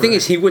wasn't. The thing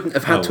is, he wouldn't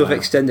have had to have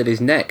extended his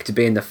neck to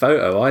be in the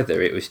photo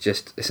either.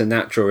 It's a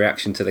natural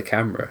reaction to the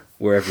camera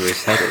wherever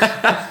his head is.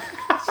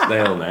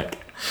 Snail neck.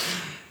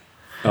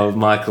 Oh,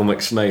 Michael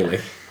McSnaily.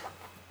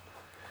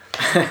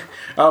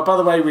 Oh, by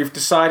the way, we've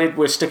decided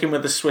we're sticking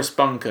with the Swiss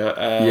bunker.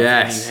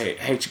 Yes.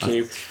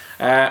 HQ.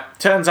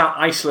 Turns out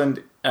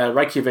Iceland,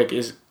 Reykjavik,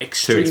 is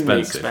extremely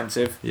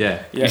expensive.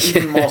 Yeah.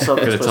 Even more so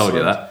than Could have told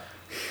you Switzerland. that.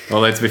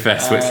 Although, to be fair,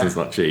 Switzerland's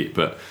not cheap,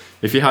 but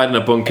if you hide in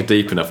a bunker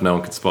deep enough, no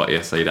one can spot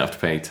you, so you don't have to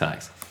pay any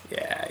tax.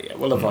 Yeah,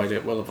 we'll avoid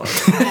it.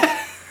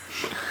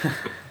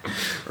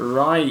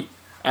 Right.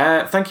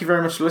 Thank you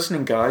very much for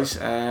listening, guys.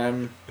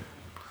 I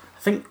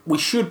think we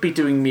should be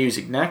doing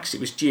music next. It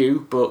was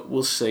due, but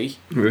we'll see.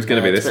 It was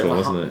going to be this one,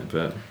 wasn't it?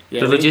 But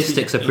the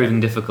logistics are proving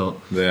difficult.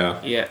 They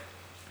are. Yeah.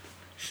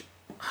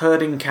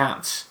 Herding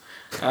cats.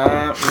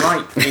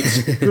 Right.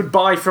 It's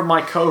goodbye from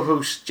my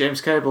co-host,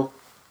 James Cable.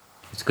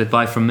 It's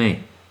goodbye from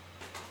me.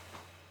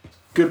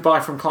 Goodbye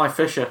from Clive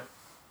Fisher.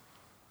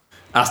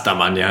 Hasta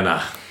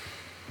mañana.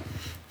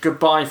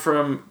 Goodbye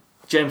from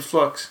James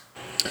Flux.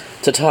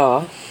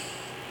 Ta-ta.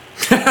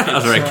 That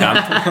was very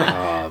camp.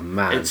 Oh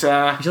man! It's You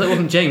sure that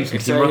wasn't James from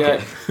Team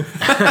Rocket?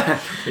 I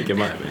think it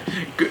might be.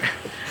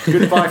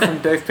 Goodbye from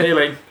Dave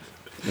Peeling.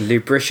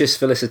 Lubricious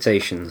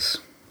felicitations.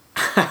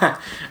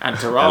 And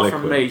ta-ra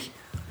from me.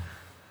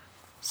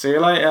 See you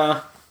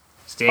later.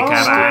 Stick around.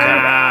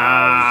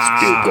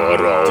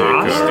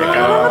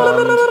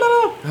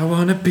 I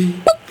wanna be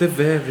the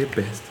very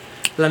best.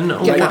 Get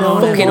that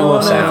fucking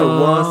horse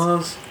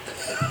out.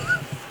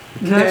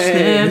 Catch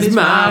them is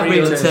my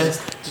real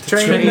test.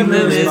 Train them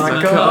is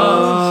my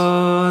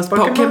cause.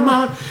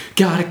 Pokemon,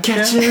 gotta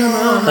catch 'em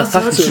all.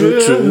 That's so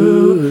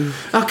true.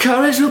 Our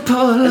courage will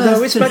pull us.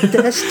 No, it's my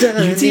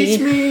destiny. You teach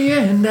me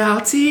and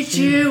I'll teach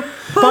you.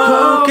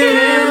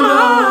 Pokemon.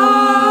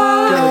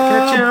 Gotta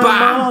catch 'em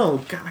Bam. all.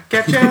 Gotta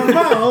catch 'em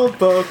all.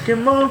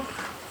 Pokemon.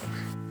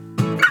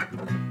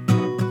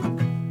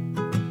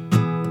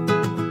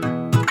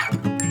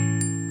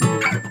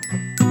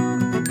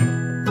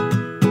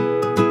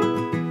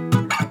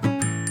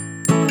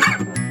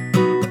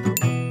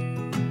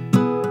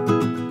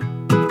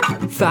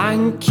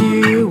 Thank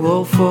you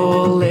all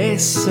for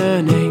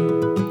listening.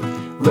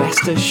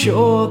 Rest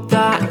assured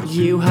that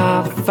you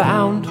have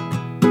found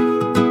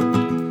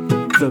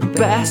the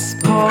best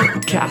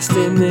podcast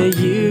in the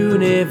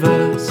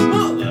universe.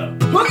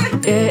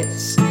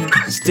 It's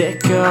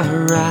Stick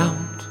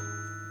Around.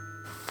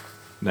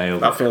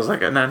 Nailed That it. feels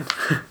like an end.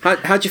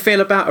 How do you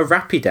feel about a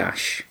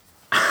Rapidash?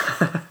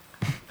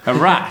 A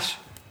rash.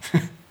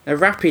 A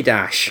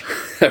Rapidash.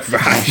 A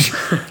rash.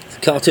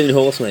 Cartoon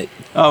horse, mate.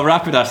 Oh,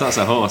 Rapidash, that's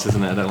a horse,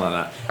 isn't it? I don't like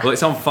that. Well,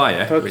 it's on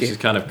fire, which is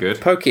kind of good.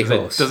 Pokey Does it-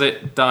 horse. Does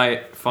it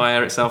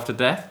fire itself to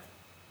death?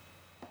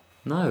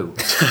 No.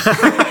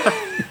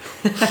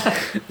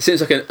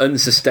 Seems like an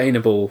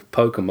unsustainable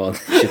Pokemon.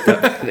 Should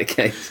that be the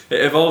case?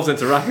 It evolves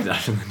into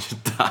Rapidash and then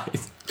just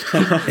dies.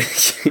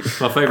 It's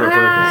my favourite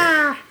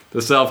Pokemon.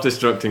 The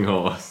self-destructing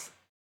horse.